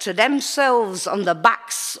birth to themselves on the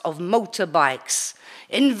backs of motorbikes.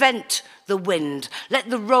 Invent the wind. Let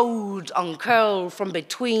the road uncurl from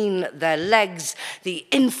between their legs. The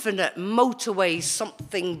infinite motorway,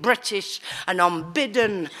 something British and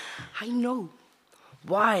unbidden. I know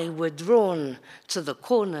why we're drawn to the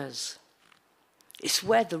corners. It's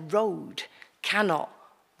where the road cannot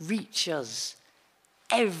reach us.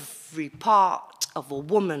 Every part of a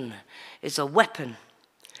woman is a weapon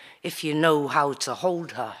if you know how to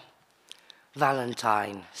hold her,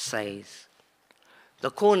 Valentine says.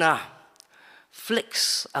 The corner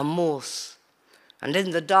flicks a morse, and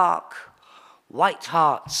in the dark, white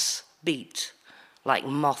hearts beat like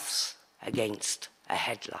moths against a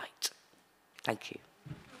headlight. Thank you.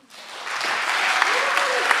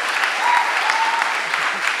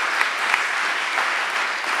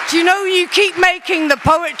 Do you know you keep making the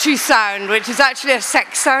poetry sound, which is actually a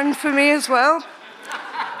sex sound for me as well?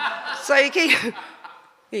 So you keep,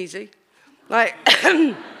 easy, like,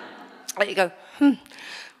 there you go,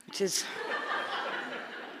 which is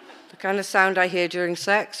the kind of sound I hear during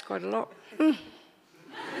sex quite a lot.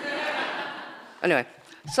 Anyway,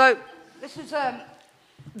 so this is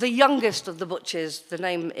the youngest of the butchers. The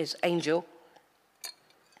name is Angel.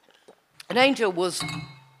 And Angel was,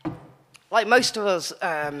 like most of us,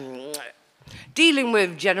 dealing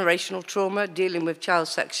with generational trauma, dealing with child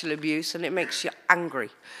sexual abuse, and it makes you angry.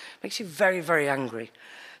 It makes you very, very angry.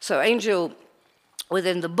 So Angel,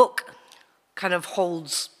 within the book, kind of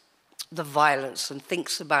holds the violence and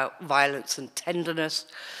thinks about violence and tenderness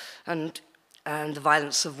and the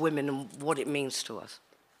violence of women and what it means to us.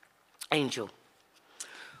 Angel.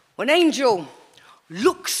 When Angel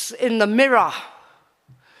looks in the mirror,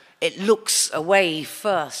 it looks away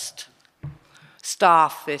first. Star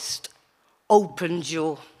fist, open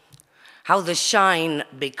jaw, how the shine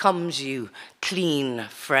becomes you, clean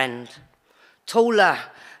friend. Taller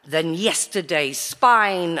than yesterday,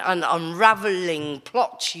 spine and unraveling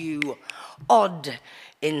plot you, odd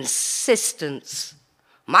insistence.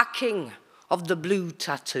 My king of the blue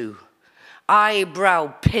tattoo,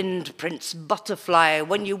 eyebrow pinned Prince Butterfly.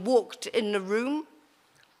 When you walked in the room,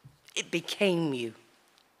 it became you.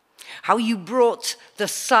 How you brought the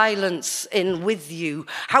silence in with you.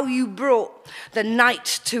 How you brought the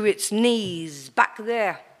night to its knees. Back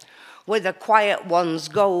there where the quiet ones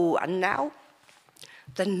go. And now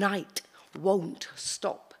the night won't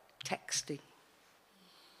stop texting.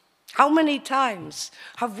 How many times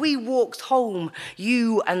have we walked home,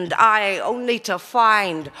 you and I, only to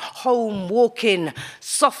find home walking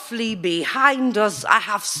softly behind us? I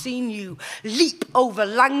have seen you leap over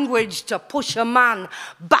language to push a man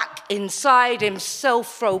back inside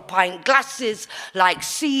himself, throw pint glasses like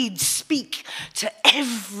seeds, speak to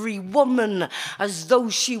every woman as though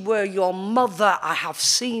she were your mother. I have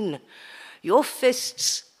seen your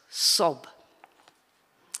fists sob.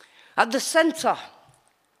 At the center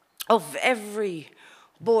of every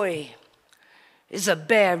boy is a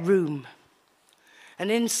bare room. And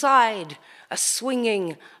inside a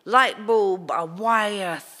swinging light bulb, a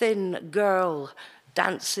wire-thin girl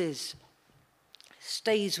dances,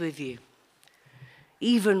 stays with you,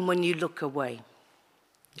 even when you look away.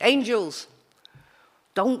 Angels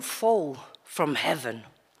don't fall from heaven.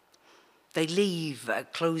 They leave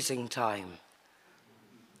at closing time.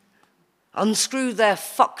 Unscrew their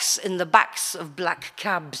fucks in the backs of black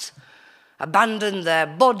cabs, abandon their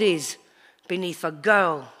bodies beneath a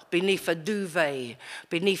girl, beneath a duvet,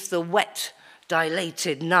 beneath the wet,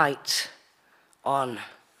 dilated night on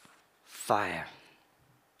fire.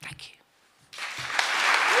 Thank you.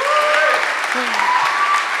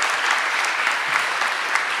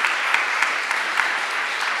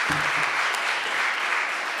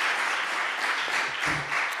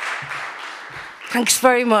 Thanks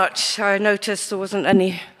very much. I noticed there wasn't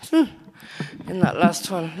any in that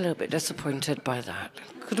last one. A little bit disappointed by that.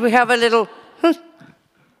 Could we have a little?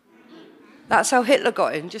 That's how Hitler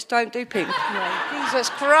got in. Just don't do pink. No, Jesus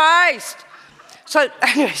Christ. So,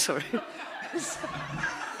 anyway, sorry.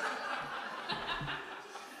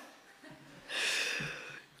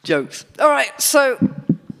 Jokes. All right, so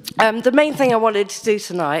the main thing I wanted to do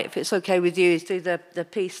tonight, if it's okay with you, is do the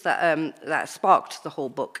piece that sparked the whole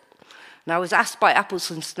book. And I was asked by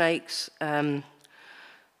Apples and Snakes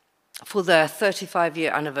for their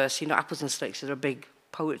 35-year anniversary. You know, Apples and Snakes are a big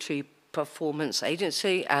poetry performance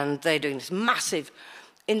agency, and they're doing this massive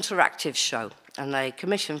interactive show. And they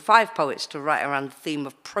commissioned 5 poets to write around the theme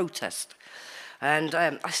of protest. And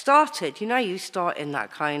I started, you know, you start in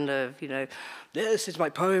that kind of, you know, this is my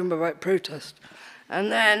poem about protest.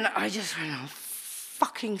 And then I just went, I'm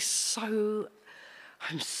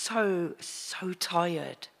so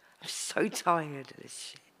tired. I'm so tired of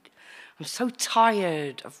this shit. I'm so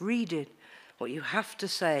tired of reading what you have to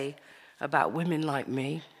say about women like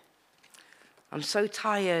me. I'm so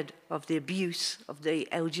tired of the abuse of the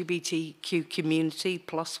LGBTQ community,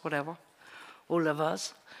 plus whatever, all of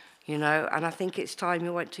us, you know, and I think it's time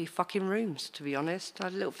you went to your fucking rooms, to be honest.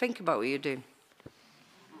 Had a little think about what you're doing.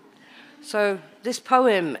 So this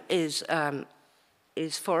poem is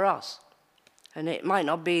for us, and it might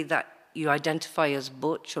not be that you identify as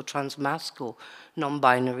butch or transmasc or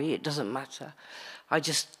non-binary, it doesn't matter. I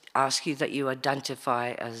just ask you that you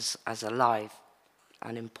identify as alive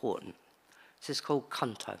and important. This is called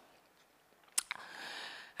Canto.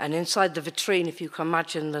 And inside the vitrine, if you can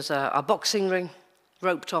imagine, there's a boxing ring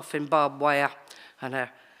roped off in barbed wire and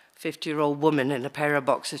a 50-year-old woman in a pair of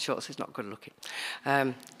boxer shorts, it's not good looking,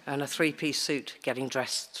 and a 3-piece suit getting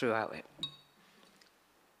dressed throughout it.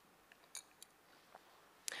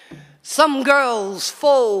 Some girls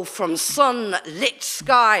fall from sun-lit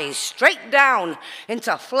skies straight down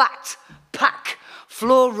into flat pack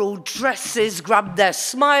floral dresses, grab their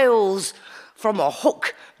smiles from a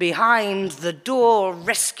hook behind the door,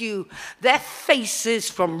 rescue their faces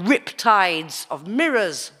from riptides of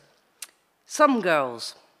mirrors. Some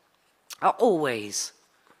girls are always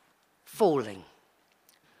falling.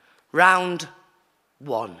 Round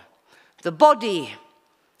 1. The body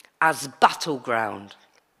as battleground.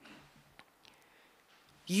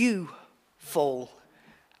 You fall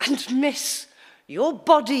and miss your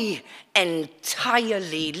body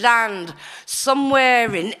entirely, land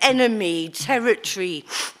somewhere in enemy territory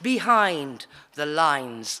behind the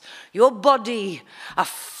lines. Your body, a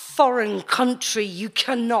foreign country you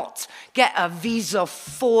cannot get a visa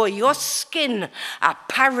for. Your skin, a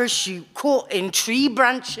parachute caught in tree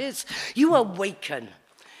branches. You awaken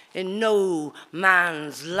in no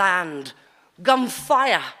man's land.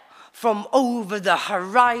 Gunfire from over the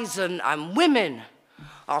horizon, and women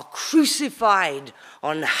are crucified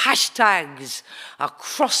on hashtags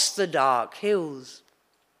across the dark hills.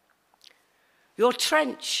 Your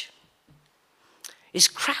trench is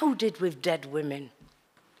crowded with dead women,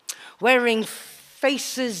 wearing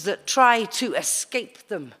faces that try to escape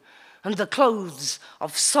them, and the clothes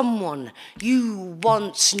of someone you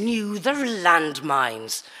once knew. There are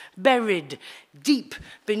landmines buried deep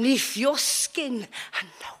beneath your skin, and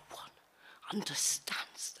no one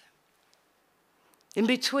understands them. In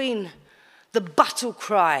between the battle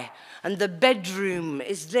cry and the bedroom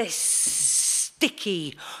is this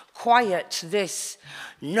sticky, quiet, this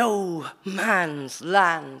no man's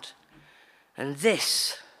land. And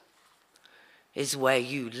this is where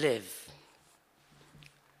you live.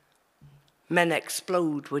 Men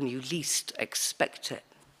explode when you least expect it.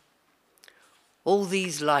 All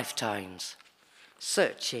these lifetimes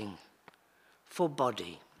searching for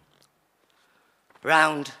body.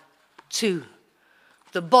 Round 2.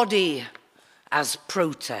 The body as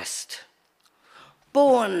protest.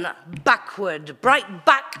 Born backward, bright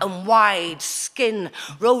back and wide, skin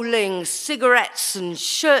rolling, cigarettes and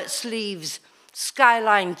shirt sleeves,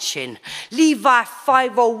 skyline chin, Levi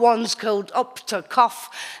 501s curled up to cuff,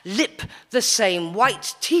 lip the same,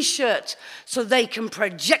 white t-shirt so they can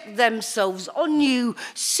project themselves on you,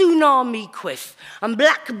 tsunami quiff, and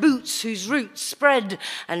black boots whose roots spread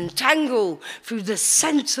and tangle through the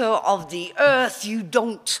center of the earth. You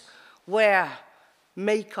don't wear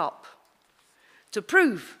makeup to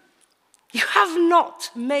prove you have not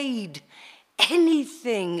made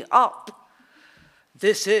anything up.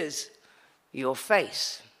 This is your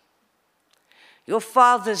face. Your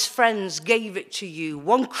father's friends gave it to you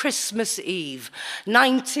one Christmas Eve,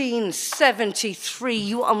 1973.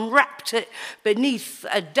 You unwrapped it beneath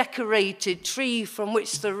a decorated tree from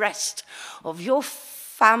which the rest of your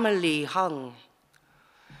family hung.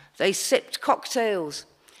 They sipped cocktails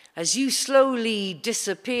as you slowly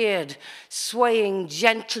disappeared, swaying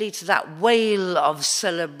gently to that wail of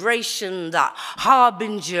celebration, that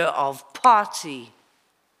harbinger of party.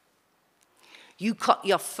 You cut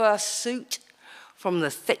your first suit from the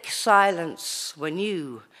thick silence when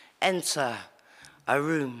you enter a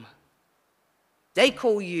room. They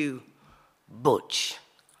call you Butch.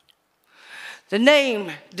 The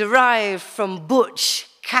name derived from Butch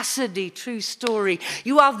Cassidy, true story.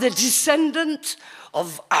 You are the descendant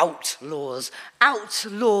of outlaws.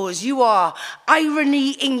 Outlaws, you are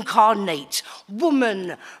irony incarnate,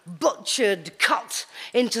 woman butchered, cut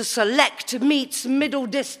into select meats, middle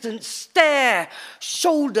distance, stare,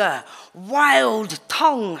 shoulder, wild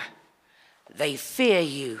tongue. They fear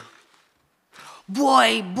you.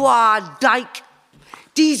 Boy, bois, dyke,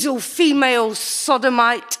 diesel female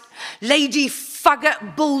sodomite, lady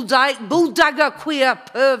faggot, bulldagger, queer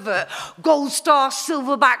pervert, gold star,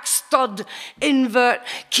 silverback, stud, invert,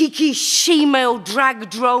 kiki, she-male, drag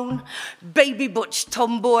drone, baby butch,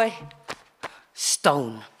 tomboy,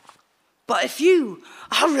 stone. But if you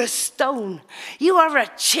are a stone, you are a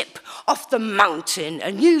chip off the mountain,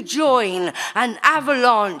 and you join an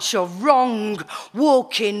avalanche of wrong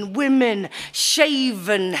walking women,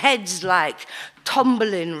 shaven heads like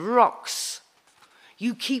tumbling rocks.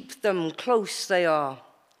 You keep them close, they are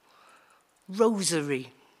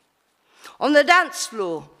rosary. On the dance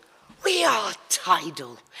floor, we are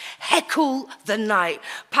tidal, heckle the night,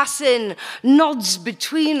 passing nods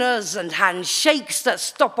between us and handshakes that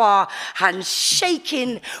stop our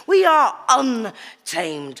handshaking. We are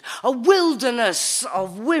untamed, a wilderness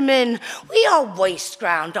of women. We are waste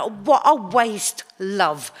ground, a waste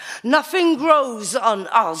love. Nothing grows on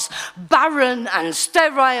us, barren and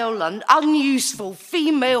sterile and unuseful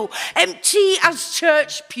female, empty as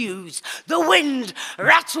church pews. The wind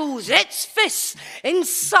rattles its fists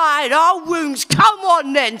inside our wombs. Come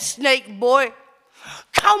on then, snake boy.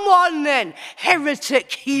 Come on then,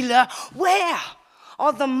 heretic healer. Where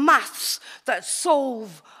are the maths that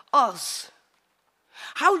solve us?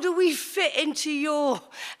 How do we fit into your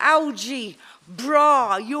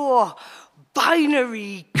algebra, your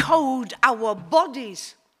binary code, our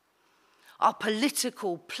bodies, our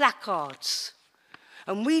political placards?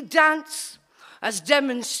 And we dance as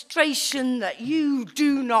demonstration that you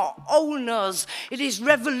do not own us. It is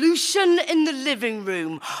revolution in the living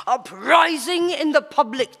room, uprising in the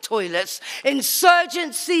public toilets,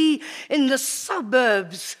 insurgency in the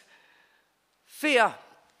suburbs. Fear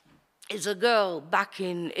is a girl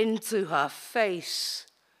backing into her face.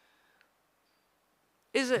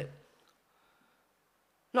 Is it?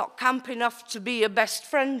 Not camp enough to be your best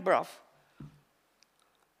friend, bruv.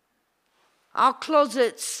 Our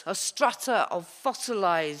closet's a strata of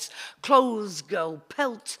fossilized clothes girl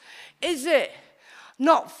pelt. Is it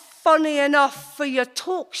not funny enough for your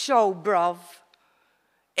talk show, bruv?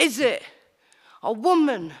 Is it? A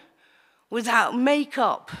woman without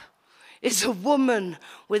makeup is a woman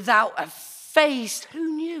without a face.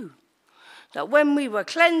 Who knew that when we were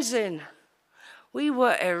cleansing, we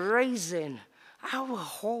were erasing our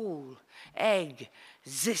whole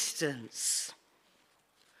existence?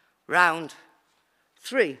 Round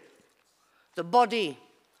 3, the body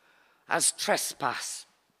as trespass.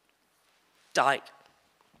 Dyke,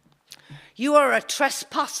 you are a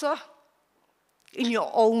trespasser in your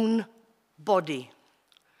own body.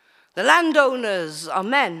 The landowners are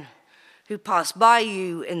men who pass by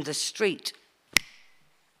you in the street.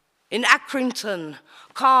 In Accrington,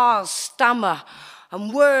 cars stammer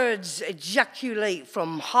and words ejaculate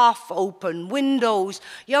from half-open windows.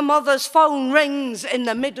 Your mother's phone rings in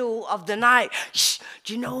the middle of the night. Shh,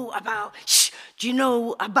 do you know about Do you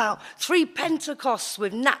know about 3 Pentecosts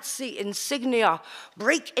with Nazi insignia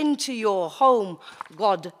break into your home?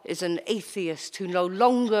 God is an atheist who no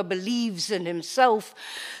longer believes in himself.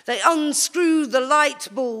 They unscrew the light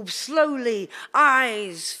bulb slowly,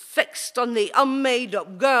 eyes fixed on the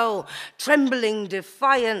unmade-up girl, trembling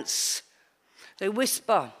defiance. They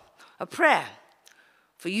whisper a prayer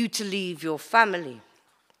for you to leave your family.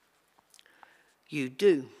 You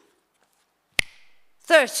do.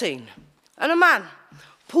 13. And a man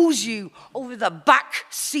pulls you over the back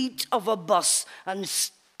seat of a bus and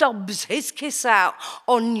stubs his kiss out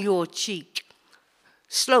on your cheek.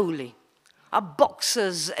 Slowly, a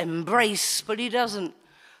boxer's embrace, but he doesn't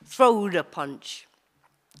throw the punch.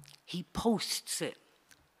 He posts it.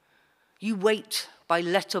 You wait by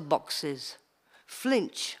letterboxes,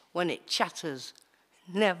 flinch when it chatters,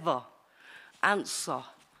 never answer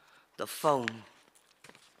the phone.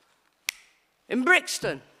 In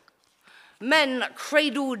Buxton, men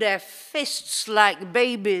cradle their fists like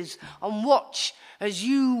babies and watch as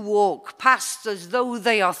you walk past as though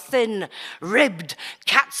they are thin-ribbed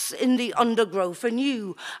cats in the undergrowth, and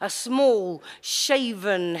you, a small,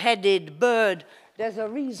 shaven-headed bird. There's a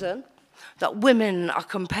reason that women are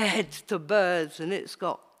compared to birds, and it's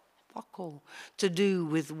got fuck all to do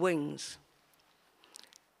with wings.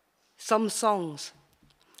 Some songs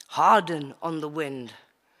harden on the wind.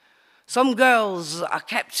 Some girls are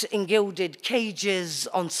kept in gilded cages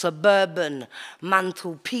on suburban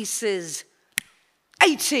mantelpieces.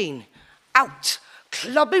 18, out,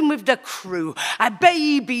 clubbing with the crew, a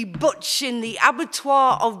baby butch in the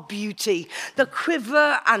abattoir of beauty, the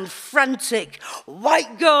quiver and frantic,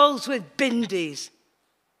 white girls with bindies,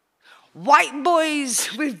 white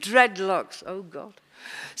boys with dreadlocks, oh God,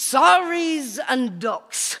 saris and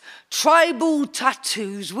ducks, tribal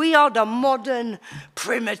tattoos. We are the modern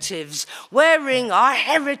primitives, wearing our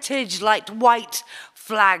heritage like white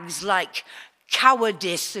flags, like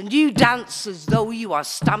cowardice, and you dance as though you are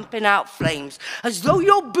stamping out flames, as though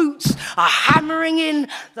your boots are hammering in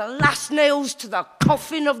the last nails to the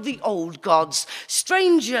coffin of the old gods.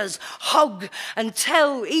 Strangers hug and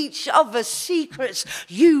tell each other secrets.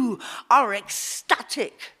 You are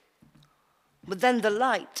ecstatic. But then the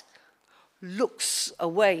light looks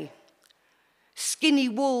away. Skinny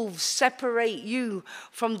wolves separate you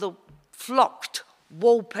from the flocked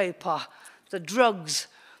wallpaper. The drugs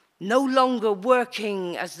no longer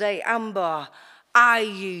working as they amber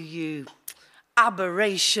you,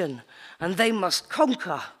 aberration, and they must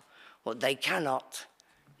conquer what they cannot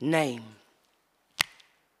name.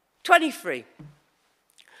 23.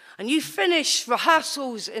 And you finish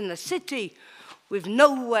rehearsals in the city with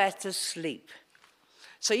nowhere to sleep.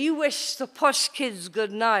 So you wish the posh kids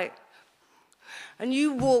good night. And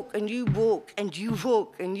you walk and you walk and you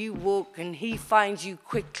walk and you walk, and he finds you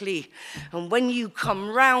quickly. And when you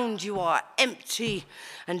come round, you are empty,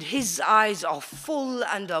 and his eyes are full,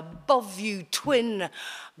 and above you twin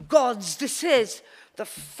gods. This is the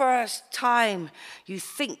first time you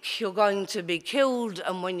think you're going to be killed,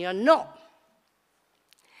 and when you're not,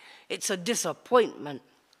 it's a disappointment.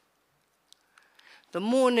 The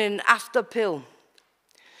morning after pill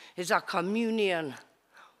is a communion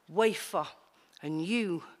wafer, and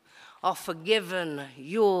you are forgiven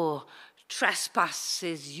your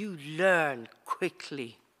trespasses. You learn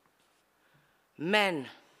quickly. Men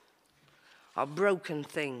are broken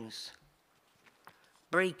things,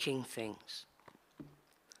 breaking things.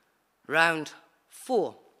 Round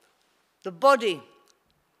 4, the body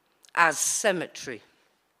as cemetery.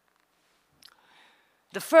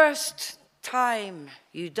 The first time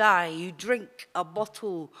you die, you drink a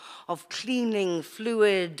bottle of cleaning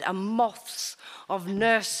fluid, and moths of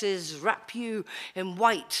nurses wrap you in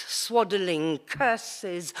white swaddling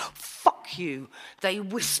curses. Fuck you, they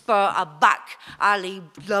whisper a back alley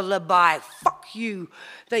lullaby. Fuck you,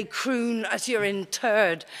 they croon as you're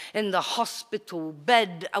interred in the hospital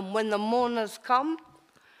bed, and when the mourners come,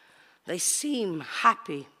 they seem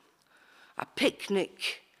happy. A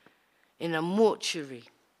picnic in a mortuary.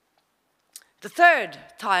 The third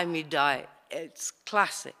time you die, it's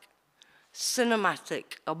classic, cinematic,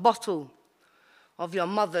 a bottle of your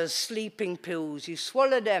mother's sleeping pills. You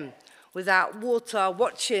swallow them without water,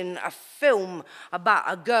 watching a film about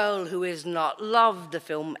a girl who is not loved. The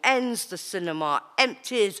film ends, the cinema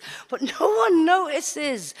empties, but no one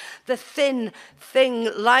notices the thin thing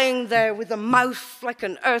lying there with a mouth like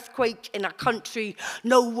an earthquake in a country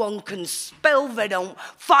no one can spell. They don't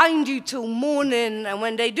find you till morning, and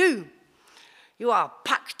when they do, you are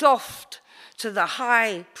packed off to the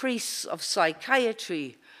high priests of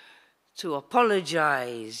psychiatry to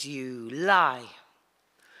apologize. You lie,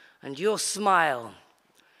 and your smile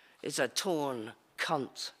is a torn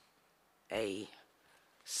cunt, a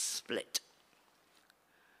split.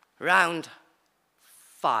 Round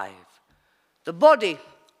 5. The body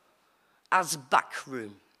as back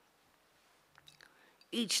room.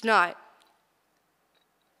 Each night,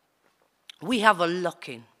 we have a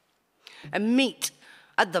lock-in and meet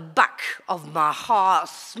at the back of my heart,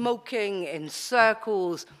 smoking in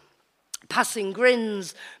circles, passing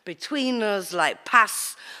grins between us like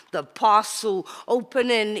pass the parcel,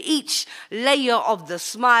 opening each layer of the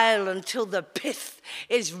smile until the pith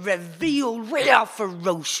is revealed. We are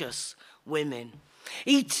ferocious women,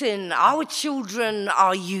 eating our children,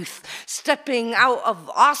 our youth, stepping out of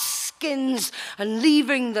our skins and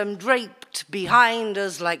leaving them draped behind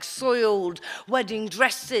us like soiled wedding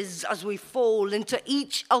dresses as we fall into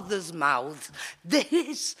each other's mouths.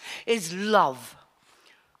 This is love.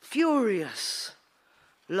 Furious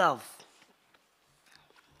love.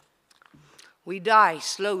 We die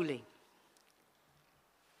slowly.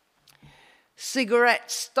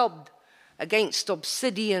 Cigarettes stubbed against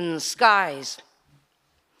obsidian skies.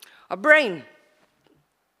 A brain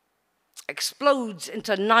explodes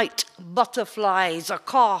into night butterflies. A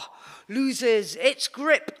car loses its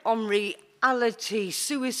grip on reality.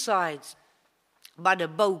 Suicides by the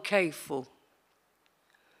bouquet full.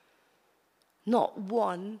 Not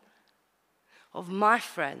one of my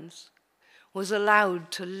friends was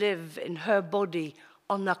allowed to live in her body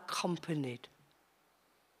unaccompanied.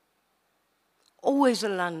 Always a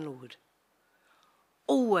landlord,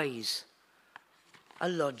 always a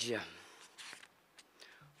lodger.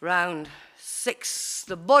 Round 6,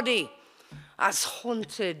 the body as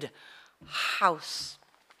haunted house.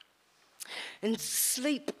 In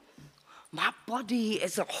sleep, my body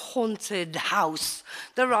is a haunted house.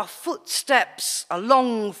 There are footsteps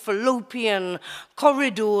along fallopian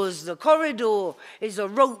corridors. The corridor is a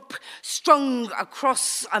rope strung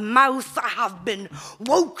across a mouth. I have been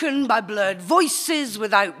woken by blurred voices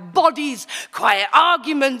without bodies, quiet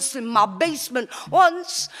arguments in my basement.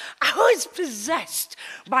 Once I was possessed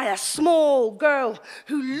by a small girl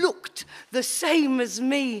who looked the same as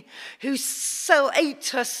me, who ate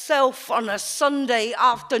herself on a Sunday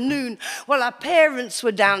afternoon while our parents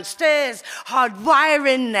were downstairs,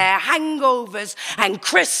 hardwiring their hangovers, and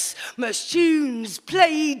Christmas tunes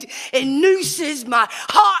played in nooses. My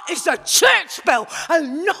heart is a church bell,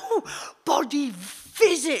 and nobody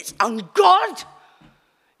visits. And God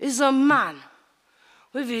is a man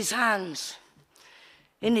with his hands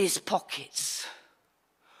in his pockets,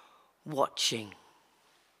 watching.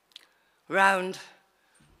 Round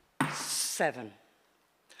 7.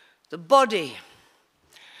 The body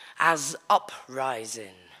as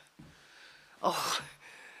uprising. Oh,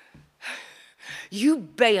 you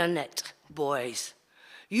bayonet boys,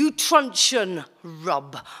 you truncheon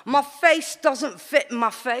rub. My face doesn't fit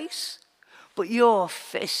my face, but your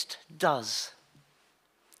fist does.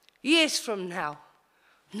 Years from now,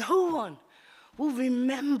 no one will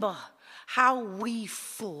remember how we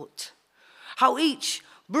fought, how each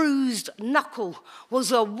bruised knuckle was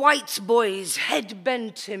a white boy's head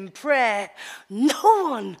bent in prayer. No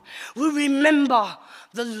one will remember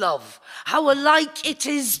the love, how alike it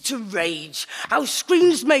is to rage, how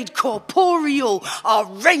screams made corporeal are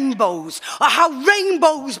rainbows, or how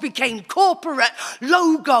rainbows became corporate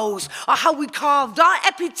logos, or how we carved our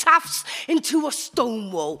epitaphs into a stone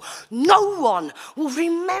wall. No one will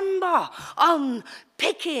remember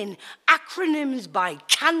unpicking acronyms by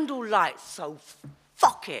candlelight, so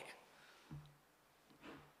fuck it.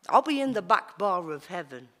 I'll be in the back bar of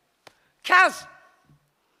heaven. Kaz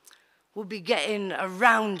will be getting a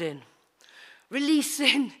rounding,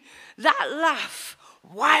 releasing that laugh,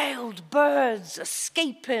 wild birds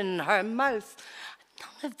escaping her mouth.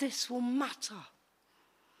 None of this will matter.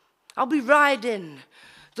 I'll be riding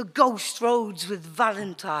the ghost roads with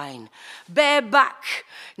Valentine, bareback,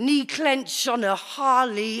 knee clenched on a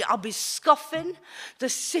Harley. I'll be scuffing the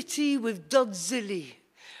city with Dudzilly.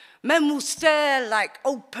 Men will stare like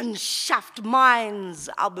open shaft mines.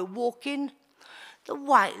 I'll be walking the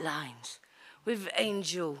white lines with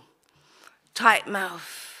Angel, tight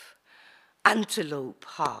mouth, antelope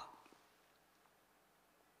heart.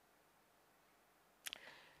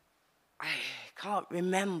 I can't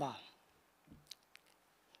remember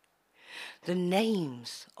the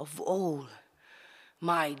names of all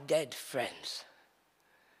my dead friends,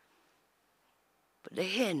 but they're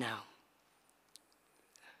here now.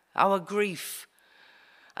 Our grief,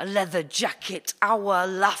 a leather jacket, our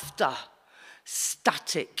laughter,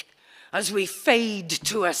 static, as we fade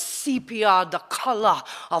to a sepia, the color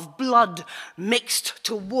of blood mixed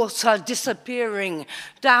to water disappearing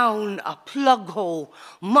down a plug hole,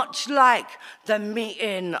 much like the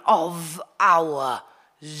meeting of our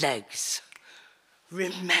legs.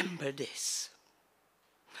 Remember this.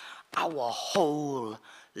 Our whole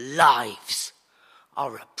lives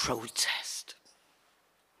are a protest.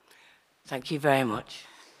 Thank you very much.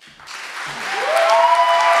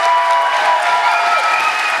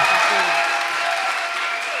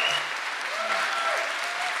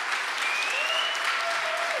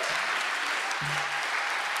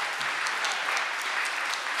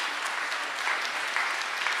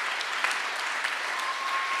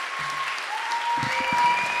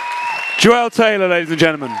 Joelle Taylor, ladies and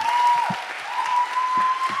gentlemen.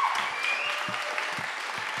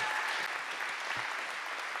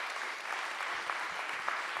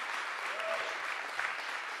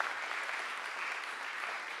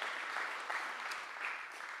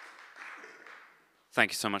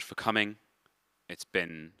 Thank you so much for coming. It's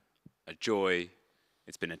been a joy,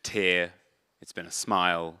 it's been a tear, it's been a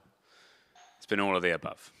smile, it's been all of the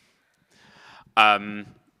above.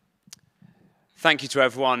 Thank you to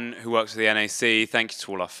everyone who works at the NAC. Thank you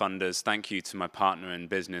to all our funders. Thank you to my partner in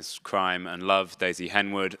business, crime and love, Daisy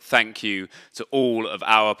Henwood. Thank you to all of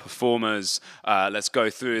our performers. Let's go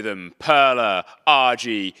through them. Perla,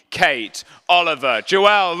 Arji, Kate, Oliver,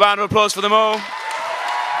 Joelle. Round of applause for them all.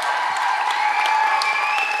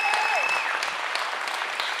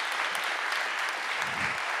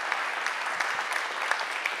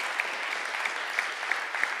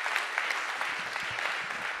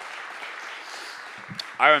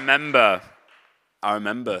 I remember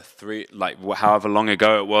however long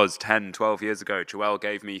ago it was, 10, 12 years ago, Joelle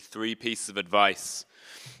gave me 3 pieces of advice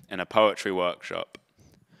in a poetry workshop.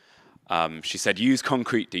 She said, use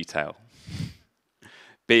concrete detail.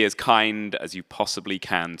 Be as kind as you possibly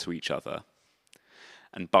can to each other.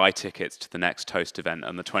 And buy tickets to the next Toast event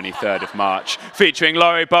on the 23rd of March, featuring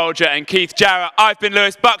Laurie Bolger and Keith Jarrett. I've been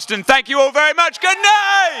Lewis Buxton. Thank you all very much. Good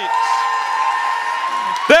night!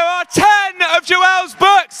 There are 10 of Joelle's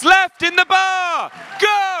books left in the bar.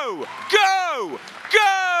 Go, go,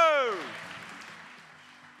 go!